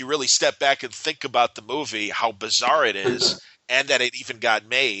just, if you really step back and think about the movie, how bizarre it is, and that it even got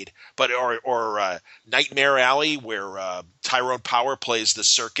made. But or Nightmare Alley, where Tyrone Power plays the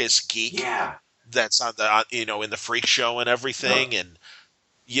circus geek. Yeah. That's on the in the Freak Show and everything, and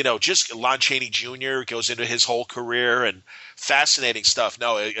just Lon Chaney Jr. goes into his whole career, and fascinating stuff.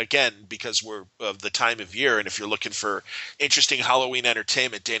 No, again, because we're of the time of year, and if you're looking for interesting Halloween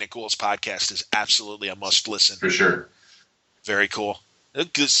entertainment, Dana Gould's podcast is absolutely a must listen. For sure. Very cool.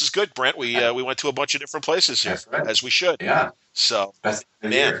 This is good, Brent. We went to a bunch of different places here, right, as we should. Yeah. So,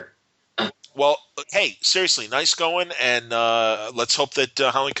 man. Well, hey, seriously, nice going, and let's hope that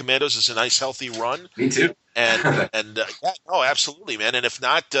Howling Commandos is a nice, healthy run. Me too. And absolutely, man. And if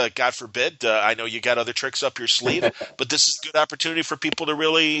not, God forbid, I know you got other tricks up your sleeve, but this is a good opportunity for people to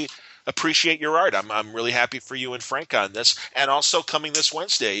really appreciate your art. I'm really happy for you and Frank on this. And also coming this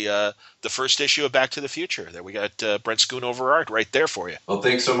Wednesday, the first issue of Back to the Future. There we got Brent Schoonover art right there for you. Well,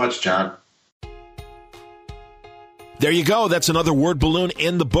 thanks so much, John. There you go. That's another word balloon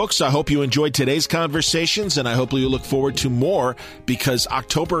in the books. I hope you enjoyed today's conversations, and I hope you look forward to more, because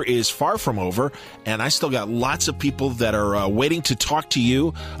October is far from over, and I still got lots of people that are waiting to talk to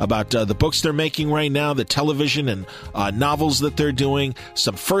you about the books they're making right now, the television and novels that they're doing,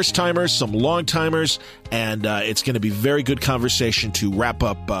 some first-timers, some long-timers, and it's going to be very good conversation to wrap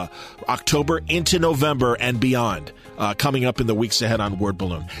up October into November and beyond. Coming up in the weeks ahead on Word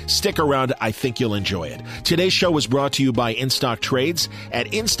Balloon. Stick around. I think you'll enjoy it. Today's show was brought to you by In Stock Trades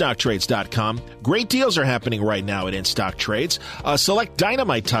at InStockTrades.com. Great deals are happening right now at In Stock Trades. Select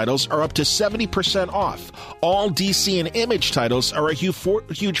Dynamite titles are up to 70% off. All DC and Image titles are a huge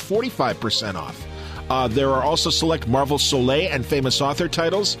 45% off. There are also select Marvel Soleil and Famous Author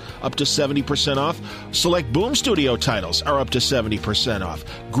titles up to 70% off. Select Boom Studio titles are up to 70% off.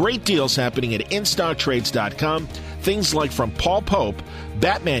 Great deals happening at InStockTrades.com. Things like from Paul Pope,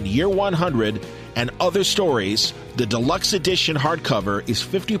 Batman Year 100, and other stories. The deluxe edition hardcover is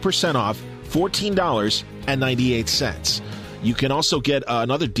 50% off, $14.98. You can also get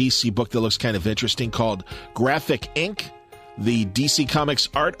another DC book that looks kind of interesting called Graphic Ink, the DC Comics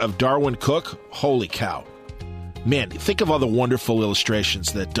art of Darwin Cook. Holy cow. Man, think of all the wonderful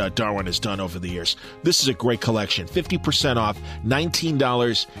illustrations that Darwin has done over the years. This is a great collection. 50% off,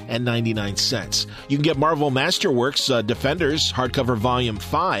 $19.99. You can get Marvel Masterworks Defenders hardcover volume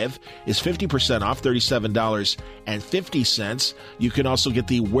 5 is 50% off, $37.50. You can also get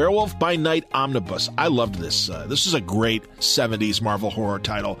the Werewolf by Night Omnibus. I loved this. This is a great 70s Marvel horror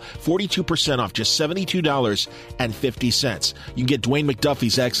title. 42% off, just $72.50. You can get Dwayne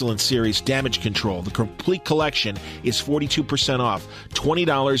McDuffie's excellent series Damage Control. The complete collection is 42% off,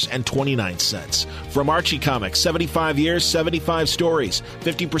 $20.29. From Archie Comics, 75 years, 75 stories,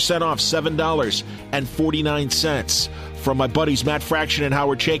 50% off, $7.49. From my buddies Matt Fraction and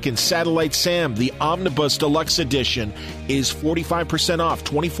Howard Chaykin, Satellite Sam, the Omnibus Deluxe Edition is 45% off,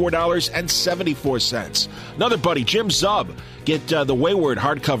 $24.74. Another buddy, Jim Zub, get the Wayward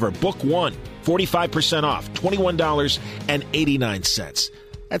hardcover, Book 1, 45% off, $21.89.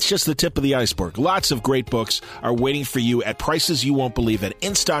 That's just the tip of the iceberg. Lots of great books are waiting for you at prices you won't believe at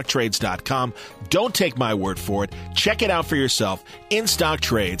InStockTrades.com. Don't take my word for it. Check it out for yourself,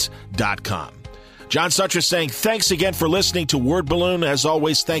 InStockTrades.com. John Sutras saying thanks again for listening to Word Balloon. As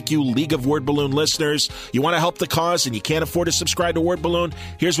always, thank you, League of Word Balloon listeners. You want to help the cause and you can't afford to subscribe to Word Balloon?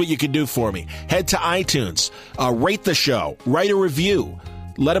 Here's what you can do for me. Head to iTunes, rate the show, write a review.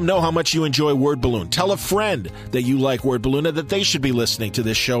 Let them know how much you enjoy Word Balloon. Tell a friend that you like Word Balloon and that they should be listening to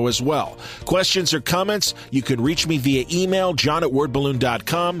this show as well. Questions or comments, you can reach me via email,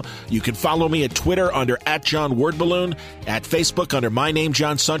 john@wordballoon.com. You can follow me at Twitter under @JohnWordBalloon, at Facebook under my name,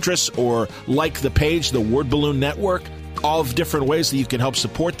 John Sutras, or like the page, the Word Balloon Network. All of different ways that you can help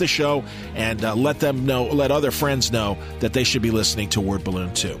support the show and let other friends know that they should be listening to Word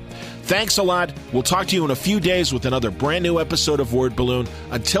Balloon too. Thanks a lot. We'll talk to you in a few days with another brand new episode of Word Balloon.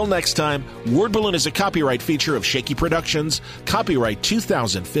 Until next time, Word Balloon is a copyright feature of Shaky Productions, copyright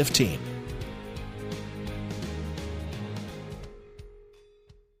 2015.